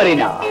ভাবতে পারি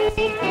না।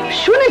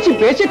 শুনেছি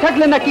বেঁচে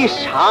থাকলে নাকি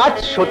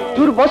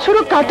 60-70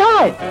 বছরও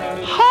কাটায়।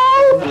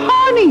 How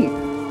funny,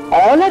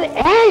 all R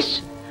ash.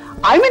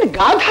 I mean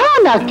গাধা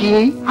নাকি?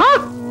 হ্যাঁ,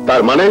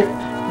 তার মানে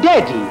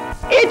ড্যাডি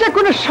এটা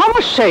কোনো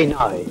সমস্যাই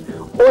নয়।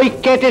 ওই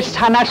ক্যাটের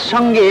ছানার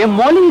সঙ্গে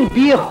মলির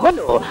বিয়ে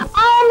হলো,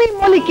 আমি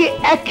মলিকে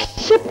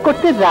অ্যাকসেপ্ট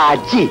করতে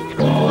রাজি।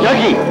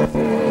 নাকি?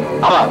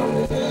 আবার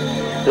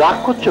রাগ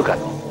করছো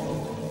কেন?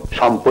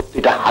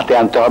 সম্পত্তিটা হাতে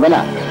আনতে হবে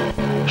না?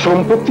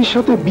 সম্পত্তির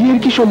সাথে বিয়ের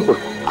কি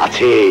সম্পর্ক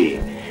আছে?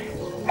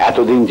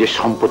 এতদিন যে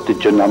সম্পত্তির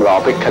জন্য আমরা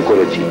অপেক্ষা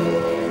করেছি,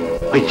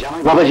 ওই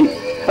জামাই বাবাজি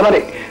মানে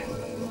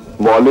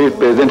মলের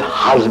প্রেজেন্ট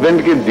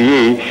হাজবেন্ডকে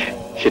দিয়েই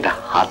সেটা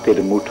হাতের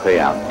মুঠোয়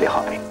আনতে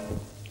হবে।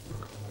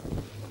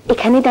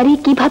 এখানে দাঁড়িয়ে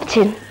কি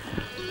ভাবছেন?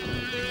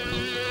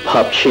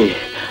 ভাবছি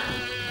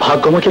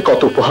ভাগ্য আমাকে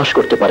কত উপহাস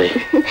করতে পারে।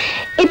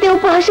 এতে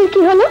উপহাসের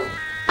কি হলো?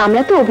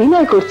 আমরা তো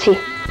অভিনয় করছি।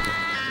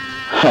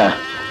 হ্যাঁ,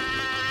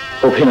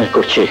 অভিনয়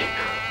করছি।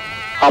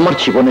 আমার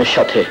জীবনের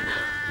সাথে,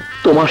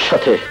 তোমার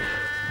সাথে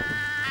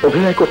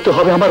অভিনয় করতে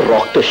হবে আমার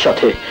রক্তের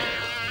সাথে।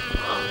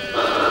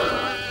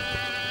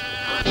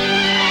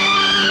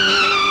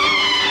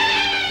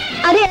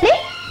 আরে আরে,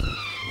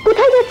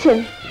 কোথায় যাচ্ছেন?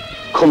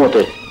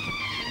 ঘুমোতে।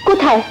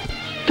 কোথায়?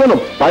 কেন,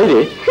 বাইরে?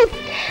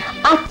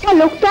 আচ্ছা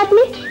লোক তো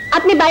আপনি।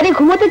 আপনি বাইরে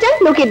ঘুমোতে যান,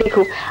 লোকে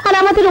দেখুক, আর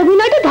আমাদের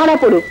অভিনয়টা ধরা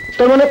পড়ুক।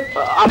 তার মানে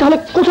তাহলে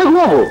কোথায়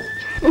ঘুমাবো?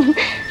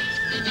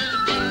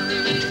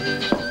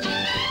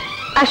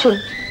 আসুন,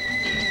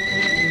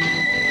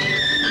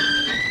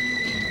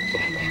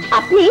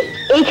 আপনি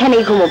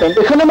এইখানেই ঘুমোবেন।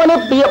 এখানে মানে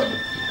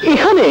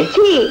এখানে?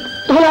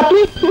 তাহলে আপনি?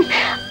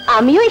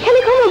 আমিও এখানে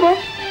ঘুমাবো।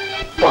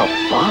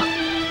 বাবা,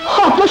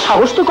 আপনার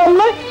সাহস তো কম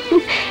নয়।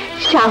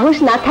 সাহস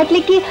না থাকলে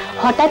কি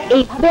হঠাৎ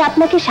এইভাবে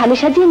আপনাকে সামনে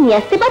সাজিয়ে নিয়ে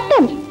আসতে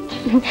পারতাম?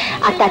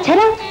 আর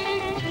তাছাড়া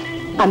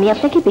আমি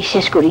আপনাকে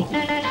বিশ্বাস করি।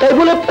 তাই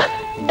বলে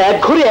এক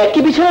ঘরে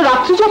একই বিছানায়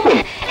রাত্রি যাপন?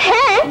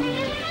 হ্যাঁ,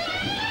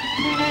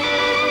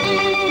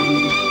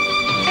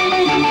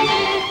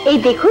 এই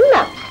দেখুন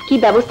না কি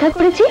ব্যবস্থা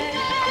করেছি।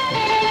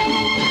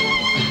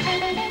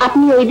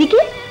 আপনি ওইদিকে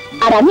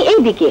আর আমি এই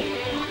দিকে,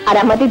 আর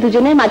আমাদের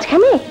দুজনের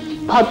মাঝখানে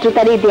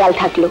ভদ্রতার এই দেয়াল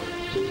থাকলো।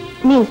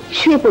 নিন,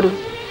 শুয়ে পড়ুন।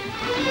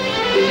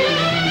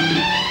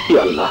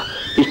 আল্লাহ,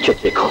 ইচ্ছা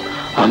দেখো।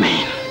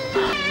 আমিন।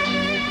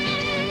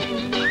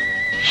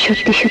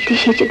 সত্যি সত্যি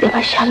সে যদি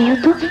আমার স্বামী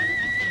হতো।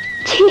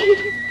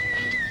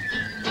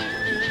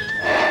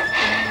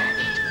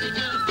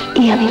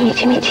 আমি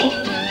মিছি মিছি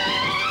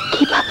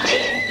কি ভাবছি?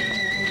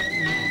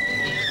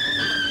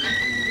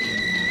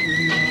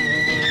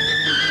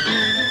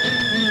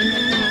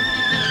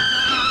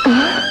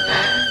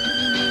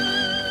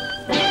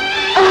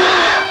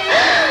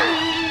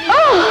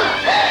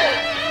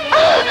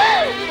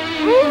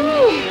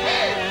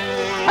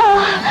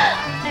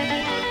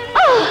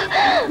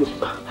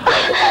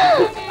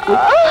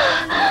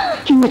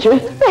 কি হয়েছে?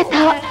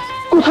 ব্যথা।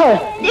 কোথায়?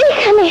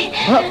 এখানে।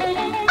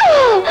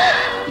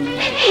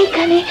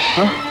 এখানে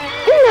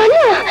না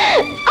না,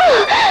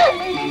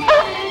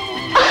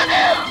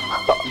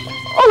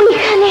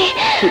 ওইখানে।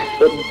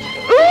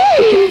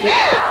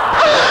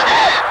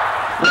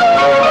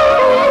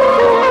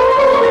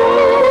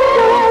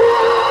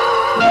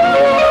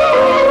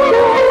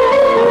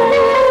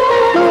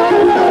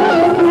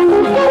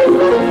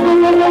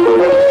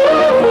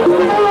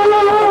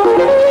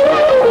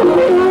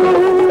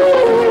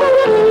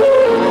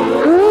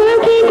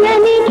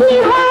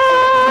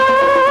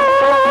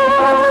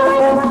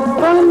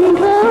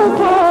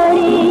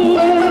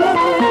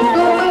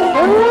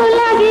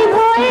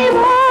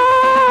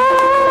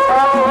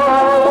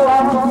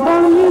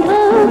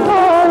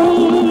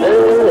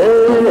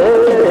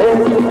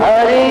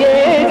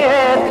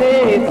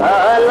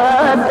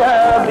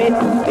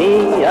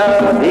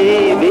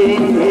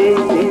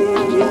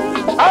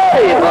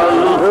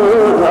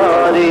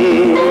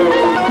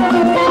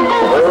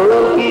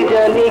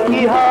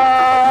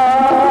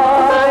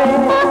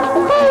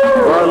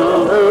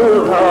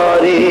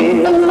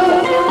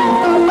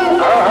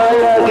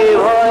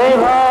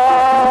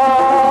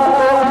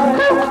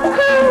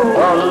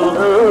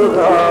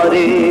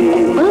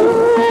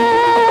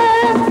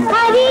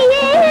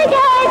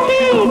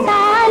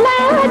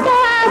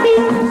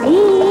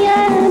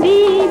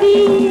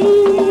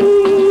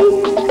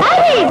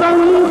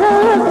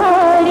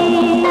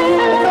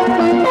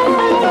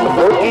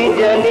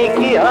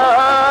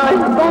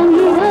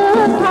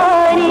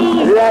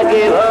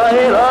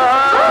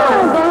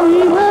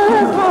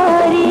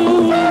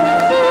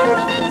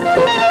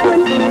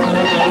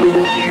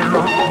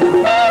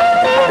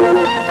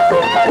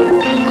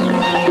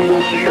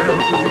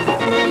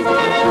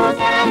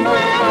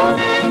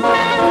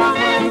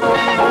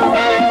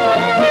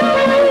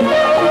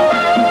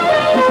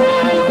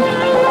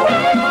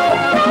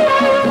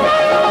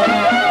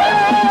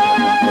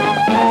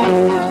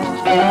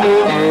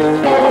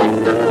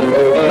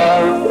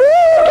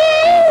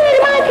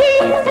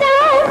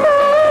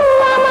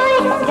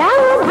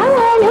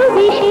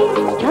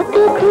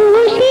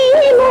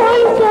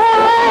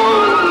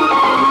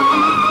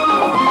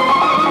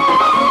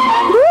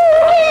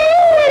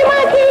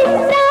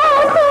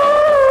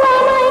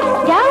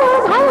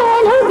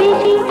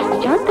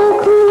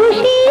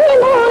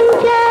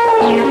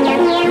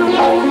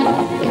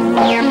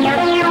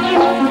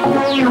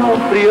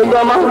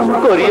 গমা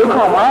করিও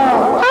ক্ষমা।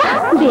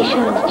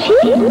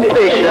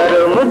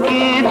 বেশরম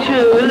কিছু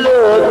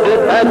লোক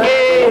থাকে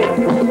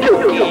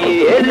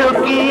লুকিয়ে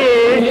লুকিয়ে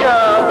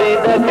সবে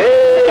দেখে।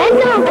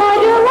 কেন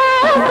করো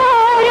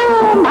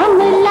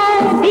মামলা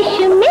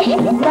বিশমিশ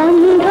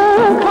বন্ধ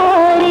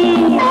ঘরে,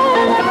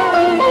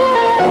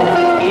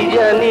 কি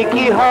জানি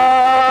কি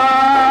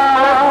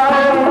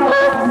হয়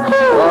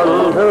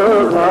বন্ধ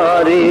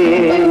ঘরে।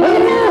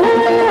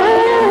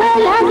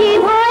 লাগে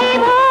ভয়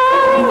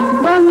ভয়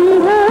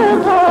বন্ধ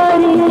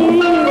ঘরে।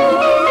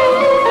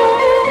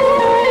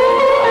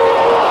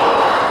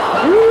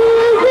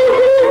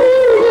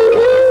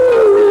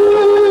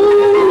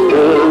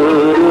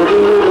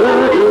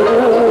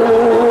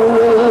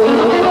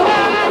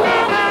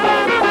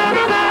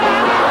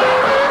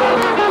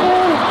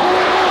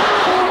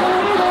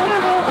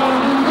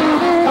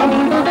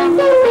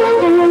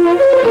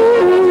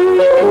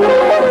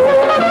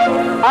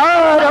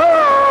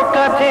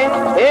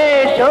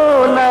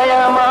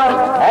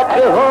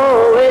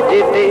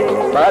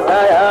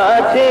 বাধায়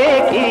আছে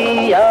কি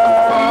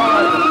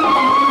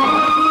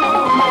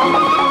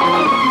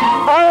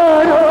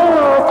আরো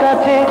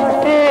কাছে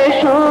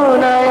এসো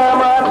না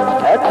আমার,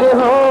 এক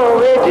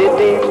হয়ে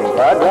যেতে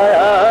বাধায়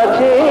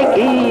আছে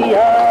কি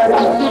আর।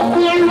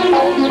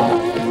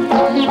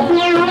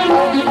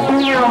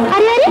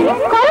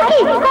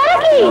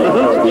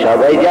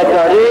 সবাই যা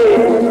করে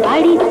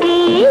বাড়িতে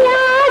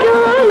আরো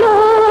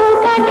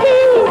লোক আছে,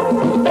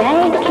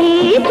 দেখে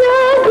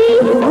যদি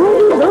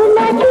ভুলবো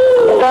নাকি।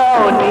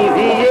 তাও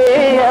নিভিয়ে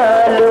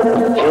আলো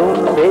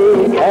চলবে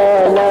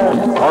খেলা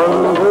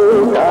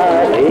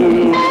অন্ধকারে।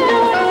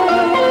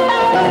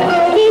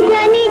 কি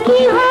জানি কি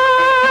হয়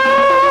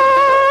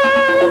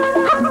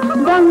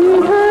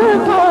বন্ধ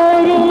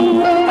ঘরে,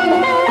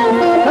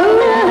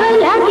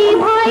 লাগে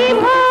ভয়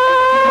ভয়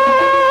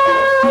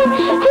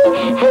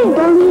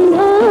বন্ধ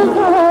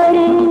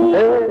ঘরে।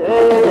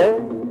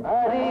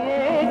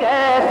 হারিয়ে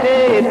গেছে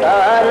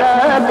তারা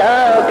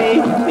দাবি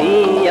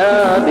মিয়া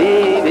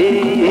বিবি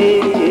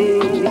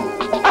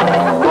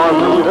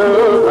বন্ধ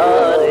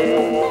ঘরে।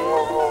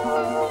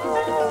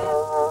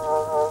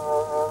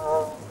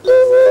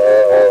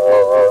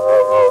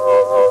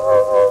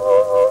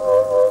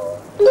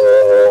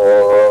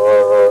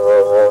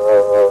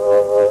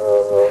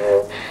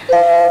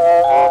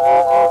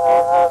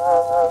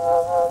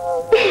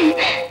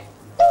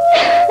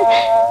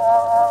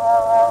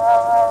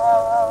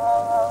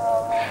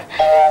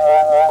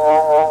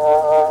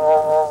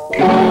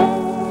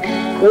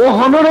 ও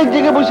হনরের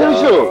জায়গায় বসে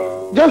রয়েছো,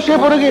 যাও সে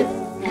পড়ে গে,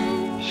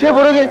 সে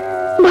পড়ে গে।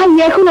 ভাই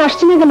এখন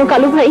আসছে না কেন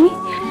কালু ভাই?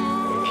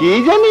 কি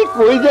জানি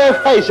কই যায়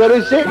ফাইসা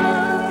রয়েছে,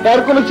 তার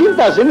কোনো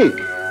চিন্তা আসেনি।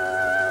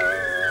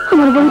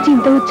 আমার বড়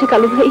চিন্তা হচ্ছে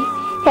কালু ভাই,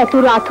 এত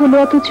রাত হলো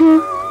অথচ।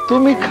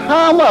 তুমি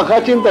খামাখা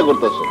চিন্তা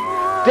করতেছো,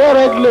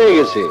 ট্যারেক লয়ে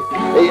গেছে।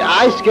 এই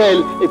আজকাল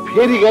এই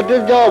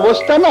ফেরিঘাটের যা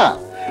অবস্থা না,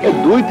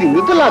 2-3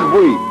 দিন তো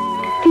লাগবেই।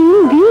 3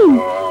 দিন?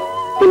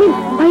 তুমি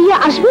ভাইয়া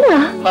আসবে না?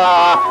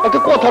 একটা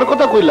কথার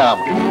কথা কইলাম,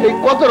 এই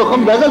কত রকম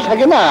বেজাল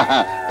থাকে না।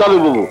 তবে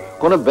বাবু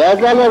কোন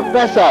বেজাল আর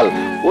পেশাল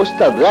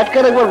ওস্তাদ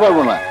রাটকার একবার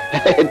পারবো না।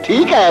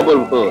 ঠিক আছে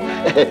বলবো,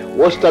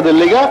 ওস্তাদের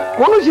লেগা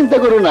কোনো চিন্তা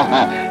করো না।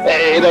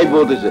 এরাই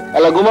বলতেছে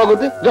এলা ঘুমা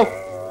করতে যাও,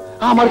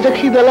 আমার যা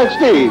খিদা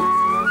লাগছে।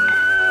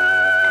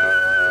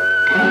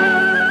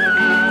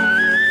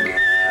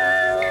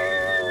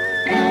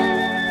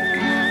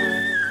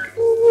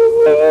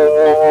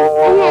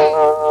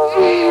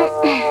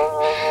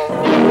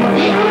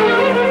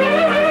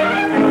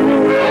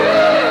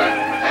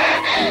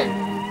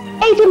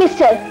 এই যে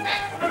মিস্টার,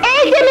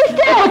 এই যে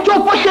মিস্টার,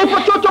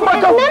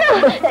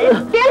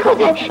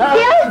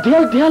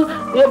 দেয়াল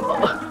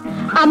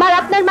আমার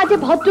আপনার মাঝে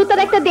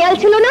ভদ্রতার একটা দেয়াল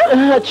ছিল না?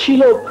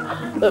 ছিল।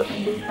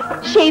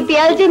 সেই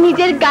দেয়াল যে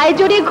নিজের গায়ে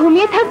জড়িয়ে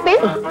ঘুমিয়ে থাকবেন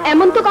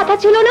এমন তো কথা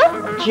ছিল না।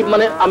 জি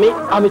মানে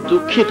আমি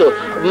দুঃখিত,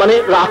 মানে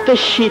রাতে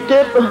শীতে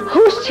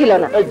হুঁশ ছিল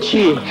না।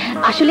 জি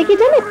আসলে কি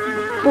জানেন,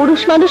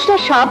 পুরুষ মানুষরা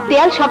সব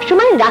দেয়াল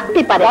সবসময়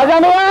রাখতে পারে।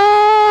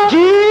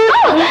 জি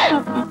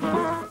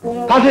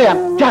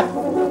যা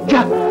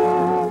যা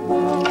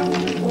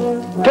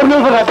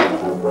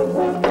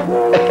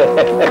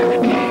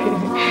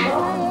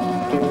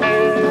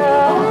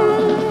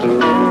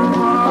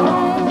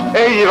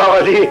এই যে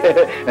বাবাজি,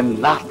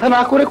 নাস্তা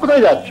না করে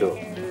কোথায় যাচ্ছ?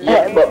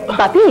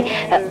 বাপি,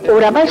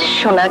 ওর আবার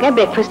সোনাগায়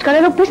ব্রেকফাস্ট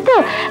করার অভ্যেস তো,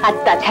 আর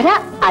তাছাড়া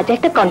আজ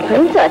একটা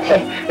কনফারেন্স আছে।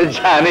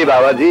 জানি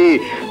বাবাজি,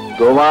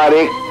 তোমার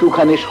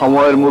একটুখানি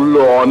সময়ের মূল্য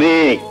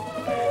অনেক।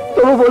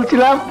 তবু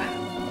বলছিলাম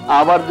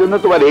আমার জন্য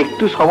তোমার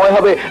একটু সময়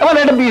হবে, আমার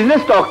একটা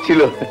বিজনেস টক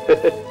ছিল।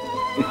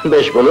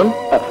 বেশ বলুন,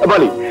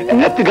 বলি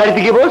তুই গাড়িতে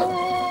গিয়ে বস।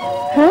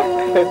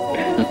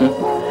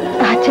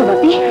 আচ্ছা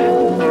বাপি।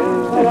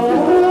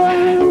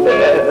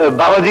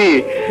 বাবাজি,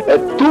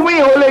 তুমি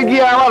হলে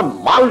গিয়ে আমার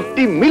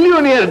মাল্টি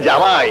মিলিয়নিয়ার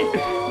জামাই,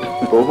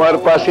 তোমার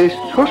পাশে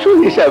শ্বশুর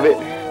হিসাবে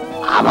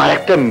আমার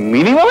একটা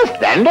মিনিমাম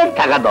স্ট্যান্ডার্ড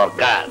থাকা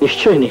দরকার।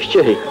 নিশ্চয়ই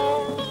নিশ্চয়ই।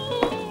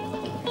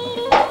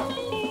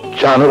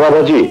 জানো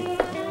বাবাজি,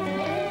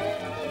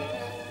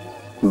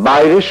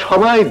 বাইরে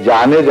সবাই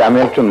জানে যে আমি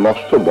একজন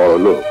মস্ত বড়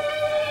লোক,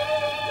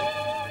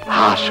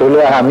 আসলে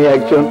আমি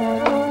একজন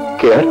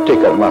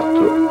কেয়ারটেকার মাত্র।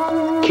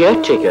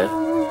 কেয়ারটেকার?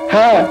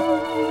 হ্যাঁ,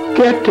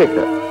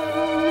 কেয়ারটেকার।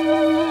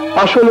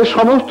 আসলে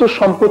সমস্ত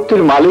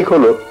সম্পত্তির মালিক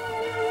হলো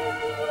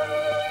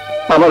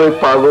আমার ওই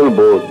পাগল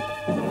বোন।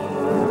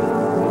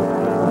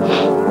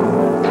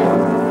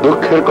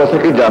 দুঃখের কথা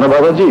কি জানো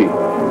বাবাজি,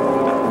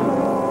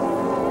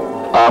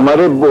 আমার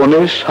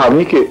বোনের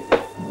স্বামীকে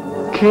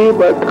কে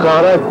বা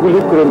কারা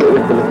গুলি করে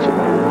মেরে ফেলেছে।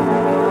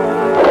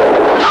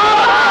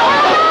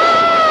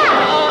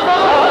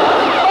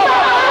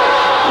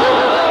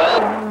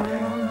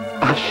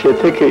 আর সে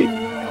থেকেই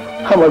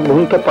আমার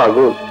বোনটা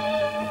পাগল।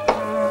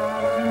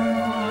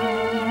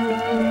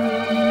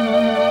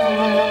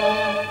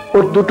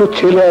 ওর দুটো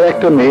ছেলে আর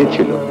একটা মেয়ে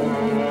ছিল,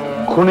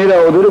 খুনিরা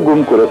ওদেরও গুম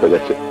করে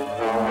ফেলেছে।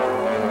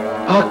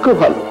 ভাগ্য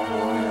ভালো,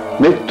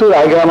 মৃত্যুর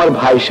আগে আমার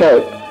ভাই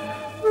সাহেব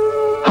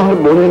আমার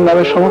বোনের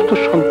নামে সমস্ত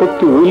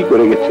সম্পত্তি উইল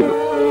করে গেছিল।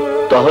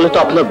 তাহলে তো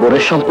আপনার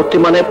বোনের সম্পত্তি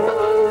মানে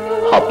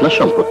আপনার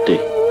সম্পত্তি?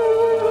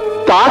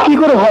 তা কি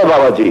করে হয়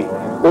বাবাজি?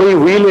 ওই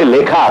উইলে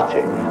লেখা আছে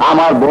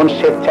আমার বোন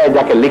স্বেচ্ছায়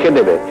যাকে লিখে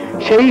দেবে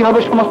সেই হবে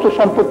সমস্ত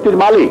সম্পত্তির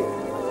মালিক।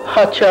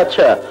 আচ্ছা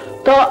আচ্ছা,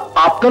 তা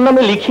আপনার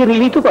নামে লিখিয়ে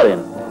নিলেই তো পারেন।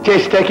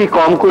 চেষ্টা কি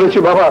কম করেছি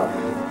বাবা?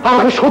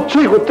 আমাকে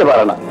সহ্যই করতে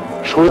পারে না।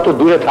 শুনে তো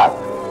দূরে থাক,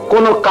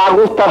 কোন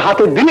কাগজ তার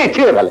হাতে দিলে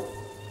ছিঁড়ে ফেলে।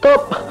 তো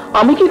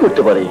আমি কি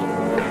করতে পারি?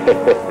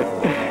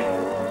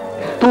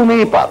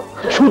 তুমিই পারো,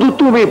 শুধু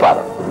তুমিই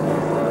পারো।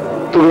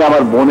 তুমি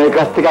আমার বোনের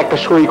কাছ থেকে একটা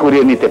সই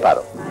করিয়ে নিতে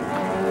পারো,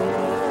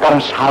 কারণ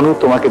শানু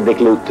তোমাকে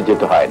দেখলে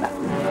উত্তেজিত হয় না।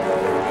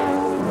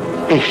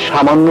 এই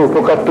সামান্য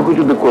উপকারটুকু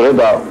যদি করে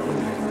দাও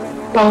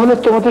তাহলে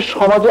তোমাদের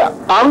সমাজে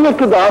আরো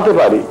একটু দাঁড়াতে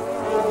পারি।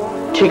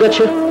 ঠিক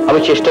আছে, আমি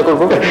চেষ্টা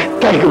করবো।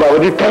 থ্যাংক ইউ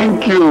বাবাজি,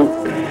 থ্যাংক ইউ।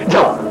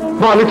 যাও,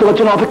 আমি তোমার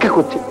জন্য অপেক্ষা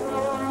করছি।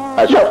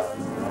 আচ্ছা,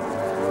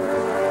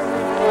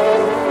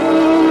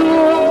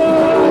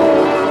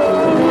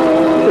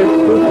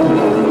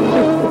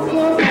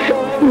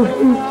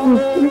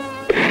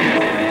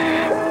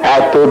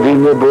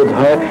 এতদিনে বোধ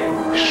হয়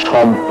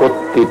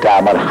সম্পত্তিটা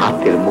আমার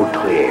হাতের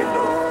মুঠোয় এলো।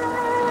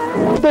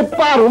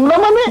 পারুম না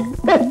মানে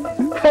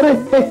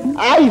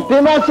আইতে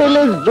না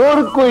চাইলে জোর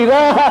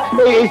কইরা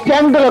এই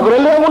স্ট্যান্ডার করে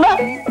লেবো না,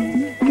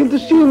 কিন্তু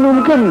চিনুন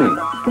কেমনি,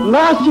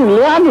 না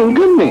চিনলে আনুন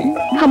কেমনি?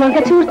 আমার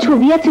কাছে ওর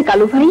ছবি আছে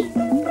কালু ভাই।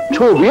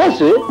 ছবি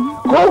আছে?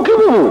 কাউকে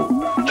বাবু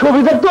ছবি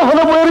দেখতে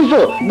হলো বলে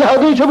রইছো, দেখো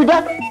তো এই ছবিটা।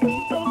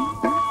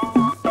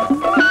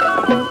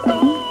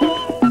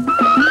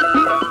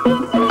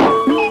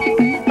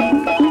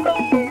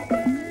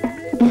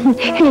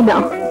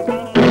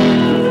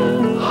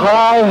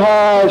 হায়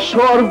হায়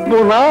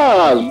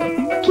সর্বনাশ!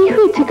 কি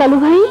হয়েছে কালু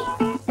ভাই?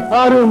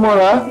 আরে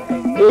মরা,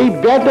 এই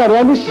ব্যাটারে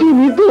আমি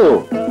চিনি তো।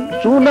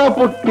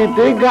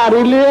 চুনাপট্টিতে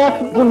গাড়ি লিয়ে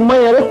কোন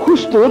মায়েরা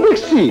খুঁজতেও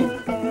দেখছি।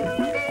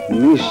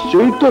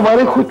 নিশ্চয়ই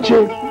তোমারে খুঁজছে।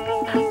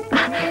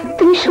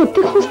 তুমি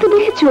সত্যি খুঁজতে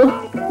দেখেছো?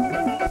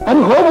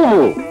 আরে হো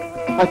বাবু,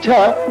 আচ্ছা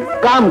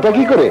কামটা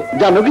কি করে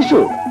জানো কিছু?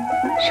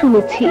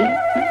 শুনেছি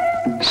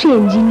সে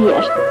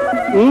ইঞ্জিনিয়ার।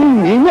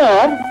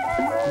 ইঞ্জিনিয়ার?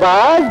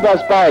 বাস বাস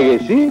পায়ে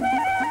গেছি।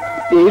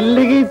 এর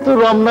লেগেই তো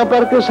রমনা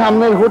পার্কের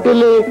সামনের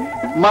হোটেলে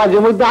মাঝে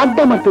মধ্যে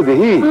আড্ডা মারতে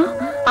দেখি।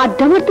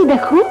 আড্ডা মারতে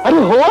দেখো? আরে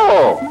হো,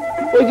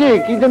 ওই যে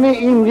কি জানি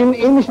ইঞ্জিন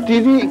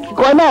ইনস্টিরি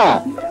কয় না,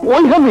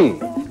 ওইখানে।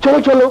 চলো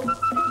চলো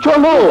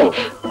চলো।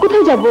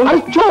 কোথায় যাবো?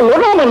 আরে চলো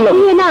না আমার লোক।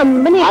 না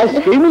মানে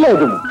আইসক্রিম মিলাই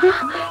দেবো।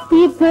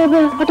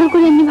 হঠাৎ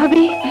করে এমনি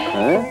ভাবে।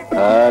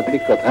 হ্যাঁ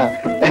ঠিক কথা।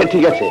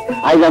 ঠিক আছে,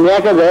 আজ আমি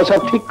একা যাই,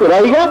 সব ঠিক করে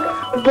আইগা,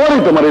 পরে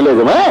তোমার এলে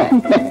যাবো। হ্যাঁ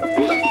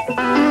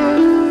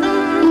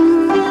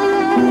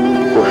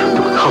ওষুধ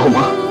খাও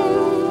মা।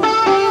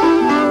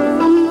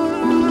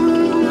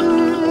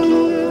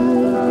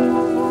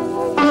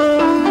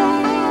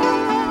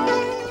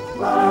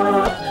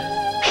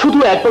 শুধু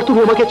একবার তুমি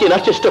আমাকে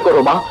চেনার চেষ্টা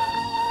করো মা।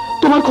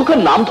 তোমার খোকার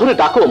নাম ধরে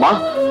ডাকো মা,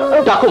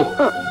 ডাকো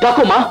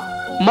ডাকো মা।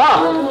 মা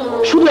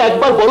শুধু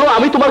একবার বলো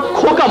আমি তোমার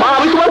খোকা মা,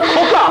 আমি তোমার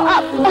খোকা।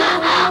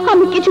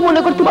 আমি কিছু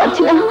মনে করতে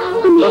পারছি না।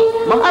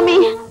 আমি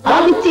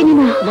আমি চিনি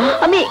না।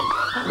 আমি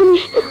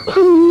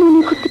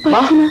মনে করতে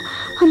পারছি না।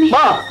 আমি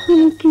মা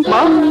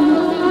মা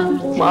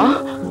মা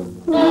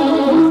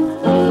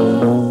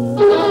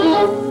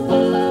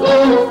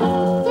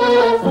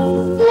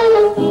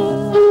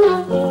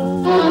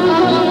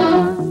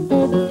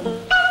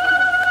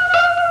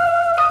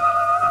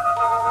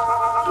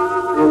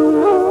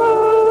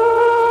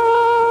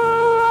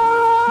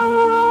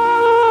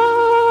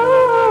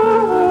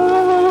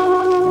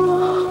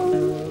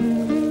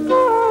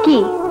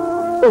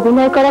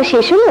অভিনয় করা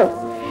শেষ হলো?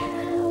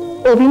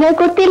 অভিনয়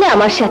করতে এলে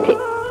আমার সাথে,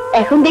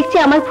 এখন দেখছি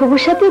আমার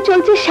ফুফুর সাথেও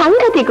চলছে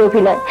সাংঘাতিক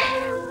অভিনয়।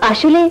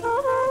 আসলে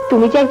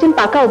তুমি যে একজন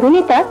পাকা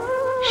অভিনেতা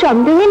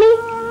সন্দেহ নেই।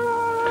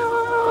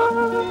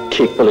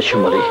 ঠিক বলেছ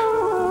মারি,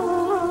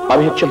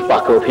 আমি একজন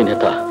পাকা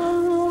অভিনেতা।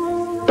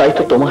 তাই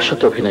তো তোমার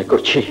সাথে অভিনয়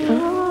করছি,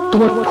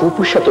 তোমার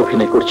ফুফুর সাথে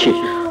অভিনয় করছি,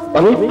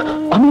 আমি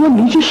আমার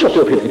নিজের সাথে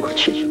অভিনয়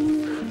করছি।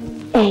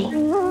 এই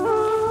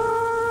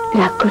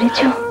রাগ করেছ?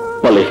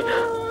 বলে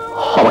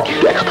আমাকে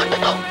একটু একা থাকতে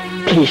দাও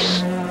প্লিজ।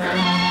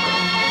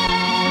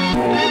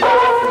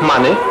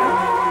 মানে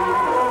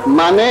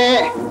মানে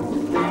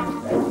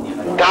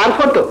কার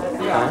ফটো?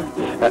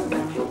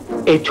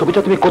 এই ছবিটা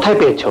তুমি কোথায়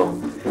পেয়েছো?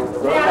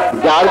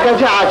 যার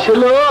কাছে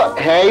আসলো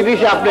হ্যাঁ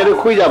দিছে আপনার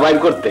খুঁজা বাইর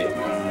করতে।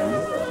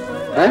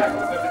 হ্যাঁ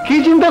কি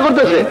চিন্তা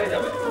করতেছে?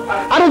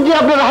 আরে যে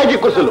আপনারা হাইজেক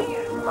করছিল।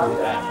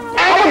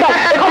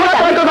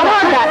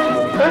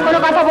 কোনো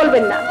কথা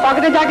বলবেন না,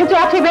 পকেটে যা কিছু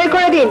আছে বের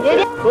করে দিন।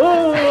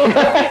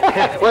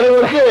 মানে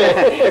বলছে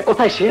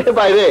কোথায় সে?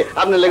 বাইরে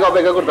আপনার লেগে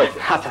অপেক্ষা করতেছে।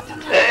 আচ্ছা আচ্ছা,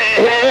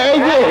 এই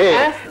যে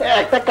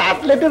একটা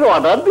কাটলেটের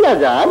অর্ডার দেওয়া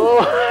যান।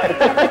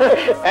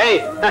 এই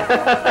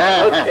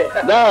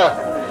না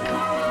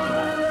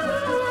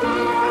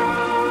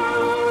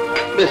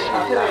বেশ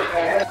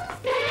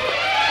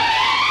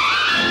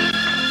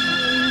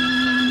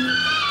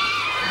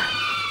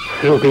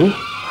রবি,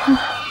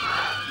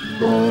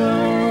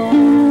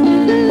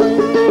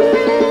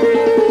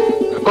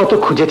 কত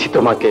খুঁজেছি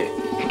তোমাকে,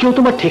 কেউ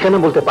তোমার ঠিকানা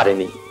বলতে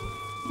পারেনি।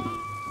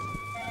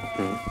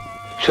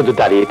 শুধু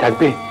দাঁড়িয়ে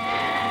থাকবে,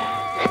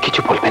 কিছু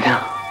বলবে না?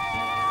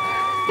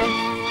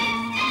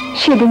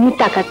 সেদিনের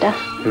টাকাটা।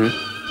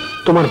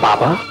 তোমার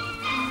বাবা?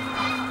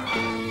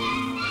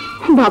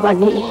 বাবা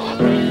নেই,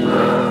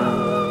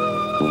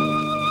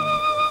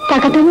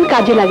 টাকাটা আমার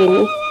কাজে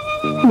লাগেনি।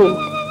 নিন।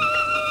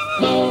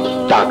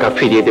 টাকা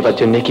ফিরিয়ে দেবার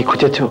জন্য কি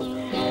খুঁজেছো?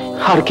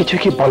 আর কিছু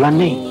কি বলার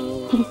নেই?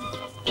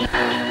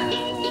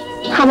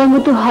 আমার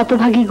মতো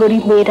হতভাগী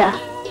গরিব মেয়েরা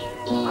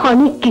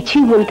অনেক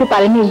কিছুই বলতে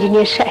পারেন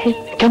ইঞ্জিনিয়ার সাহেব।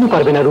 কেন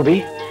পারবে না রুবি?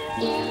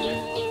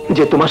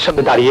 যে তোমার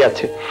সামনে দাঁড়িয়ে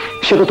আছে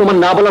সে তো তোমার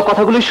না বলা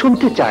কথাগুলো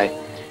শুনতে চায়।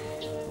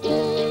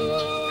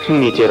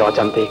 নিজের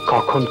অজান্তে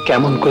কখন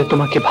কেমন করে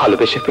তোমাকে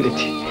ভালোবেসে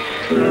ফেলেছি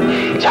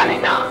জানি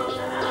না।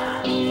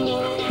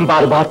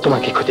 বারবার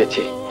তোমাকে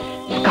খুঁজেছি,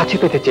 কাছে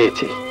পেতে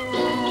চেয়েছি,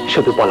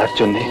 শুধু বলার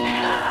জন্য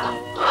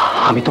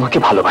আমি তোমাকে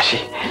ভালোবাসি।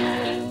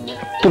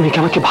 তুমি কি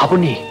আমাকে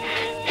ভাবনি?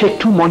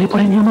 একটু মনে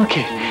পড়েনি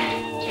আমাকে?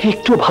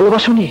 একটু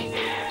ভালোবাসোনি?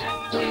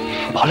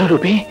 বলো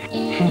রুবি,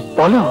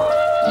 বলো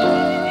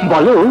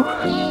বলো।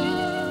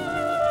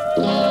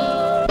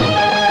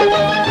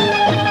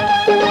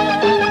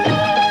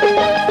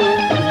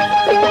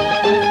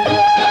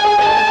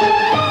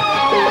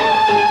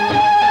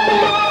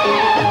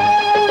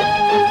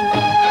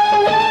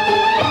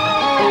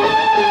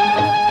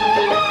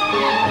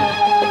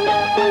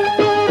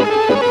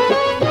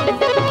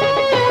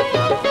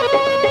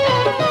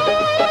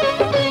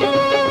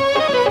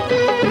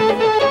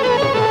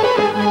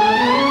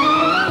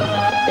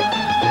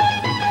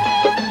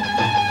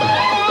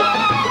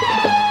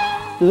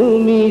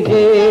 তুমি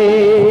যে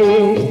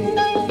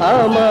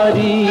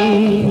আমারি,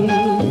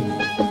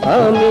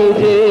 আমি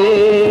যে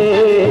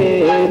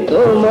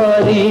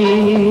তোমারি,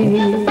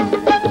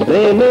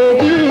 প্রেমে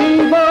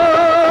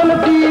জীবন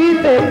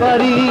দিতে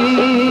পারি,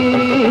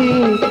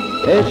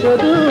 এসো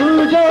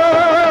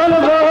দুজন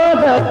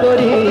বাধা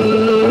করি।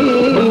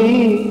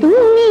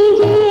 তুমি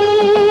যে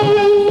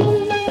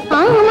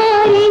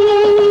আমারি,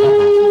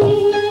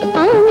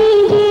 আমি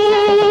যে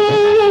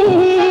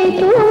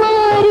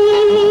তোমারি,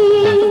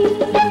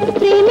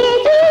 প্রেমে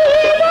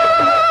জীবন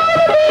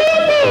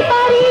দিতে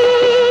পারি,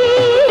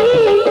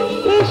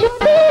 এসো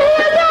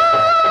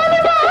দুজন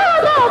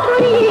বাধা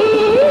করি।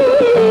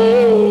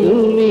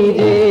 তুমি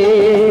যে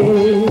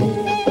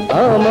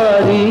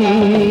আমারি,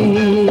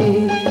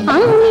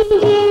 আমি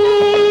যে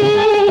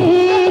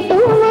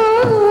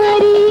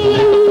তোমারি।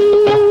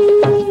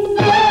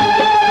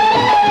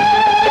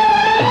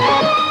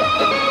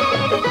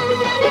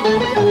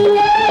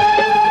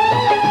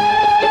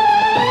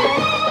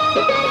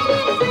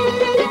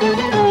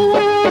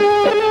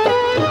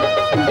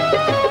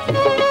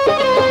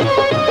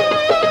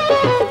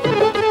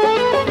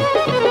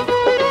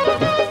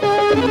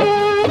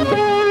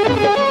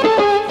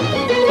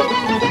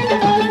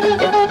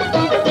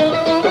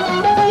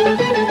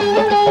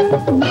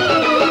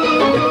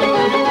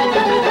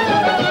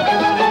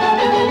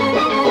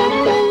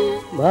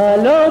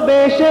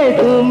 ভালোবেসে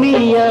তুমি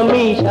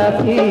আমি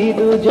সাথী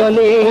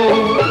দুজনে,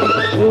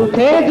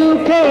 সুখে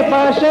দুঃখে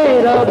পাশে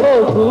রব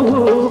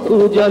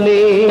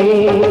দুজনে।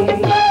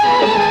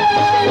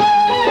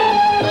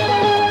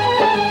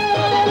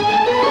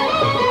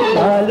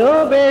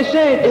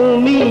 ভালোবেসে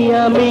তুমি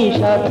আমি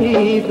সাথী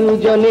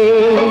দুজনে,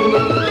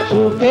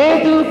 সুখে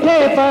দুঃখে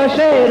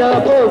পাশে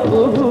রব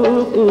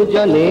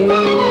দুজনে।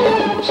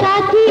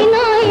 সাথী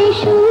নয়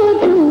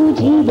শুধু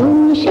জীবন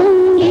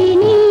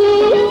সঙ্গিনী,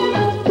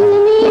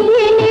 তুমি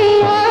বিনে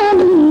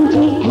আমি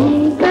যে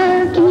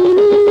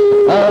একাকিনী।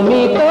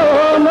 আমি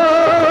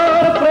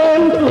তোমার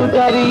প্রেম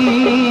পূজারি,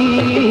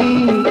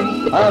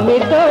 আমি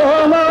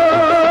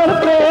তোমার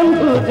প্রেম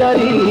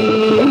পূজারি।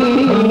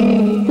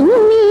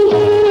 তুমি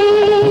যে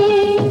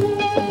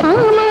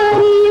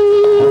আমারি,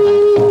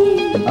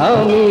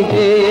 আমি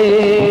যে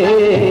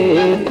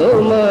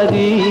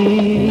তোমারি।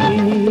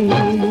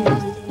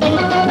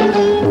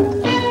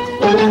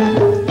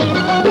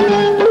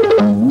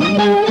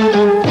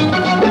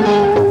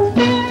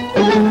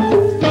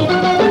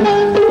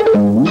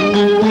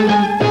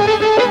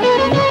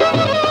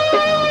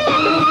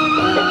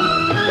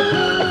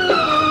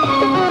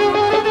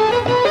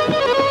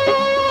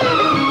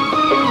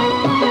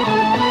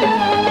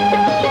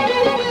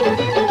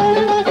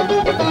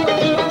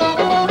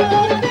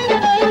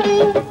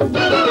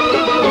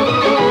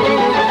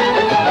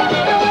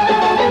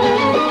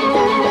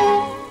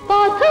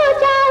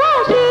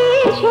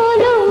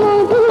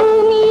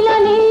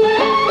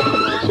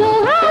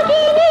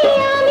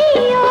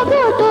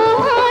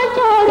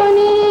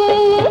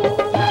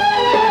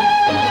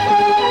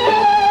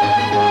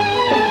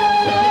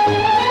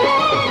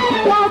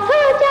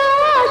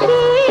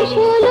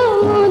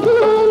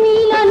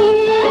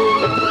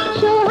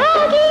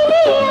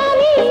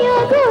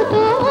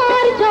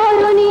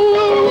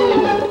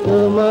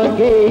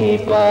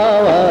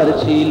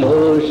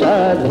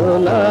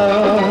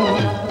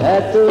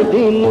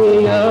 দিন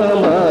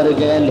আমার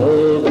গেল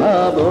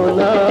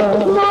ভাবনা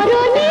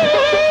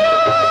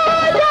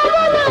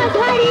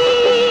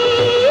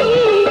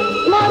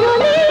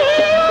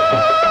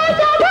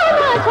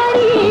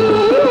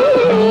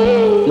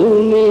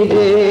তুমি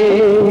যে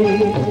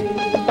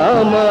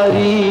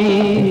আমারি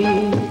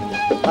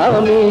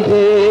আমি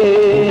যে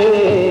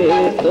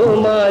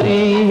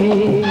তোমারি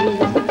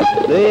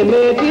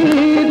প্রেমে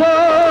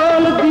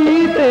জীবন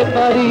দিতে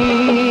পারি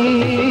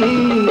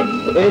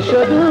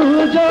এসো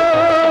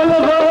দুজন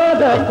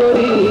বাধা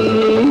করি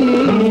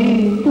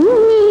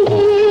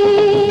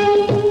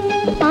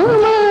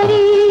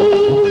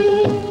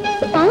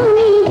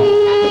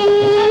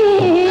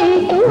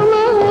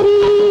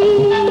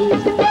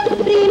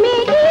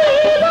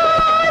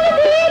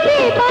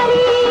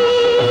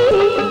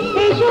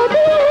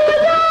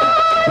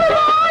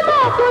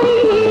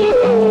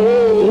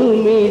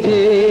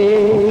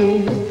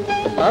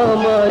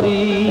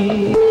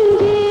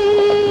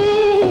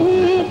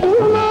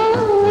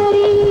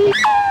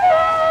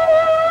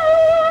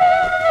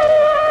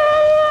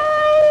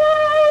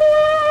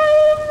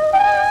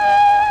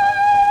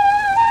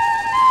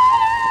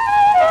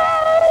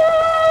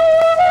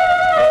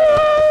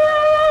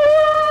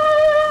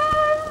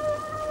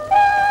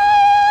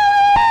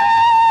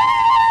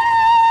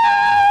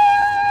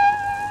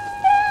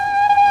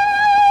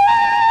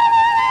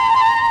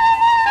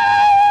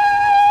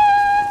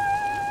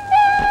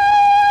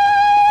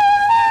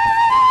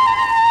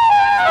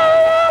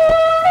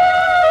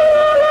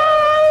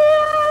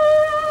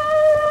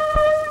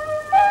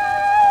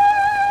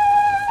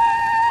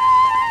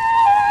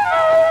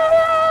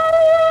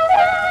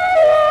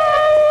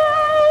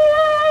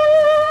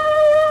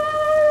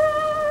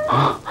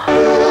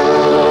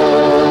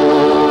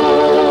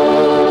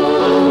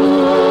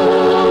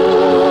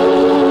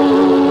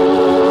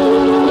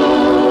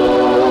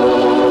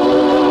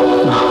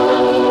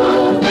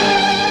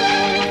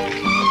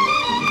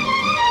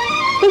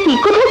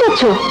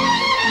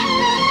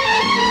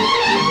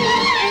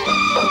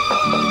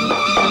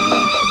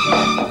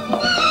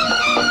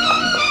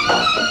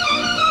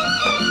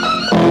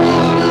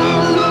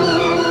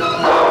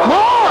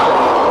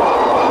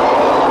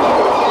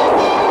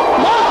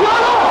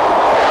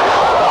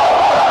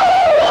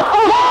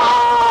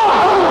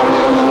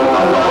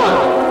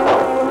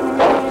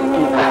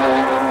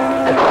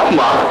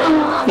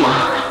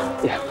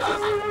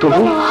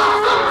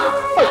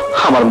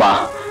আমার মা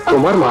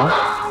তোমার মা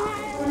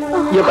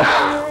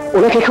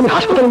ওনাকে এখন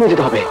হাসপাতালে নিয়ে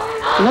যেতে হবে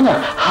না না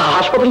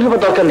হাসপাতালে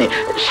যাওয়ার দরকার নেই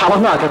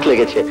সামান্য আঘাত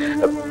লেগেছে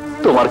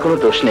তোমার কোনো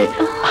দোষ নেই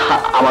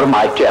আমার মা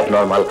একটু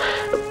অ্যাবনর্মাল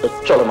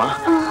চলো মা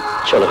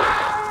চলো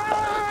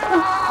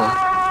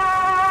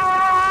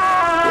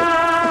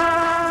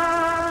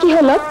কি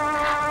হলো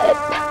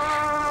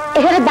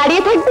এখানে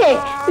দাঁড়িয়ে থাকবে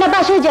না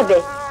বাসায় যাবে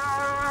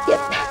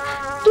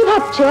কি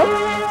ভাবছো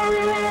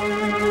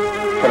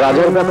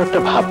রাজার ব্যাপারটা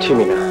ভাবছি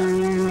না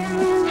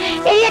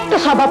এই একটা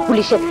স্বভাব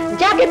পুলিশের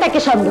যাকে তাকে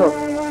সন্দেহ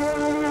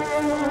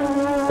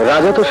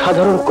রাজা তো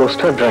সাধারণ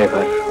কোস্টার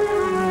ড্রাইভার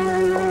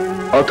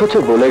অথচ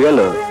বলে গেল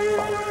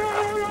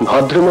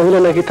ভদ্র মহিলা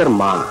নাকি তার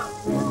মা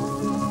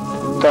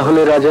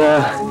তাহলে রাজা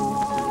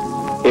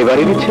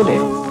এবারেরই ছেলে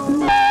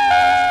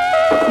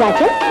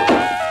রাজা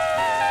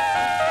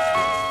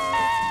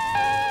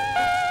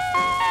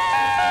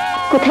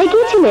কোথায়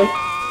গিয়েছিলে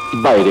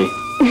বাইরে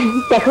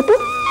দেখো তো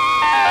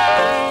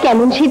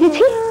কেমন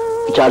সেজেছি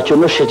যার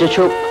জন্য সেজেছ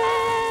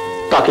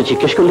তাকে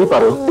জিজ্ঞেস করলেই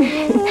পারো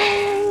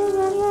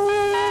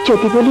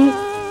যদি বলি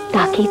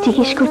তাকেই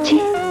জিজ্ঞেস করছি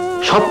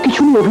সবকিছু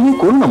নিয়ে অভিনয়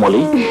করো না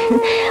মলি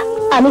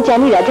আমি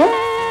জানি রাজা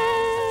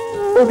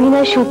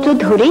অভিনয় সূত্র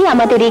ধরেই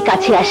আমাদের এই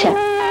কাছে আসা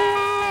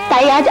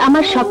তাই আজ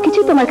আমার সবকিছু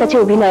তোমার কাছে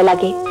অভিনয়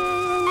লাগে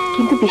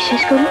কিন্তু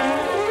বিশ্বাস করো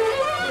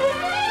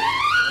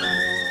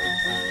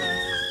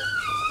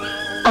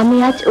আমি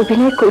আজ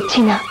অভিনয় করছি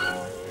না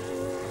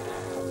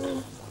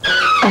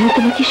আমি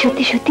তোমাকে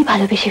সত্যি সত্যি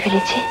ভালোবেসে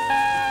ফেলেছি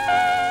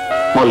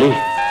মলি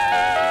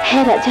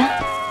হ্যাঁ রাজা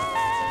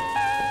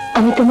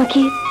আমি তোমাকে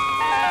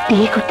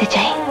বিয়ে করতে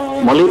চাই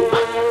মলি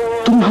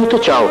তুমি হয়তো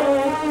চাও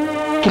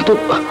কিন্তু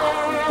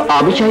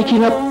আমি চাই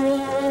কিনা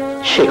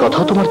সে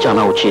কথাও তোমার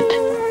জানা উচিত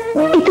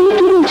তুমি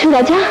কি বলছো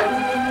রাজা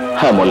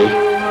হ্যাঁ মলি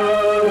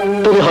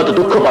তুমি হয়তো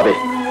দুঃখ পাবে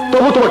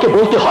তবু তোমাকে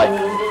বলতে হয়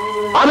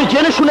আমি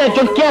জেনে শুনে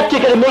একজন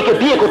কেয়ারটেকারের মেয়েকে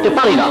বিয়ে করতে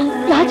পারি না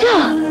রাজা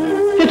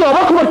কিন্তু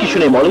অবাক হবার কিছু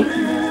নেই মলি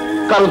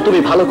কারণ তুমি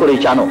ভালো করেই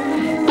জানো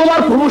তোমার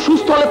প্রভু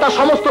সুস্থ হলে তার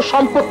সমস্ত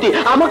সম্পত্তি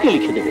আমাকে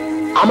লিখে দেবে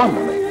আমার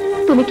নামে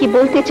তুমি কি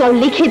বলতে চাও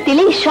লিখে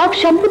দিলেই সব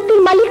সম্পত্তির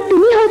মালিক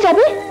তুমি হয়ে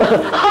যাবে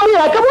আমি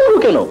একা বলবো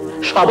কেন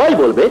সবাই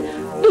বলবে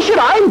দেশের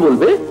আইন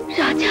বলবে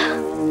রাজা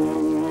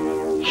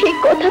সেই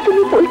কথা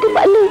তুমি বলতে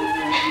পারলে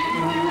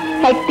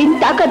একদিন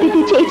টাকা দিতে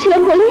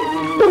চেয়েছিলাম বলে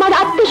তোমার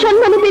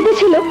আত্মসম্মানে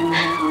বেঁধেছিল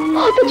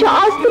অথচ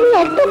আজ তুমি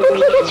একটা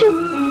বদলে গেছো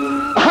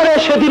আরে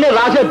সেদিনে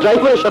রাজার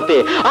ড্রাইভারের সাথে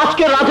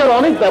আজকে রাজার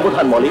অনেক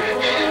ব্যবধান মলি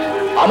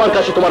আমার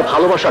কাছে তোমার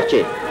ভালোবাসার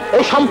চেয়ে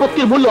এই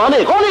সম্পত্তির মূল্য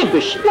অনেক অনেক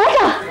বেশি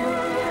রাজা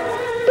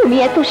তুমি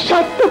এত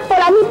স্বার্থপর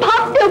আমি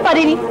ভাবতেও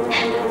পারিনি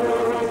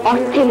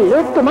অর্থের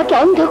লোভ তোমাকে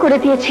অন্ধ করে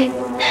দিয়েছে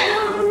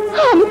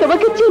আমি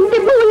তোমাকে চিনতে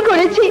ভুল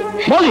করেছি।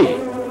 বলি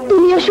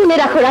তুমিও শুনে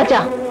রাখো রাজা,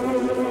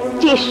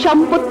 যে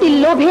সম্পত্তির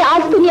লোভে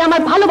আজ তুমি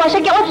আমার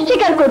ভালোবাসাকে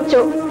অস্বীকার করছো,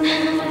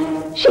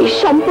 সেই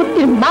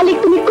সম্পত্তির মালিক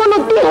তুমি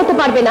কোনোদিন হতে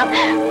পারবে না,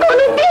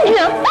 কোনোদিন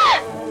না।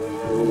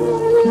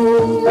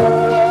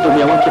 তুমি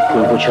আমাকে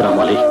ভুল বুঝছো না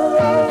মালি,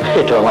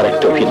 এটা আমার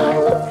একটা অভিনয়।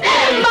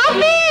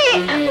 বাপি,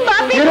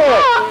 বাপি,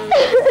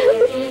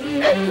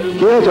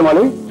 কি হয়েছে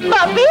মালি?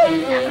 বাপি,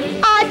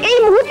 আজ এই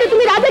মুহূর্তে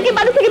তুমি রাজাকে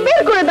বাড়ি থেকে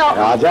বের করে দাও।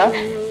 রাজা?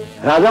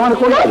 রাজা মানে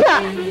কোন রাজা?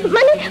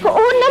 মানে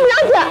ওর নাম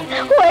রাজা।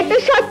 ও একটা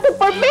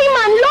স্বার্থপর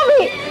বেঈমান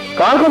লোভী।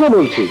 কার কথা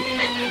বলছিস?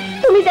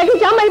 তুমি তাকে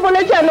জামাই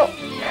বলে জানো।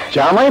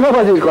 জামাই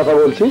বাবাজির কথা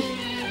বলছিস?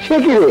 সে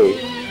কি রে,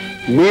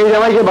 মেয়ে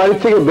জামাইকে বাড়ির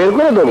থেকে বের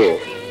করে দেবো?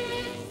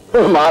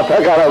 মাথা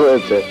খারাপ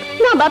হয়েছে।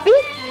 না বাপি,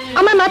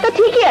 আমার মাথা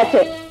ঠিকই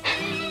আছে,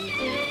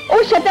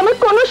 ওর সাথে আমার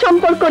কোনো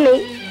সম্পর্ক নেই।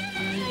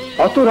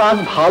 অত রাগ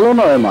ভালো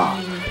নয় মা,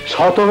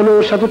 শত হলে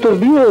ওর সাথে তোর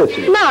বিয়ে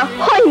হয়েছে। না,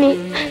 হয়নি,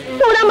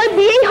 তোর আমার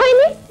বিয়েই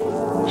হয়নি,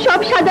 সব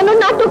সাজানো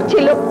নাটক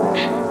ছিল,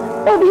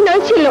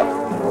 অভিনয় ছিল।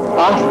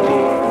 আস্তে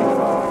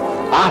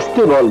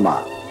আস্তে বল মা,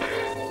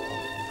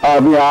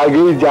 আমি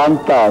আগেই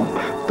জানতাম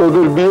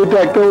তোদের বিয়েটা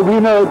একটা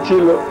অভিনয়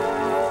ছিল।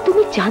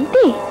 তুমি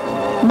জানতে?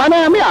 মানে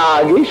আমি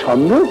আগেই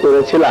সন্দেহ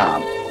করেছিলাম,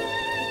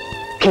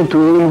 কিন্তু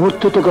এই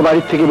মুহূর্তে তোকে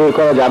বাড়ির থেকে বের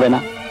করা যাবে না।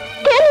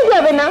 কেন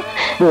যাবে না?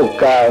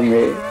 বোকা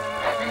মেয়ে,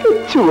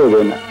 কিচ্ছু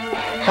বলবে না।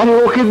 আরে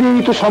ওকে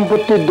দিয়েই তো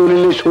সম্পত্তির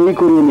দলিলে সই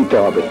করিয়ে নিতে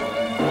হবে।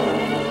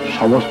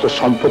 সমস্ত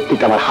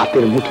সম্পত্তিটা আমার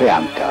হাতের মুঠোয়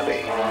আনতে হবে।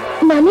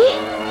 মানে?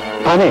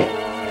 মানে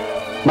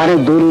মানে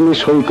দলিলে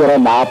সই করা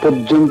না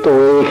পর্যন্ত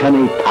ও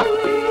এখানেই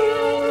থাকবে,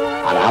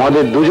 আর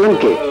আমাদের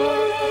দুজনকে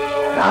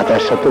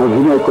রাজার সাথে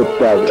অভিনয়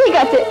করতে হবে। ঠিক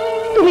আছে,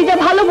 তুমি যা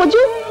ভালো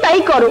বোঝো তাই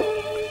করো,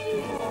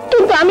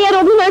 কিন্তু আমি আর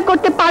অভিনয়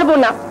করতে পারবো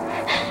না।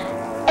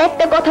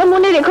 একটা কথা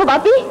মনে রেখো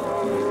বাপি,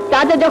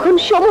 রাজা যখন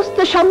সমস্ত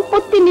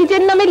সম্পত্তি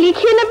নিজের নামে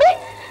লিখিয়ে নেবে,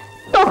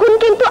 তখন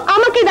কিন্তু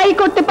আমাকে দায়ী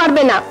করতে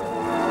পারবে না।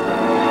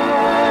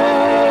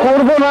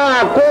 করবো না,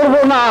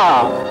 করবো না।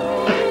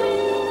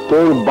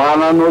 তোর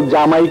বানানো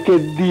জামাইকে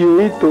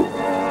দিয়েই তো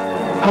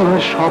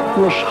আমার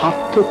স্বপ্ন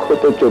সার্থক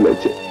হতে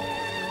চলেছে।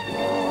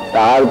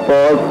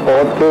 তারপর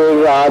পথে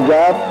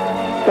রাজা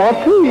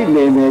পথেই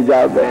নেমে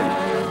যাবেন।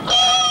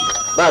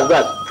 বাস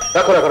বাস,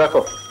 রাখো রাখো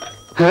রাখো।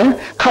 হ্যাঁ,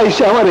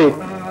 খাইছে আমারে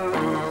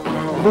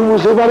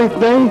বুঝে বাড়িত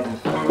নাই,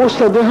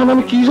 ওস্তাদ দেখান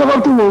আমি কি জবাব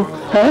দেবো?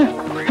 হ্যাঁ,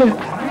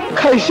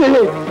 খাইছে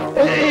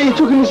এই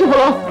চোখে নিচে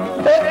পড়া,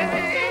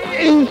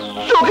 এই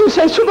চোখে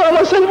শেষ ছোট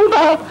আমার শেষ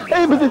বোটা,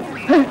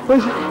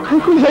 এই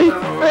কই যাই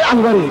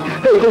আলমারি,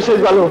 এইটা শেষ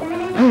ভালো।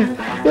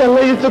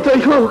 আল্লাহ ইজ্জত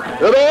রাখো।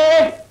 রবি,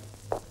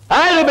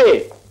 হ্যাঁ রবি,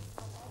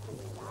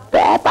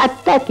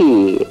 ব্যাপারটা কি?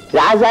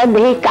 রাজার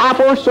দেহে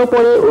কাপড়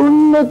চোপড়ে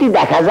উন্নতি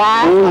দেখা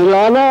যায়।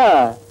 বুঝলা না,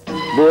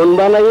 বোন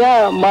বানাইয়া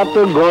মাত্র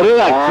ঘরে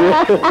রাখছে।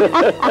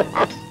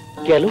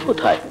 গেল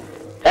কোথায়?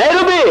 এই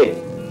রবি,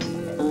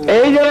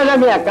 এই জায়গা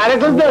জামিয়া কারে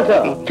খুঁজতে আছো?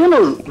 কেন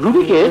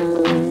রুবিকে?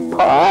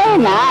 ভয়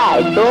নাই,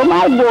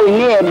 তোমার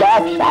বইনে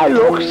ব্যবসায়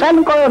লোকসান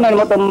করণের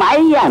মতো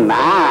মাইয়া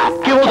না।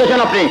 কি বলতেছেন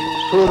আপনি?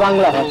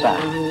 বাংলা ভাষা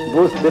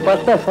বুঝতে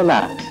পারতেছ না?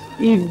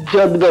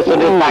 ইজ্জত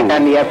বেতনের টাকা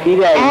নিয়ে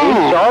ফিরে আইলে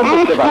সব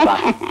বুঝতে পারবা,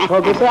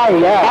 সবে তো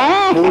আইলা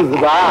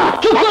বুঝবা।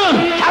 চুপ করুন।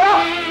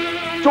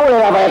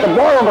 চোরের আবার এত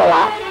বড়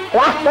গলা,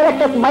 রাস্তার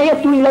একটা মাইয়া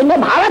তুই লাইনে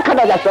ভাড়া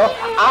খাটা যাচ্ছ,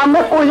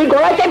 আমরা কইলি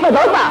গলায় চেপে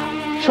ধরবা?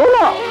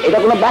 শোনো, এটা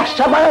কোনো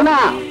ব্যবসা পারে না।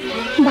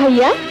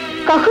 ভাইয়া,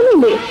 কখন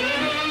এলে?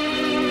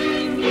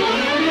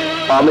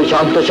 আমি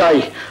জানতে চাই,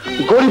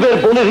 গরিবের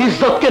বোনের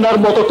ইজ্জত কেনার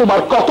মতো তোমার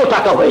কত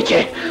টাকা হয়েছে?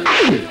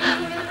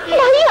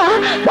 ভাইয়া,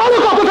 বলো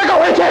কত টাকা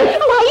হয়েছে?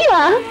 ভাইয়া,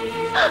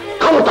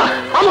 ক্ষমতা,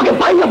 আমাকে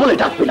ভাইয়া বলে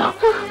ডাকবি না।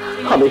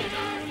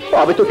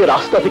 আমি তোকে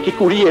রাস্তা থেকে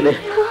কুড়িয়ে এনে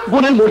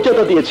বোনের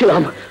মর্যাদা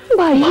দিয়েছিলাম,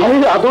 ভাইয়া,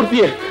 ভাইয়ের আদর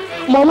দিয়ে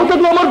মমতা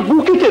দিয়ে আমার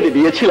বুকে টেনে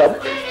দিয়েছিলাম।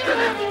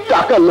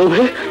 টাকার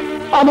লোভে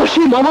আমার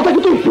সেই মমতাকে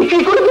তুই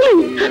বিক্রি করে দিলি।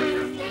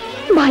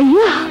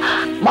 ভাইয়া,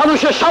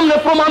 মানুষের সামনে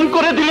প্রমাণ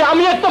করে দিলি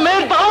আমি একটা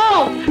মেয়ের দাও।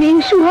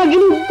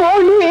 সুহাগিনী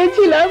বর্ণ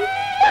হয়েছিলাম,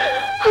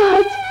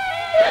 আজ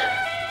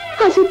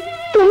আজ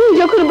তুমি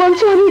যখন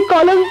বলছো আমি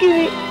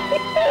কলঙ্কিনী।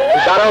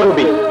 দাঁড়াও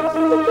রবি,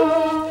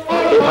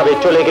 এভাবে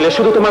চলে গেলে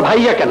শুধু তোমার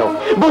ভাইয়া কেন,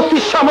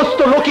 বস্তির সমস্ত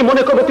লোকই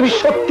মনে করবে তুমি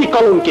সত্যি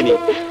কলঙ্কিনী।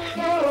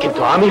 কিন্তু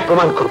আমি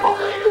প্রমাণ করব,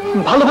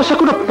 ভালোবাসা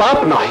কোনো পাপ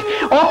নয়,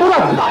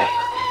 অপরাধ নয়।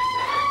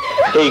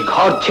 এই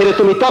ঘর ছেড়ে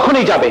তুমি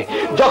তখনই যাবে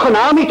যখন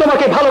আমি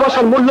তোমাকে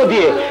ভালোবাসার মূল্য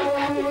দিয়ে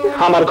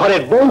আমার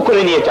ঘরের বউ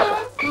করে নিয়ে যাব।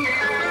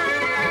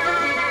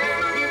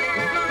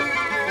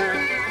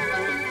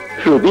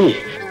 রবি,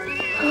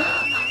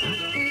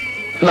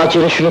 না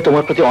জেনে শুনে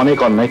তোমার প্রতি অনেক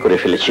অন্যায় করে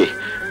ফেলেছি।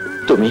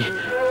 তুমি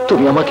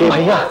তুমি আমাকে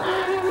ভাইয়া।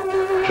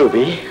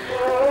 রবি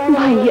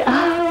ভাইয়া,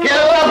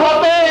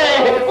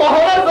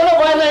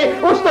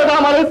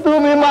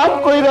 তুমি মাফ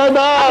কইরা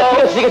দাও।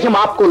 ঠিক আছে,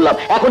 মাফ করলাম।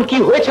 এখন কি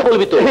হয়েছে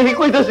বলবি তো?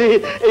 কইতেছি,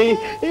 এই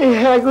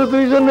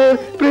দুইজনের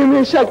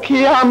প্রেমের সাক্ষী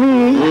আমি।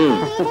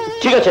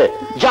 ঠিক আছে,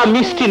 যা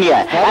মিষ্টি নিয়ে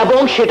আয়, এবং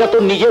সেটা তো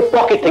নিজের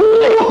পকেট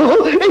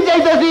থেকে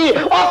যাইতেছি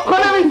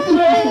অক্ষণ আমি।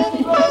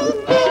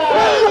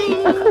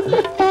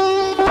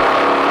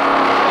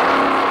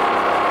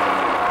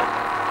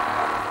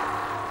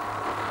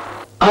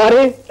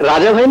 আরে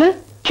রাজা ভাই না?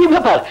 কি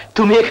ব্যাপার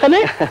তুমি এখানে?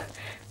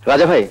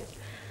 রাজা ভাই,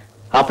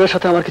 আপনার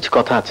সাথে আমার কিছু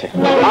কথা আছে।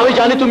 আমি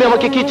জানি তুমি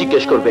আমাকে কি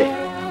জিজ্ঞেস করবে।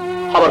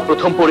 আমার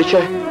প্রথম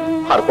পরিচয়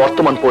আর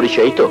বর্তমান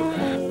পরিচয় তো?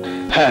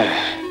 হ্যাঁ,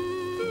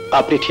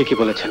 আপনি ঠিকই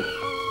বলেছেন।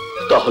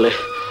 তাহলে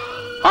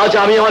আজ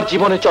আমি আমার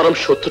জীবনের চরম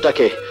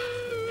সত্যটাকে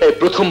এই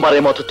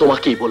প্রথমবারের মতো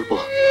তোমাকেই বলবো।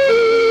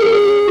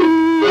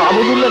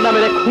 মামুনুল্লাহ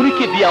নামের এক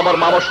খুনিকে দিয়ে আমার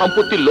মামা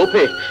সম্পত্তির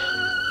লোভে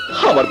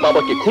আমার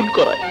বাবাকে খুন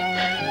করায়।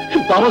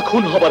 বাবা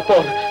খুন হবার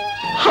পর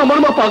আমার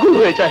মা পাগল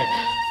হয়ে যায়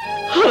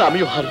আর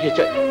আমিও হারিয়ে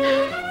যাই।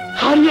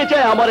 হারিয়ে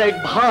যায় আমার এক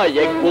ভাই,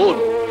 এক বোন।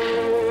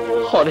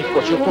 অনেক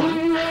বছর পর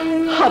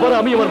আবার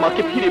আমি আমার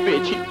মাকে ফিরে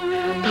পেয়েছি।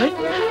 তাই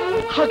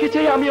আগে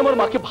চাই আমি আমার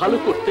মাকে ভালো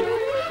করতে,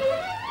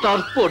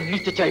 তারপর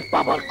নিতে চাই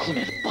বাবার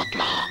খুনের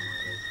বদলা।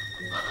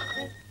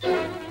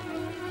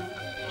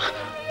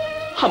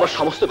 আমার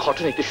সমস্ত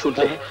ঘটনা একটু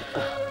শুনলে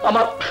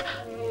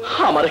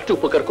আমার একটু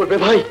উপকার করবে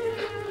ভাই।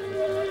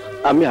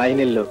 আমি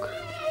আইনের লোক,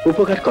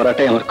 উপকার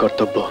করাটাই আমার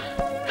কর্তব্য।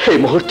 এই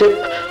মুহূর্তে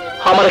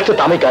আমার একটা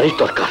দামি গাড়ির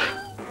দরকার।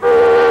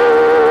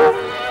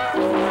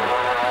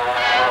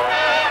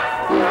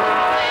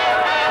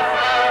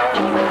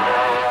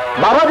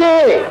 বাবাজি,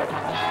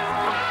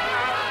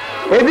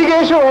 এদিকে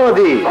এসো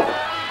বাবাজি।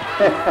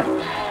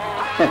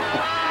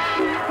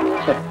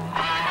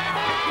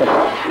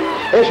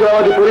 এসো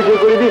বাবাজি, পরিচয়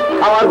করে দিই।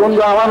 আমার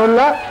বন্ধু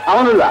আমানুল্লাহ।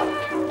 আমানুল্লাহ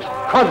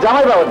আমার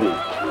জামাই বাবাজি।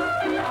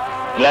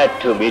 Glad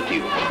to meet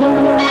you.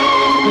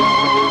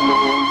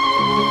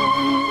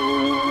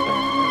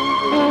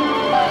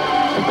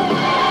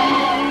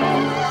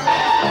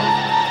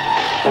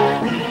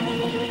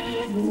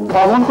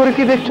 অমন করে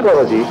কি দেখছো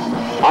বাবাজি?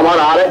 আমার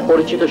আর এক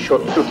পরিচিত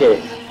শত্রুকে।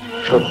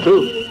 শত্রু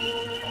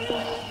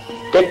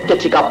দেখতে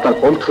ঠিক আপনার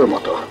বন্ধুর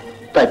মতো,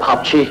 তাই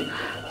ভাবছি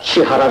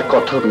চেহারার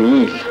কত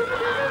মিল।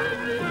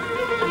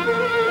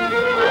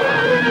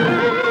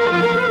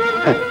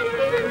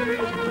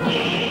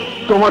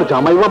 তোমার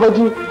জামাই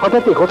বাবাজি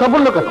হঠাৎ কথা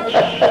বললো কেন?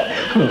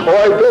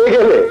 ভয় পেয়ে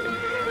গেলে?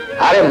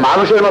 আরে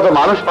মানুষের মতো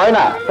মানুষ পায়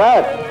না।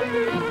 স্যার,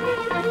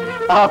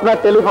 আপনার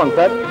টেলিফোন।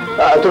 স্যার,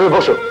 তুমি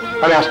বসো,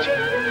 আমি আসছি।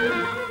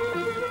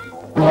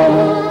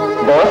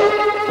 বস,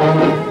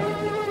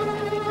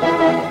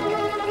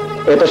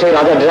 এ তো সেই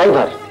রাজার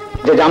ড্রাইভার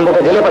যে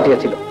জাম্বুকে জেলে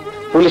পাঠিয়েছিল,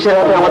 পুলিশের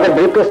হাতে আমাদের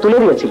ব্রিফকেস তুলে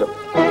দিয়েছিল।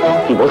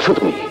 কি বলছো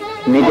তুমি?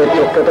 নিজের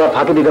চোখকে তো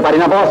ফাঁকি দিতে পারি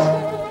না বস।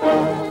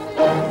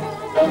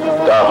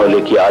 তাহলে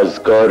কি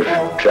আজগর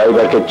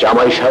ড্রাইভারকে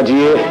জামাই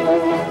সাজিয়ে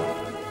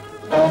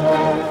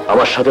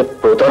আমার সাথে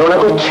প্রতারণা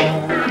করছে?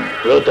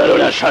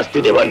 প্রতারণার শাস্তি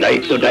দেবার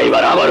দায়িত্ব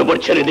ড্রাইভার আমার উপর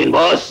ছেড়ে দিন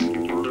বস।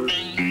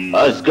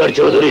 আজগর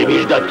চৌধুরীর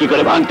বিষ দাঁত কি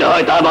করে ভাঙতে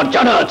হয় তা আমার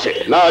জানা আছে।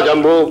 না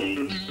জাম্বু,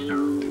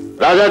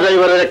 রাজা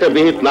ড্রাইভারের একটা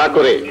বিহিত না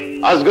করে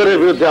আজগরের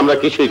বিরুদ্ধে আমরা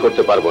কিছুই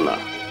করতে পারবো না।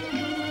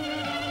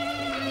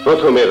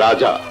 প্রথমে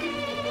রাজা।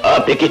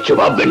 আপনি কিচ্ছু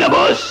ভাববেন না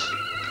বস।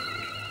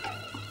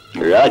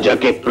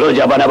 রাজাকে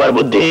প্রজা বানাবার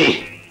বুদ্ধি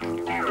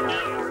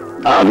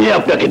আমি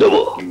আপনাকে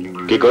দেবো।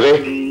 কি করে?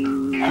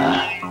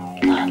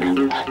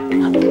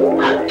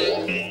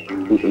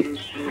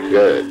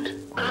 গুড।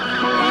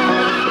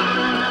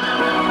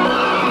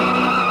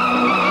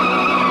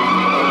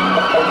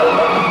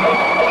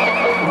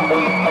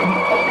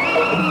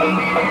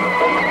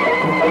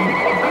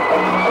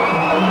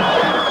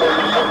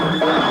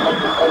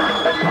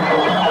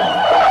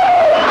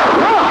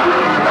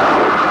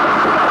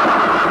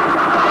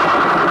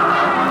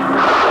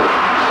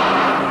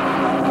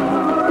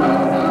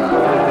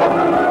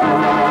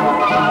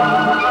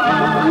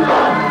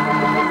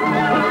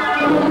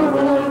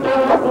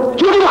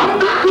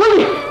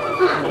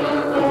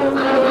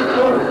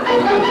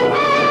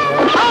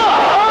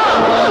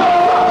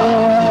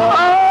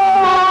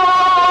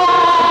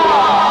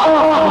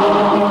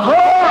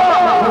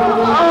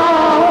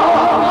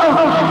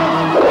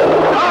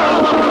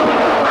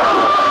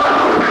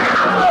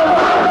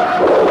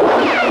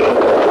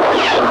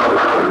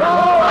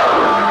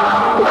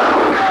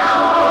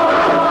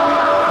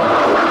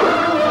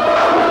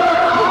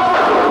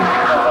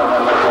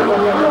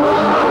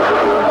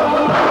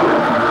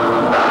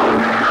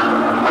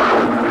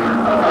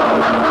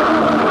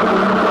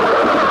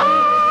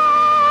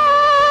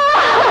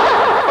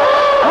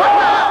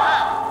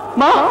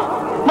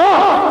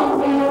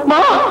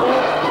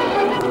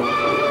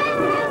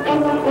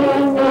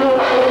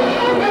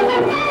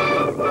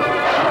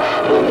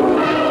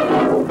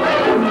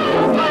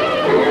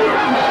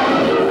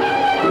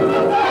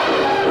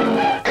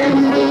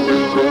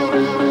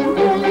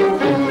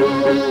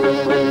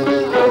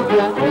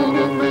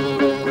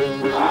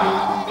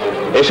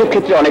 এসব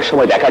ক্ষেত্রে অনেক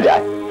সময় দেখা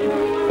যায়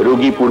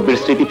রোগী পূর্বের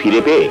স্মৃতি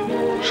ফিরে পেয়ে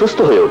সুস্থ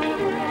হয়ে ওঠে,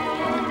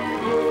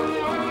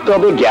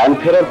 তবে জ্ঞান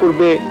ফেরার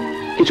পূর্বে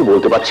কিছু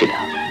বলতে পারছি না।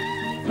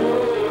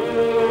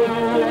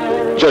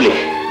 চলি,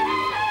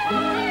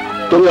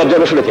 তুমি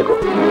অবজারভেশনে থেকো।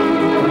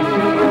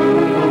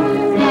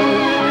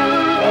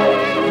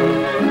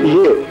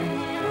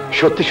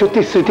 সত্যি সত্যি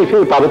স্মৃতি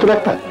ফিরে পাবে তো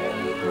ডাক্তার?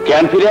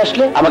 জ্ঞান ফিরে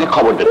আসলে আমাকে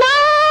খবর দেবে।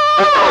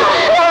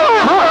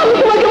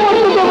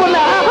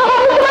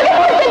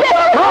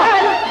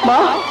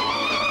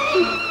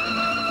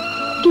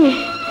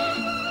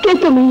 কে কে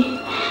তুমি?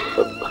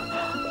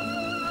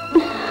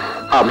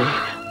 আমি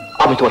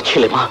তোমার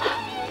ছেলে মা,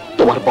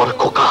 তোমার বড়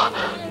খোকা।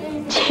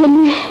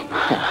 ছেলে?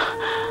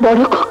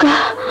 বড় খোকা?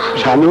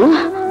 শানু,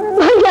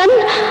 ভাইজান,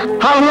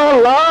 আমরা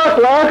লাখ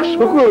লাখ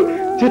শুকুর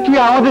যে তুই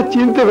আমাদের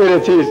চিনতে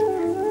পেরেছিস।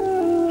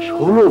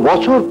 16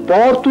 বছর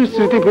পর তুই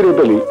স্মৃতি ফিরে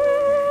পেলি।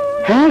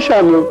 হ্যাঁ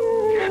শানু,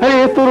 আরে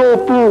এ তোর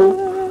অপু,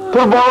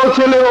 তোর বড়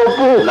ছেলে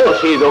অপু।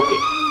 ওকে,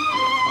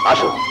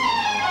 আসো।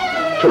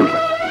 চলুন।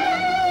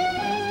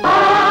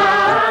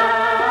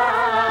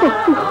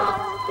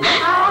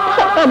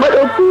 আমার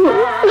অপু,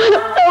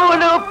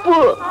 আমার অপু।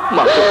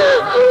 মা,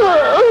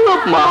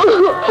 মা,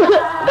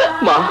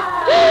 মা,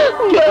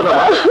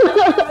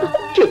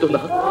 কেতো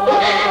না।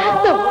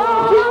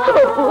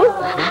 অপু,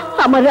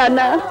 আমার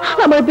রানা,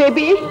 আমার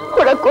বেবি,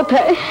 ওরা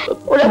কোথায়?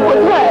 ওরা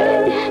কোথায়?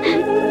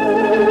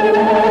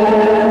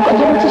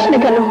 কথা বলছিস না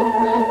কেন?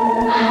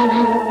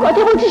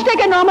 কথা বলছিস না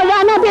কেন? আমার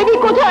রানা বেবি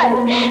কোথায়?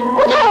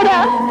 কোথায় ওরা?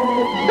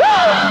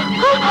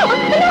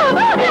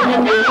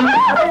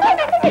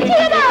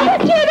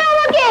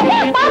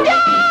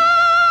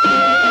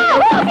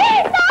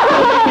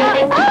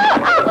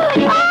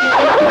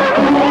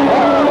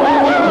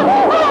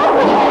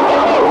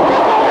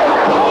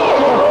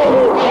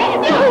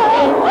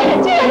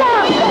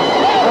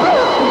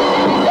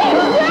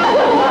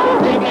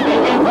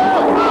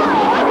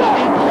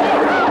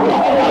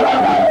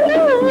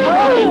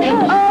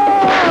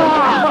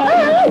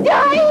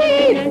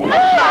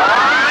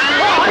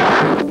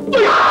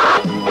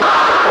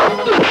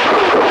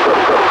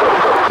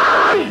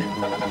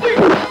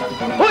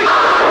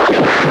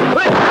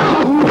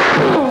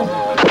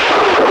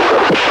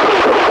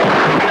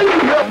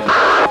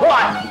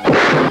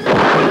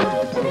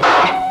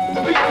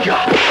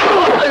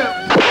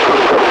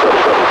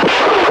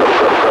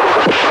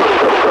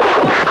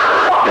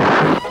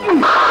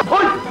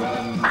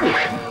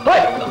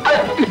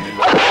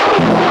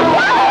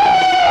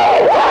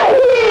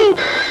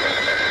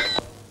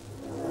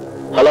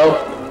 হ্যালো,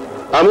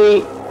 আমি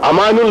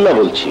আমানুল্লাহ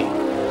বলছি।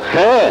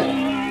 হ্যাঁ,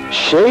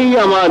 সেই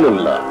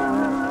আমানুল্লাহ,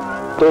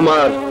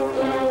 তোমার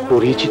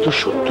পরিচিত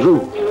শত্রু।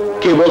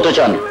 কে বলতে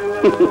চান?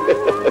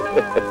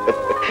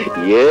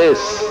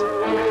 ইয়েস,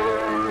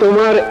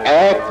 তোমার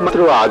একমাত্র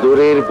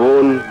আদরের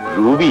বোন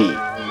রুবি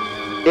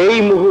এই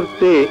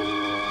মুহূর্তে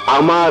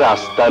আমার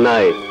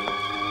আস্তানায়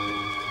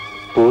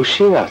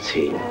বসে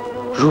আছে।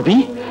 রুবি?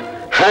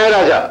 হ্যাঁ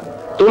রাজা,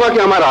 তোমাকে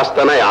আমার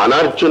আস্তানায়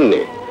আনার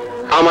জন্যে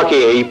আমাকে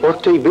এই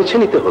পথটাই বেছে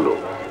নিতে হলো।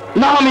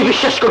 না, আমি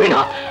বিশ্বাস করি না,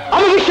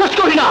 আমি বিশ্বাস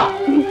করি না।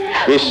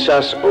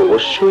 বিশ্বাস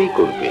অবশ্যই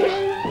করবে।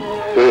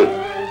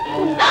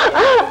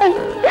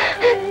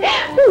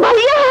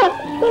 ভাইয়া,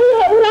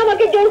 ওরা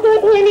আমাকে জোর করে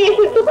ধরে নিয়ে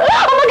এসেছে।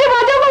 আমাকে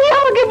বাঁচাও ভাইয়া,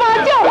 আমাকে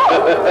বাঁচাও।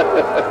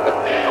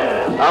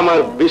 আমার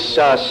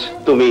বিশ্বাস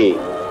তুমি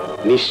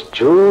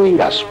নিশ্চয়ই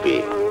আসবে।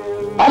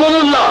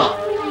 আমানুল্লাহ,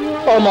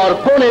 আমার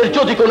বোনের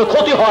যদি কোনো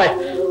ক্ষতি হয়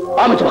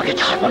আমি তোমাকে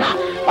ছাড়বো না,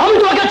 আমি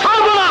তোমাকে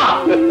ছাড়বো না।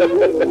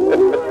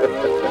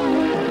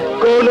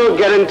 কোনো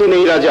গ্যারান্টি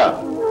নেই রাজা।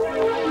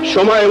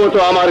 সময় মতো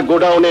আমার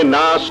গোডাউনে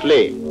না আসলে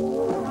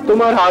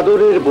তোমার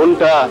আদরের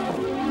বোনটা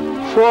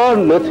ফর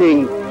নাথিং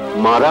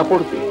মারা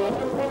পড়বে।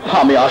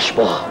 আমি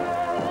আসবো।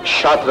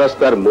 7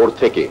 রাস্তার মোড়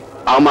থেকে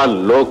আমার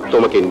লোক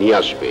তোমাকে নিয়ে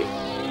আসবে।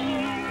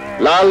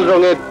 লাল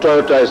রঙের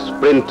টয়োটা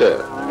স্প্রিন্টার,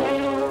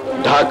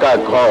 ঢাকা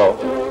ঘ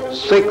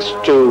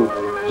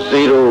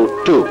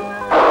 6202।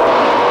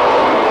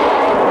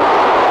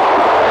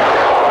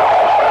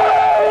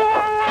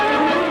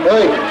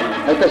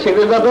 একটা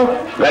সিগারেট দাও তো।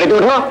 গাড়িতে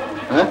ওঠো।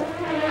 হ্যাঁ,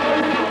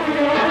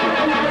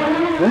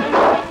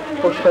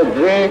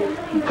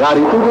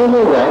 গাড়ি তো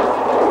নিয়ে যায়।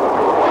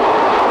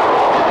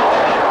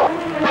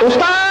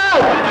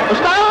 ওস্তাদ,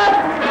 ওস্তাদ,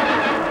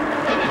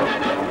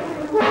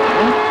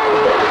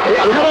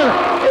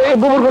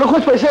 বাবুর কোনো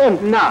খোঁজ পাইছেন?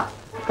 না।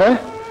 হ্যাঁ,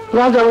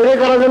 রাজা মেরে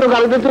কারা যেন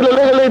গাড়িতে তুলে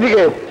নিয়ে গেল।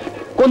 এইদিকে।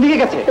 কোন দিকে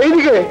গেছে?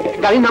 এইদিকে।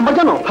 গাড়ির নাম্বার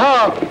জানো?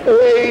 হ্যাঁ,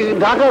 এই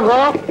ঢাকা ঘ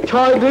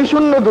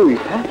 6202।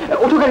 হ্যাঁ,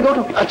 ওঠো গাড়িতে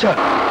ওঠো। আচ্ছা,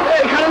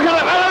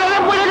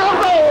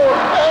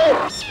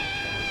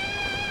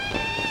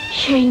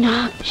 সেই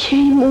নাক,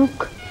 সেই মুখ,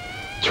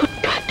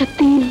 ছোট্ট একটা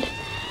তিল,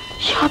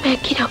 সব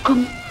একই রকম।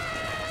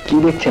 কি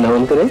দেখছেন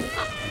অন্তরে?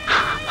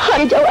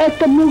 হারিয়ে যাওয়া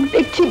একটা মুখ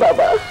দেখছি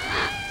বাবা,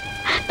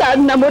 তার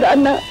নামও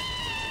রানা।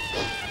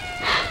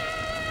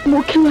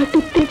 মুখেও একটা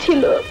তিল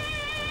ছিল,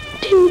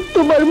 ঠিক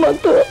তোমার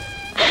মতো।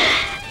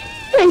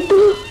 এই তো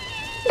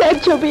দেখ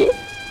ছবি,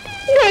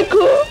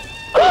 দেখো।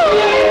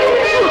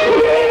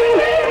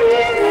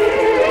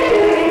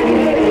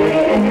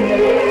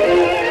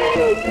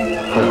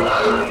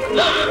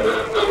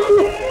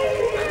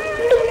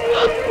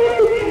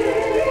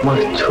 আমার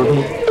ছবি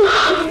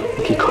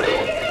কি করে?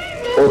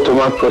 ও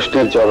তোমার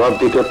প্রশ্নের জবাব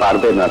দিতে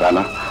পারবে না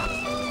রানা।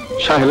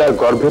 শাহেলার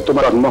গর্ভে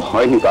তোমার জন্ম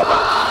হয়নি বাবা।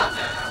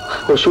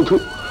 ও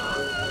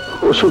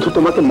শুধু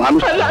তোমাকে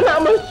মানুষ।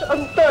 আমার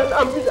সন্তান,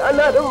 আমি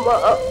রানার মা।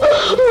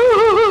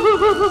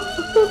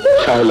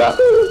 শাহেলা,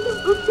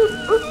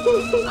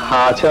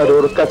 আজ আর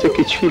ওর কাছে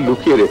কিছুই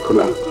লুকিয়ে রেখো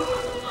না।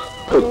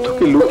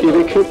 সত্যকে লুকিয়ে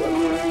রেখে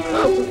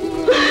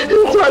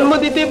জন্ম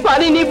দিতে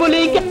পারিনি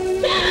বলেই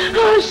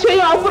সেই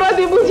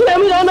অপরাধী বুঝে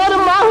আমি রানার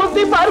মা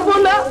হতে পারবো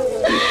না,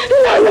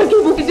 রানাকে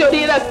বুকে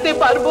জড়িয়ে রাখতে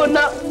পারবো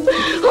না,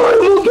 ওর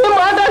মুখে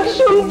মা ডাক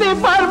শুনতে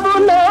পারবো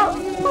না।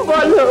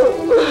 বলো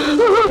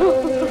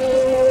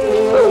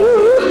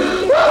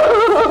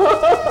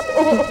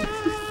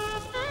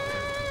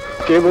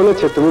কে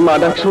বলেছে তুমি মা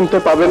ডাক শুনতে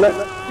পাবে না?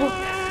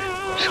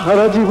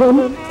 সারা জীবন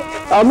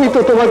আমি তো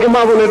তোমাকে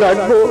মা বলে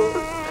ডাকবো,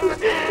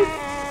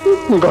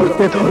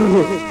 গল্পে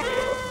ধর্মে,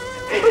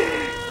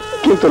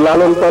 কিন্তু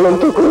লালন পালন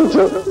তো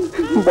করেছো,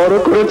 বড়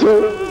করেছো,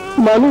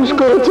 মানুষ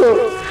করেছো।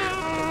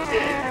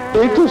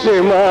 এই তো সে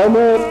মা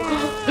আমার।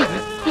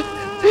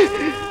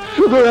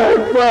 শুধু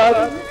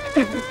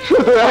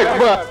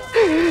একবার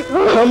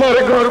আমার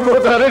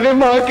গর্ভধারিণী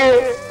মাকে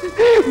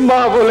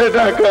মা বলে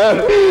ডাকার।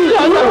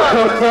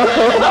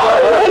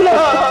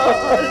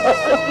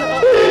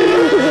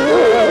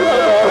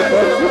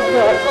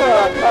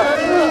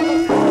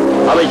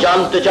 আমি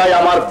জানতে চাই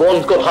আমার বোন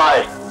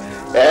কোথায়?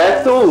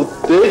 এত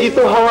উত্তেজিত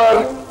হওয়ার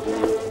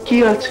কি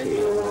আছে?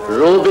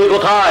 রবি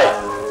কোথায়?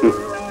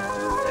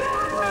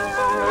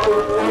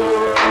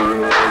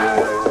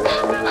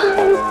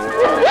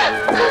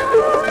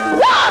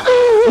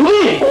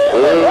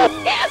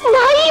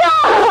 ভাইয়া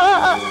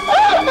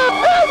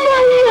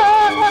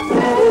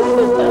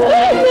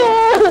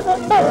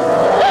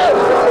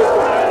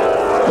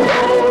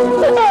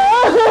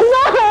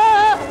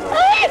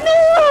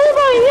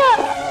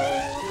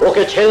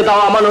ওকে ছেড়ে দাও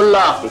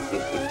আমানুল্লাহ।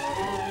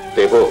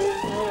 দেব,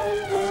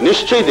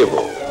 নিশ্চয়ই দেব,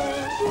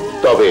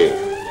 তবে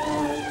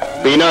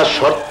বিনা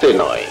শর্তে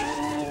নয়।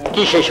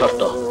 কি সেই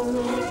শর্ত?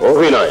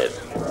 অভিনয়ের।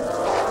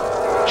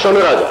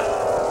 শোনো রাজা,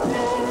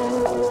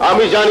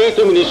 আমি জানি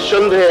তুমি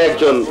নিঃসন্দেহে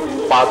একজন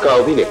পাকা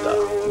অভিনেতা।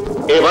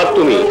 এবার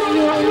তুমি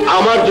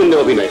আমার জন্য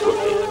অভিনয়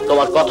করবে।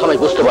 তোমার কথা আমি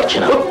বুঝতে পারছি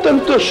না।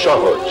 অত্যন্ত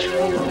সহজ।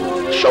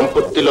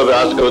 সম্পত্তি লোভে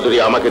আজগর চৌধুরী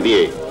আমাকে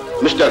দিয়ে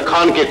মিস্টার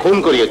খানকে খুন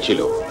করিয়েছিল,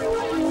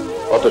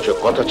 অথচ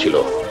কথা ছিল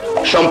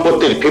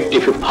সম্পত্তির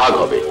 50-50 ভাগ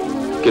হবে।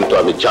 কিন্তু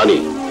আমি জানি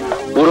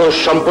পুরো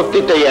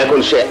সম্পত্তিটাই এখন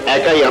সে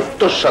একাই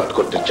আত্মসাৎ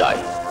করতে চায়,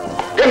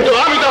 কিন্তু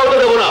আমি তা হতে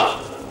দেব না।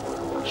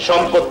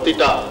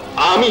 সম্পত্তিটা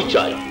আমি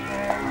চাই।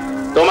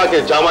 তোমাকে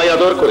জামাই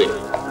আদর করে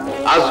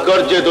আজগর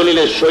যে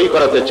দলিলে সই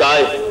করাতে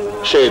চায়,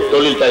 সে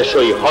দলিলটায়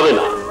সই হবে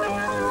না।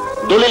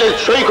 দলিলে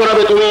সই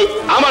করাবে তুমি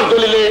আমার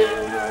দলিলে,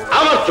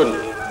 আমার জন্য।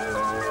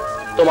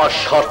 তোমার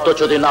শর্ত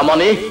যদি না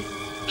মানে?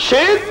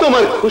 সে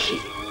তোমার খুশি।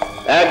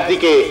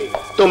 একদিকে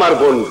তোমার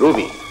বোন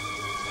রুবি,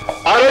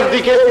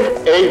 আরেকদিকে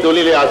এই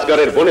দলিলে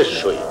আজগরের বোনের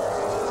সই।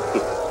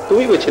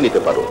 তুমি বেছে নিতে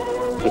পারো।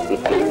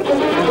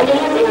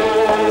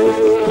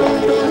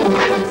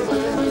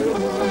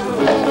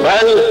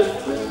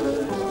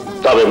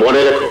 তবে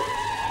মনে রেখো,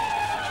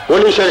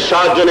 পুলিশের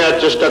সাহায্য নেওয়ার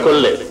চেষ্টা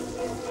করলে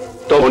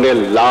তোমাদের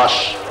লাশ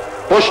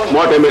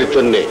পোস্টমর্টেমের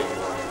জন্য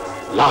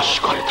লাশ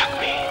করে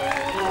থাকবে।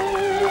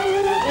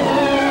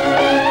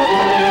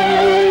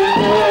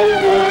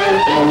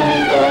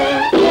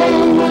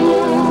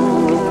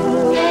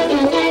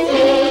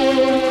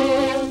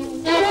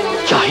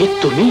 জাহিদ,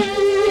 তুমি?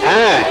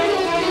 হ্যাঁ,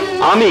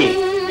 আমি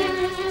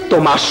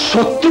তোমার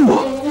শত্রু।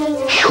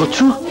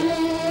 শত্রু?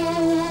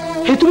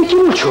 হে, তুমি কি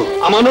বলছো?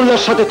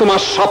 আমানুল্লাহর সাথে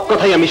তোমার সব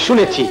কথাই আমি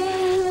শুনেছি।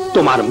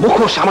 তোমার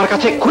মুখোশ আমার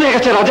কাছে খুলে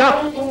গেছে রাজা।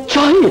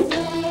 জাহিদ,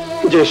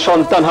 যে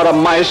সন্তান হারা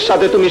মায়ের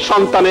সাথে তুমি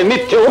সন্তানের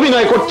মিথ্যে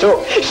অভিনয় করছো,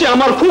 সে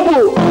আমার ফুপু।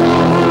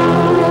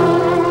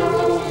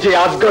 যে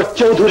আজগর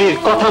চৌধুরীর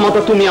কথা মতো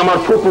তুমি আমার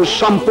ফুপুর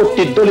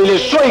সম্পত্তির দলিলে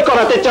সই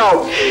করাতে চাও,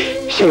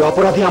 সেই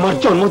অপরাধী আমার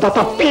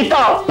জন্মদাতা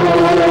পিতা।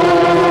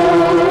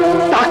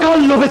 টাকার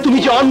লোভে তুমি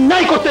যে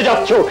অন্যায় করতে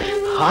যাচ্ছ,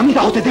 আমি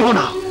তা হতে দেব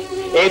না।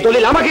 এই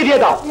দলিল আমাকে দিয়ে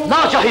দাও। না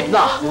জাহিদ,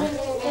 না।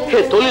 হে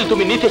দলিল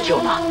তুমি নিতে চেও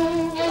না।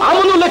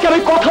 আমানুল্লাহকে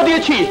আমি কথা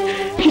দিয়েছি,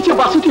 কিছু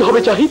বাঁচাতে হবে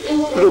জাহিদ।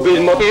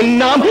 রবির মতের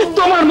নাম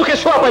তোমার মুখে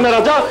শোয়া পায় না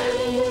রাজা।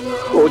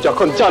 ও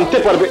যখন জানতে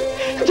পারবে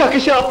যাকে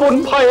সে আপন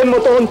ভাইয়ের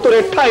মতো অন্তরে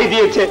ঠাঁই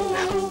দিয়েছে,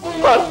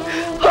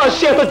 আর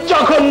সে এত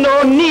জঘন্য,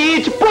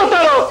 নীচ,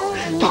 প্রতারক,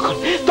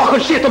 তখন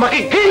সে তোমাকে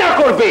ঘৃণা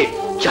করবে।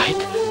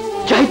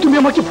 জাহিদ, তুমি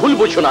আমাকে ভুল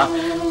বোঝো না।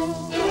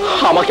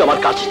 আমাকে আমার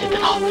কাছে যেতে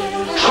দাও,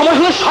 সময়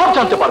হলে সব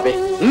জানতে পারবে।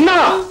 না,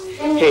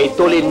 এই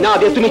দলিল না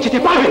দিয়ে তুমি যেতে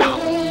পারবে না।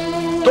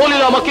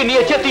 দলিল আমাকে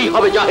নিয়ে যেতেই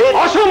হবে জাহিদ।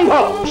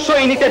 অসম্ভব,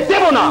 সই নিতে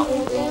দেব না।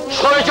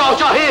 সরে যাও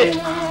জাহিদ।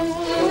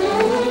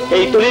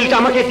 এই দলিলটা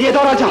আমাকে দিয়ে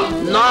দাও রাজা।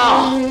 না,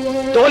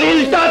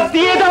 দলিলটা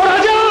দিয়ে দাও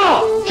রাজা।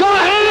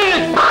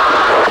 জাহিদ!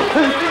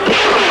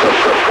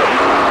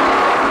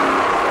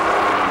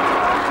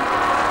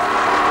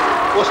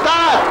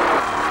 ওস্তাদ!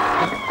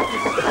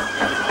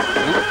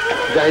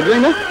 জাহিদ ভাই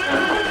না?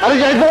 আরে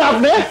জাহিদ ভাই,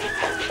 আপনি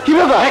কি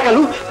ব্যাপার? হ্যাঁ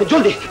কালু,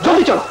 জলদি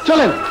জলদি চলো,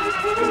 চলেন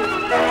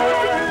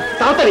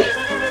তাড়াতাড়ি,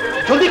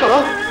 জলদি করো।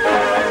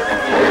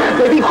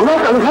 বেবি ঘুমাও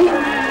কালু ভাই,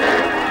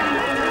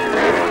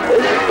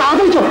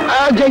 তাড়াতাড়ি চলো।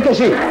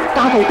 যাইতেছি,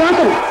 তাড়াতাড়ি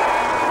তাড়াতাড়ি।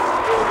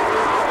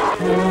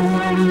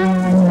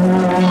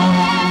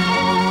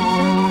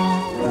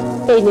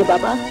 এই নে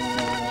বাবা,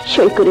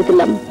 সই করে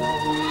দিলাম।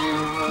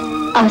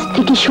 আজ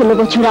থেকে 16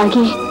 বছর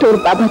আগে তোর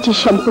বাবা যে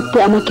সম্পত্তি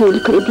আমাকে উইল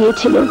করে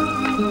দিয়েছিল,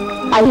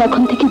 আর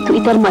এখন থেকে তুই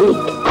তার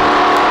মালিক।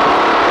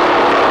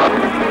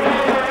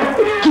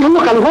 হলো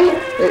কালু ভাই?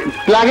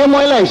 প্লাগে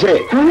ময়লা এসে,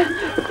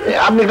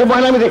 আপনি একটু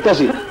ময়লা আমি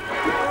দেখতেছি।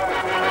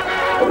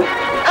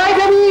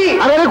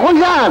 আরে কই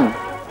যান?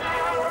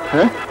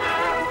 হ্যাঁ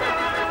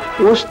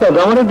ওস্তাদ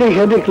আমাদের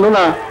দেখে দেখলো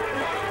না,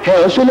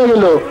 হ্যাঁ চলে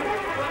গেল।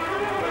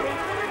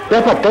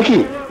 ব্যাপারটা কি?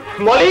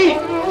 মলি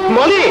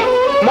মলি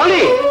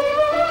মলি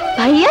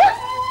ভাইয়া,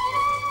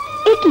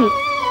 এ কি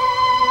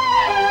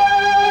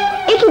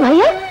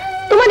ভাইয়া,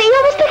 তোমার এই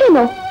অবস্থা কেন?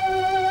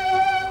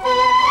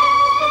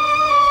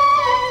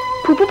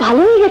 ফুপু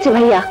ভালো হয়ে গেছে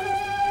ভাইয়া?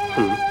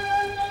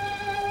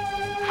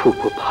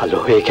 ফুপু ভালো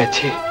হয়ে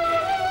গেছে,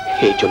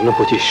 এই জন্য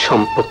বুঝি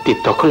সম্পত্তির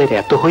দখলের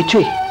এত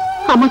হইচই?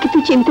 আমাকে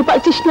তুই চিনতে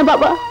পারছিস না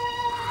বাবা?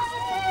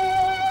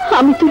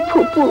 আমি তোর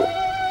ফুপু।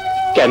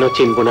 কেন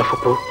চিনবো না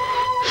ফুপু?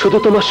 শুধু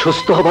তোমার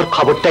সুস্থ হবার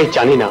খবরটাই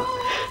জানি না।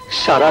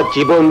 সারা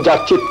জীবন যার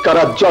চিৎকার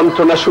আর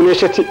যন্ত্রণা শুনে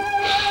এসেছি,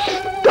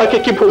 তাকে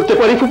কি বলতে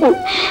পারি ফুপু?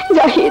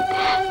 জাহিদ,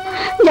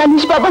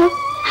 জানিস বাবা,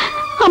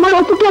 আমার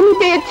অপুকে আমি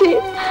পেয়েছি।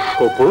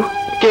 অপু?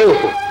 কে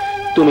অপু?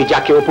 তুমি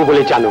যাকে অপু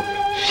বলে জানো,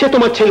 সে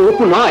তোমার ছেলে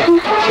অপু নয়,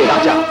 সে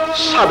রাজা,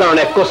 সাধারণ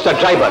এক কোস্টার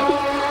ড্রাইভার।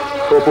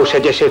 অপু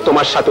সেজে সে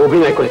তোমার সাথে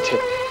অভিনয় করেছে।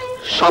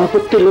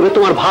 সম্পত্তির লোভে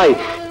তোমার ভাই,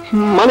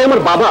 মানে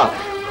আমার বাবা,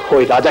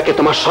 ওই রাজাকে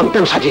তোমার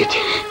সন্তান সাজিয়েছে।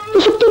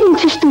 এসব কি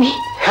বলছিস তুই?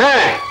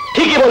 হ্যাঁ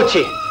ঠিকই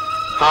বলছি।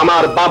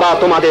 আমার বাবা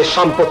তোমাদের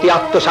সম্পত্তি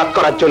আত্মসাৎ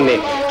করার জন্য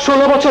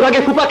 16 বছর আগে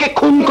ফুপাকে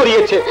খুন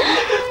করিয়েছে,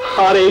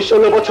 আর এই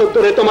 16 বছর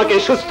ধরে তোমাকে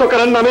সুস্থ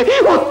করার নামে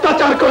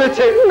অত্যাচার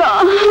করেছে। না।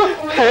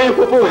 হ্যাঁ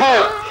ফুপু,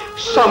 হ্যাঁ,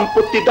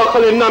 সম্পত্তি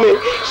দখলের নামে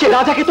সে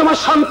রাজাকে তোমার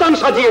সন্তান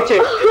সাজিয়েছে,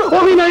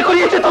 অভিনয়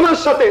করিয়েছে তোমার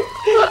সাথে,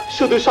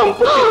 শুধু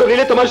সম্পত্তি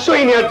দলিলে তোমার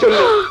সই নেওয়ার জন্য।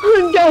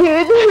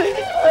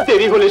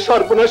 দেরি হলে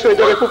সর্বনাশ হয়ে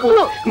যাবে ফুপু।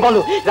 বলো,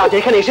 রাজা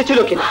এখানে এসেছিল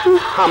কিনা?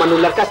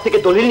 আমানুল্লাহর কাছ থেকে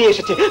দলিল নিয়ে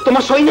এসেছে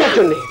তোমার সই নেওয়ার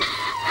জন্য।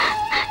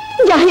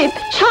 জাহিদ,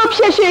 সব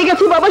শেষ হয়ে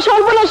গেছে বাবা,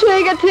 সর্বনাশ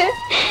হয়ে গেছে।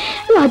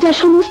 রাজা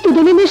সমস্ত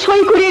দলিলে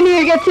সই করিয়ে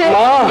নিয়ে গেছে।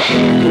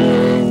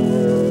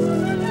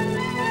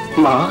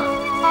 মা,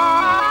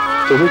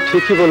 তুমি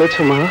ঠিকই বলেছ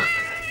মা।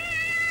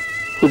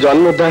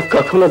 জন্মদাগ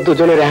কখনো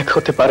দুজনের এক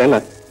হতে পারে না।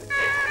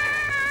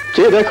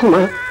 যে দেখো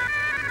মা,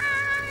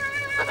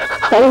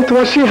 আমি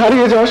তোমার সেই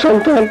হারিয়ে যাওয়া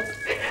সন্তান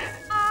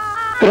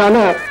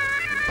রানা।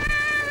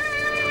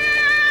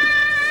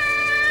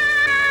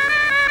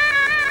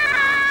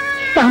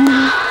 রানা,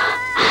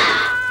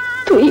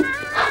 তুই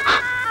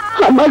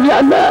আমার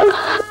রানা?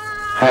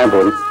 হ্যাঁ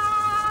বোন,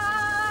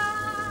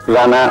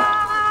 রানা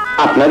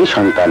আপনারই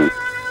সন্তান।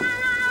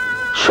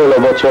 16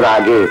 বছর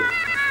আগে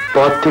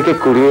পথ থেকে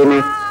কুড়িয়ে এনে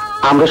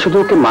আমরা শুধু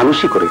ওকে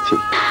মানুষই করেছি।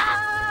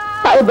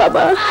 আয়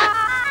বাবা,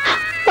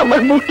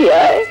 আমার বুকে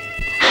আয়।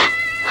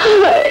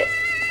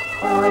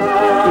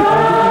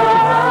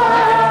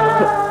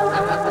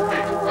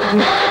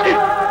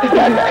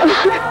 রানা,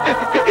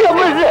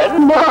 আমার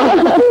মা।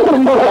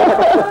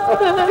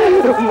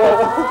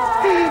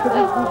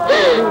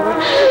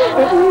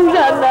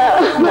 রানা,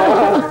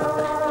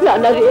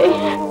 রানা রে,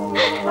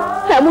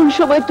 এমন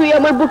সময় তুই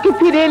আমার বুকে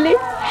ফিরে এলে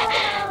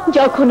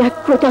যখন এক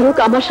প্রতারক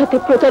আমার সাথে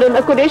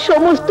প্রতারণা করে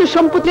সমস্ত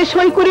সম্পত্তি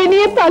সই করে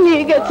নিয়ে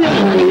পালিয়ে গেছে।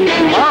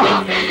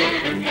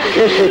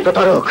 সেই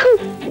প্রতারক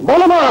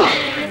বলো মা।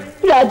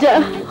 রাজা,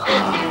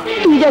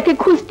 তুই যাকে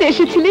খুঁজতে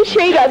এসেছিলি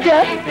সেই রাজা,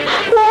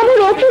 ও আমার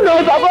অপু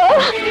নয় বাবা।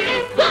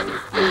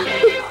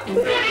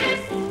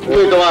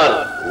 তুমি তোমার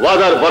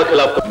ওয়াদার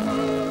বরখেলাপ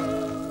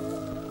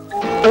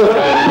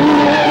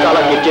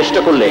চালাকির চেষ্টা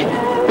করলে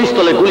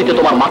পিস্তলের গুলিতে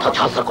তোমার মাথা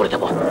ঝাঁঝরা করে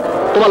দেব।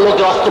 তোমার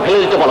লোকদের অস্ত্র ফেলে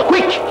দিতে বলো,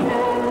 কুইক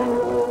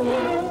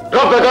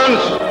ড্রপ দ্য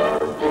গানস।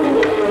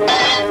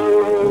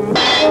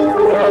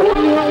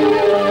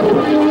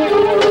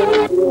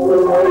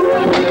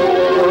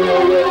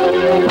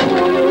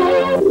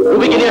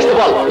 রুবিকে নিয়ে আসতে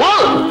বল।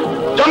 বল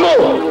জন্মু।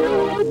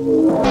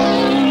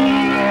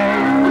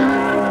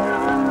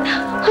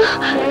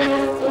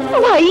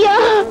 ভাইয়া,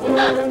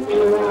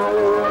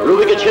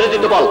 রুবিকে ছেড়ে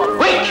দিতে বল,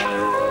 কুইক।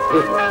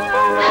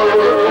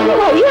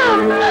 ভাইয়া,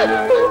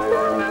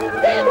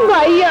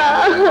 ভাইয়া।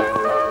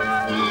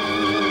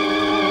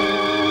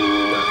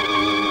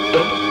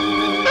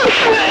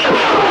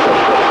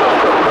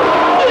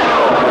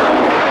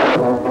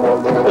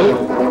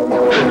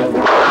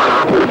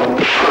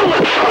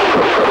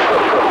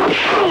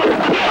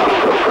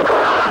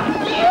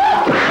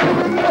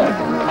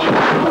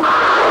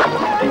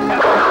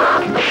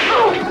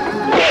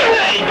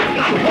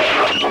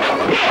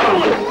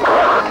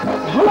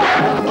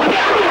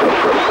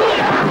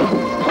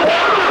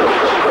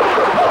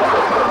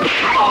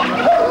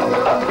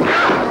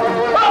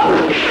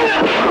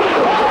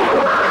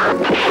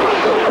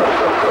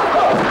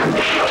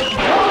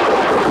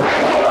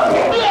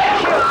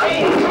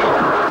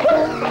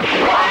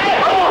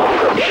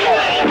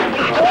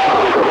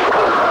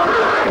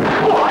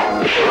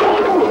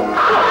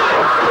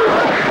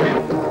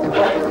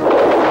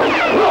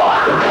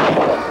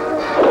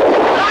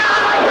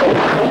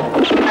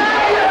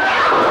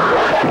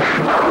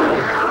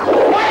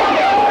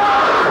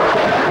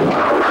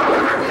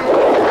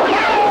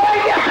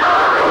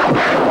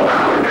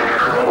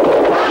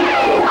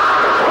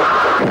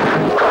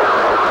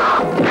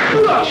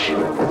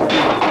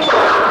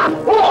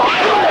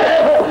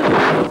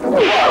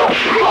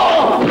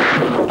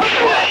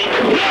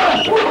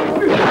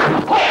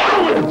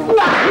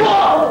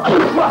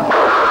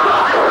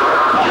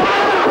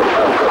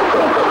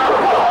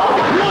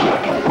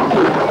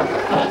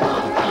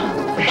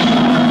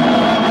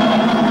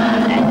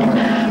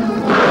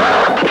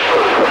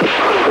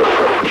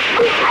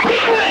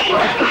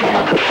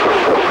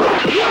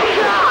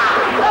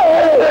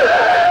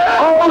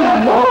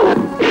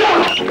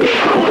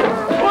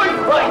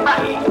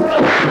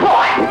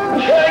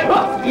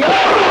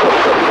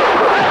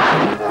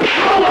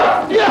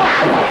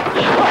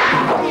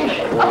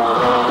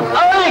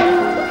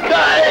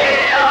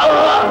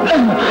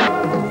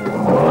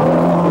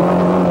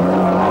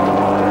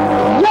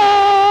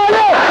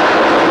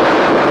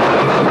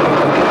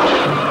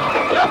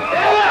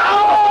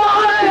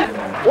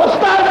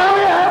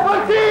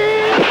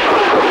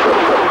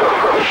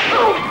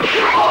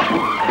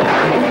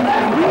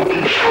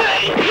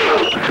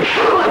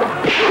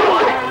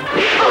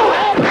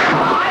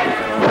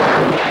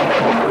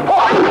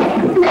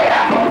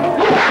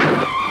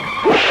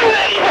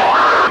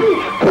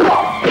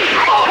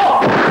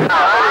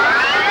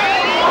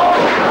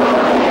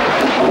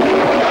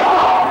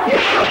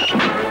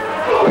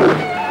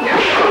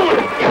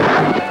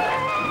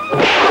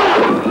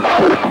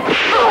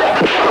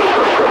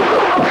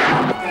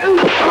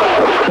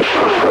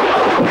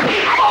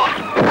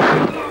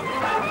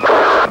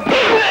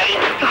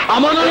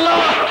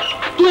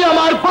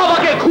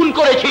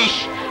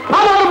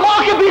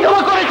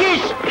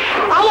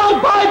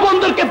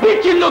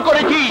 বিচ্ছিন্ন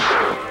করেছিস,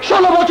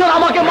 16 বছর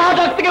আমাকে মা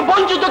ডাক থেকে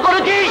বঞ্চিত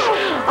করেছিস।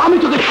 আমি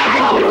তোকে ছাড়বো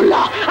না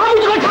বললাম, আমি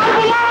তোকে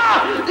ছাড়বো না।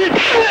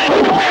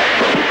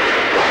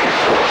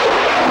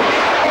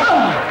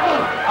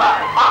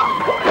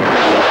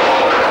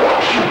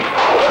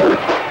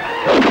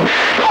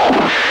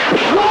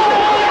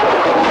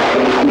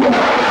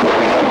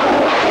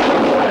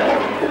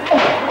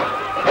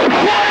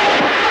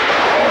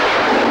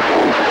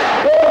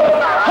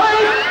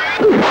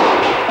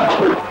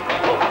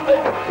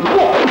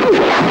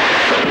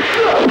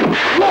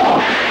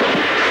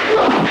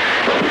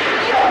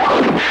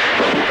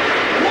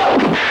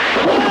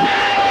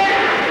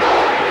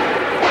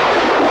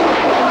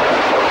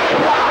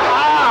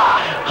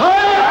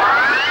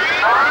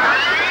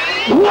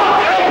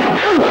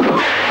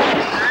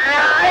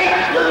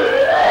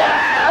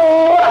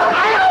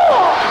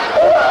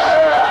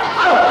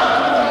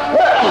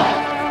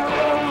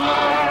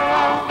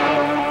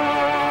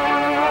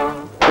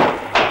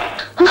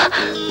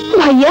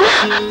 ভাইয়া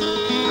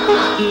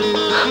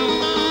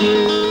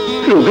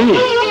রুবি,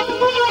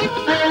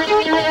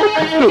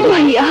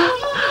 ভাইয়া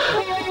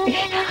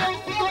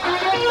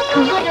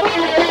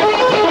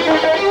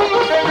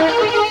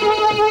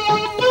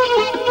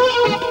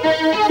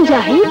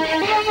জাহিদ,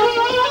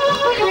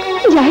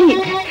 জাহিদ।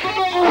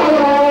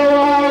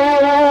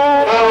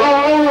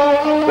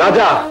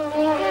 রাজা,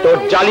 তোর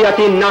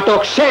জালিয়াতির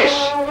নাটক শেষ।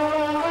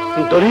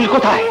 দলিল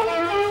কোথায়?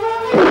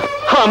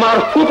 আমার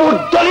ফুপুর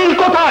দলিল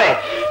কোথায়?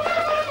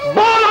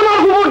 বল, আমার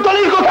ফুপুর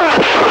দলিল কোথায়?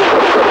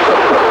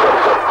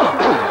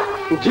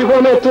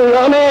 জীবনে তুই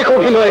অনেক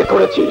অভিনয়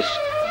করেছিস,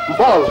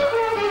 বল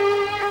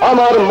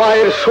আমার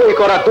মায়ের সই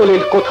করা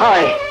দলিল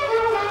কোথায়?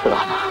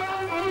 রানা,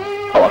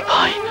 আমার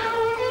ভাই,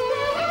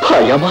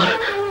 ভাই আমার,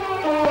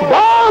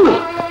 বল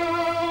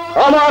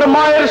আমার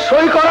মায়ের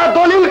সই করা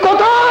দলিল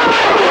কোথায়?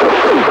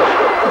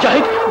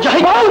 জাহিদ,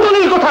 জাহিদ, বল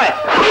দলিল কোথায়?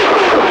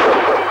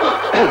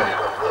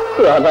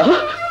 রানা,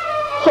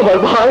 আমার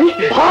ভাই,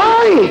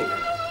 ভাই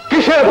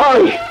কিসের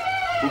ভাই?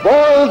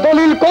 বল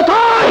দলিল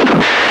কোথায়?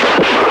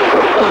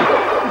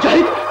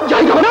 জাহিদ,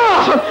 জাহিদ, না,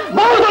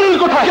 বল দলিল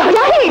কোথায়?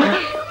 জাহিদ,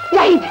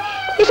 জাহিদ,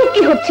 এসব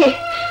কি হচ্ছে?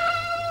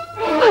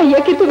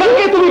 ভাইয়াকে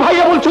তুমি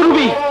ভাইয়া বলছো?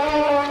 রুবি,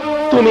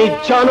 তুমি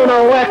জানো না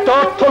ও একটা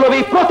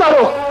অর্থলোভী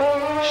প্রতারক।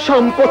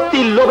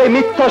 সম্পত্তির লোভে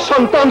মিথ্যা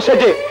সন্তান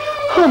সেজে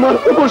আমার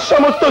উপর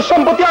সমস্ত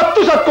সম্পত্তি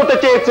আত্মসাৎ করতে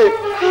চেয়েছে।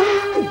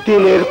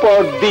 দিনের পর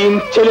দিন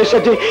ছেলে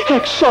সেজে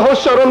এক সহজ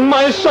সরল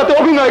মায়ের সাথে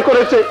অভিনয়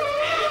করেছে,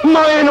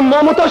 মায়ের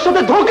মমতার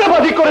সাথে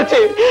ধোঁকাবাজি করেছে,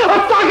 আর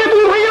তাকে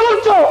তুমি ভাইয়া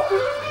বলছো?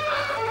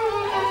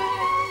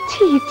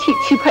 ছি ছি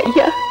ছি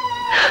ভাইয়া,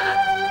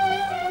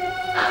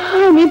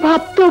 আমি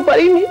ভাবতেও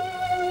পারিনি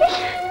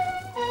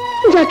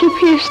যাকে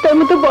ফেরেশতার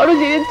মতো বড়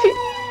জেনেছি,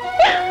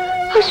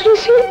 আসলে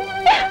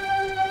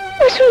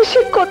সে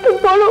কত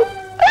বড়।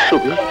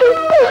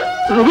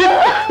 রুবি,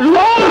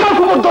 আমার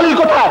খবর দলিল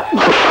কোথায়?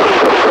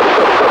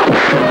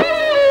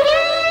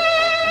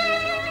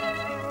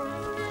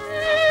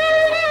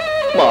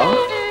 মা,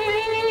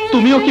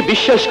 তুমিও কি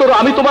বিশ্বাস করো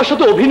আমি তোমার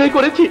সাথে অভিনয়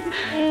করেছি?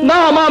 না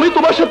মা, আমি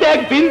তোমার সাথে এক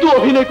বিন্দু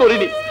অভিনয়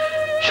করিনি।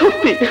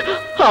 সত্যি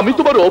আমি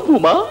তোমার অপু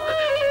মা।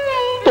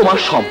 তোমার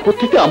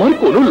সম্পত্তিতে আমার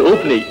কোনো লোভ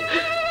নেই,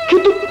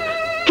 কিন্তু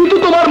কিন্তু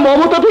তোমার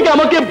মমতা থেকে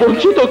আমাকে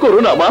বঞ্চিত করো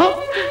না মা।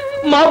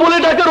 মা বলে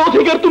ডাকার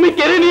অধিকার তুমি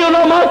কেড়ে নিও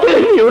না মা,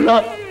 কেড়ে নিও না।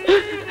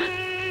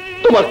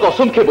 তোমার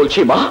কসম খেয়ে বলছি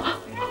মা,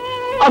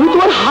 আমি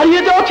তোমার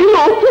হারিয়ে যাওয়া ছিল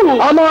অপু।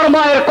 আমার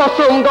মায়ের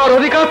কসম দেওয়ার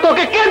অধিকার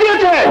তোকে কে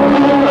দিয়েছে?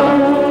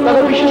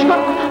 দাদা বিশেষ কর,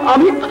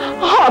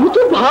 আমি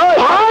তো ভাই।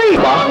 ভাই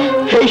মা,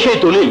 সেই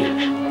দলিল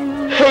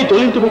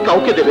তুমি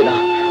কাউকে দেবে না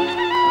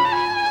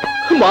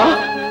মা।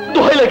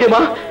 দোহাই লাগে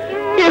মা,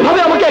 এভাবে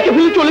আমাকে একে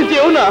ফেলে চলে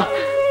যেও না।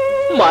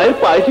 মায়ের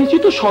পায়ে দিয়েছি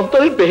তো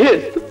সন্তানের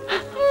বেহেশত।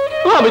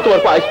 আমি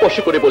তোমার পায়ে স্পর্শ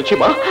করে বলছি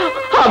মা,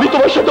 আমি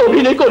তোমার সাথে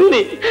অভিনয়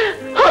করিনি।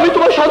 আমি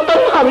তোমার সন্তান,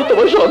 আমি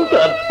তোমার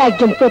সন্তান।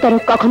 একজন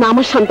প্রতারক কখনো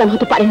আমার সন্তান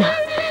হতে পারে না।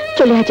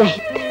 চলে আয়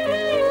জাহিদ।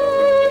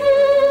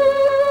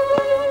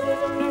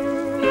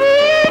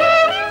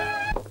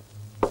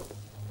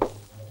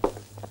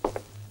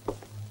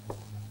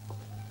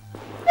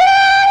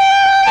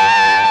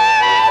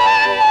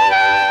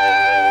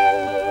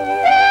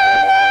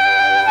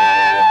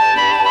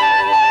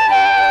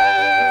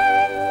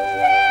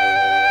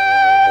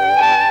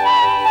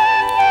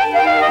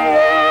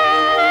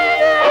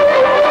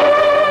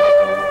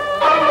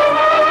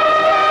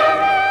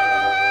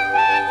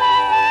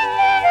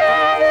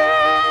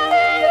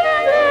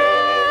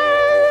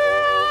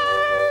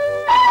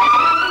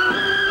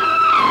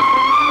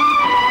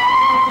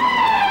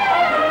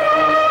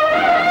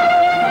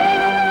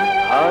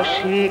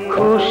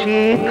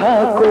 খুশি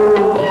থাকো,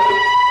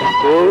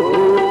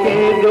 তবু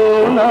কেঁদো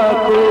না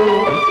কো,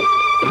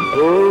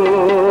 ও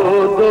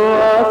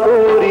দোয়া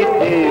করি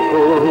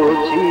থেকো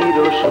চির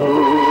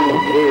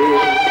সুখে,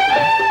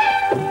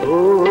 ও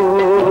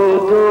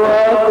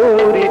দোয়া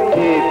করি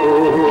থেকো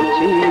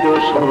চির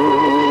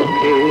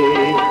সুখে।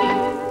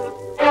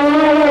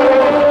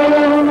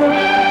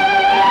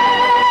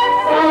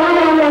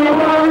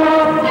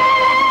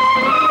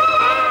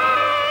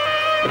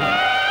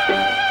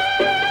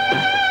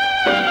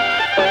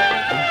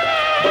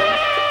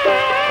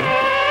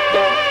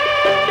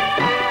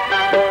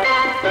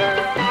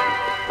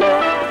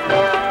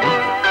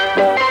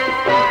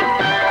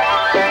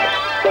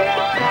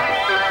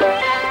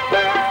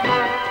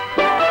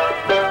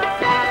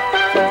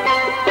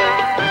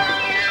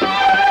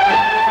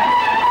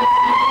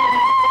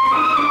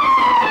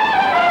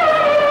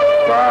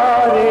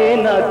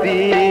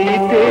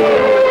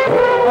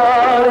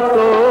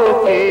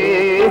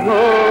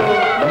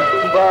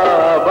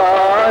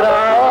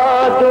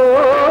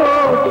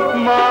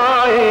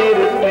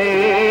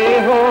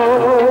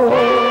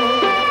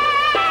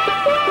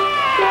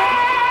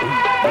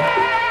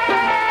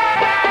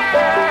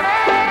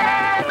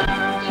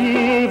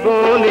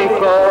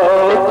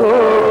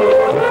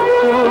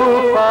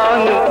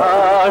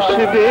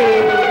 আসবে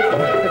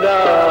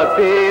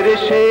রাতের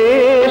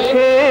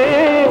শেষে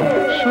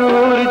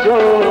সূর্য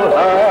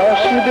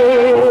আসবে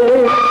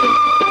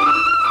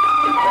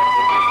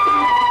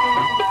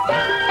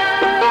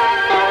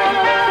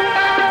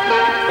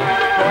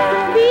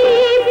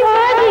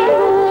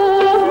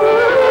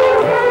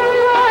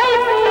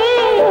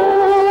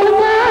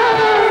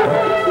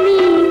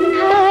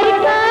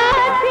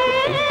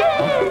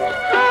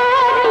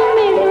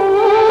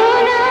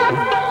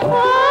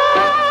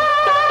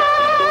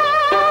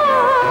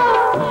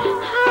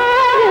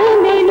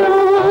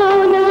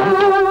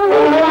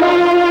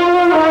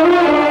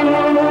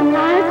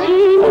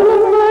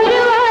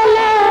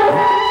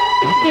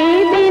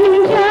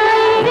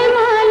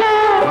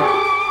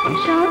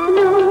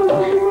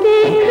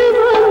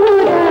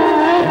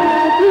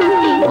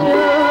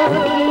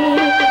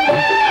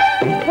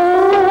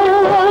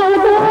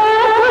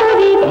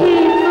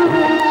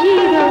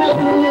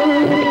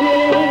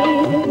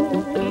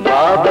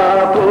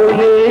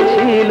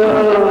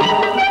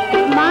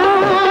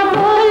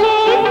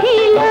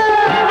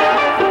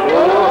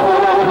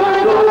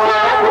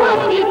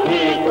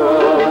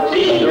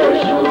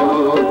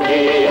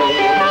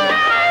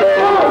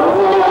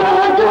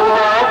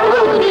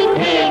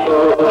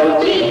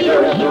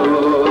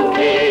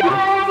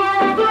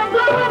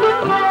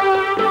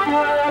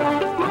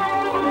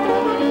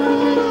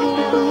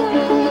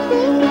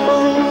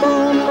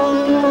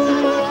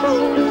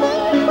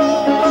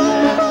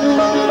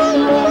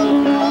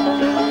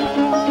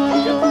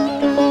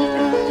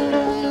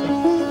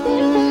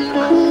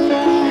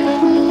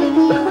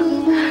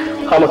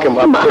আমাকে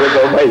মাফ করে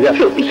দাও ভাইয়া,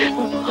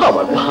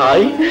 আমার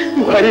ভাই।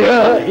 ভাইয়া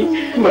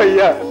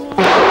ভাইয়া,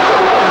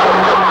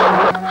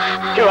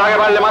 কেউ আগে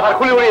বাড়লে মাথার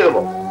খুলে উড়িয়ে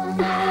দেবো।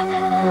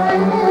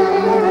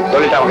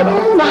 দলিলটা আমাকে দাও।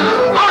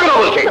 আমাকে দাও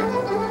বলছি।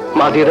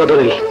 মা দিয়ে দাও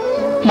দলিল।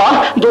 মা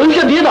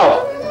দলিলটা দিয়ে দাও।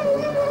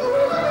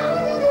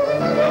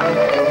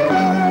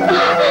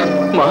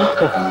 মা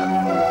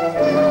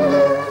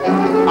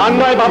আর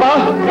নয় বাবা,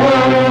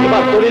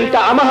 এবার দলিলটা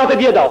আমার হাতে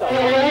দিয়ে দাও।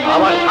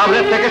 আমার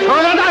সামনের থেকে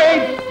সরে না।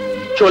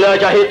 চলে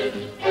আয় জাহিদ,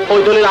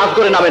 ওই দলিল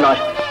আসগরের নামে নয়,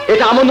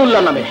 এটা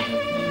আমানুল্লাহ নামে।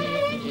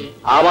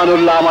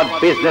 আমানুল্লাহ আমার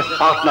বিজনেস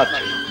পার্টনার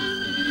ছিল,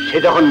 সে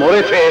যখন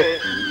মরেছে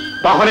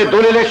তখন এই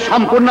দলিলের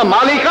সম্পূর্ণ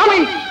মালিক আমি।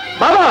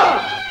 বাবা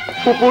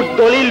উপর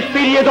দলিল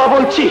ফিরিয়ে দাও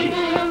বলছি।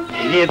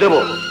 ফিরিয়ে দেব?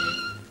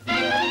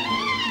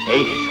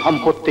 এই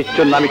সম্পত্তির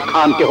জন্য আমি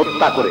খানকে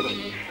হত্যা করেছি,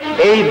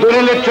 এই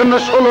দলিলের জন্য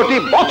 16টি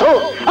বছর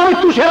আমি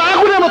তুষের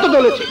আগুনের মতো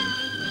জ্বলেছি।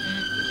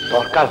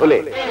 দরকার হলে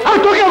আমি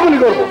তোকে আগুনি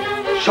করবো।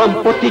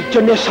 সম্পত্তির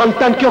জন্য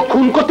সন্তানকেও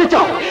খুন করতে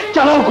চাও?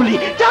 চালাও গুলি,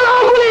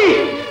 চালাও গুলি।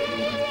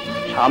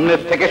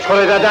 সামনের থেকে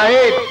সরে যা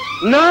জাহিদ।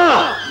 না,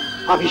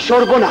 আমি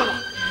সরব না।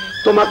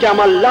 তোমাকে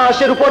আমার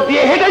লাশের উপর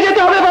দিয়ে হেঁটে যেতে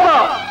হবে বাবা।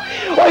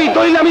 ওই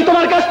দলিল আমি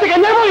তোমার কাছ থেকে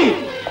নেবই।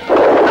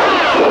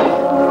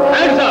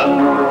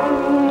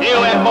 কেউ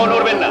এক পাও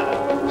নড়বেন না,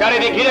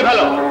 চারিদিকে ঘিরে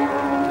ফেলো।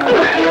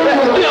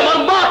 তুই আমার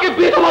মাকে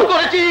বিধবা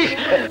করেছিস।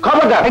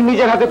 খবরদার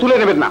নিজের হাতে তুলে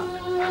নেবেন না।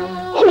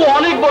 ও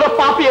অনেক বড়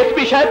পাপী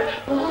এসপি সাহেব,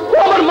 ও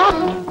আমার মা।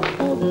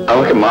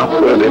 আমাকে মাফ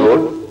করে দেব।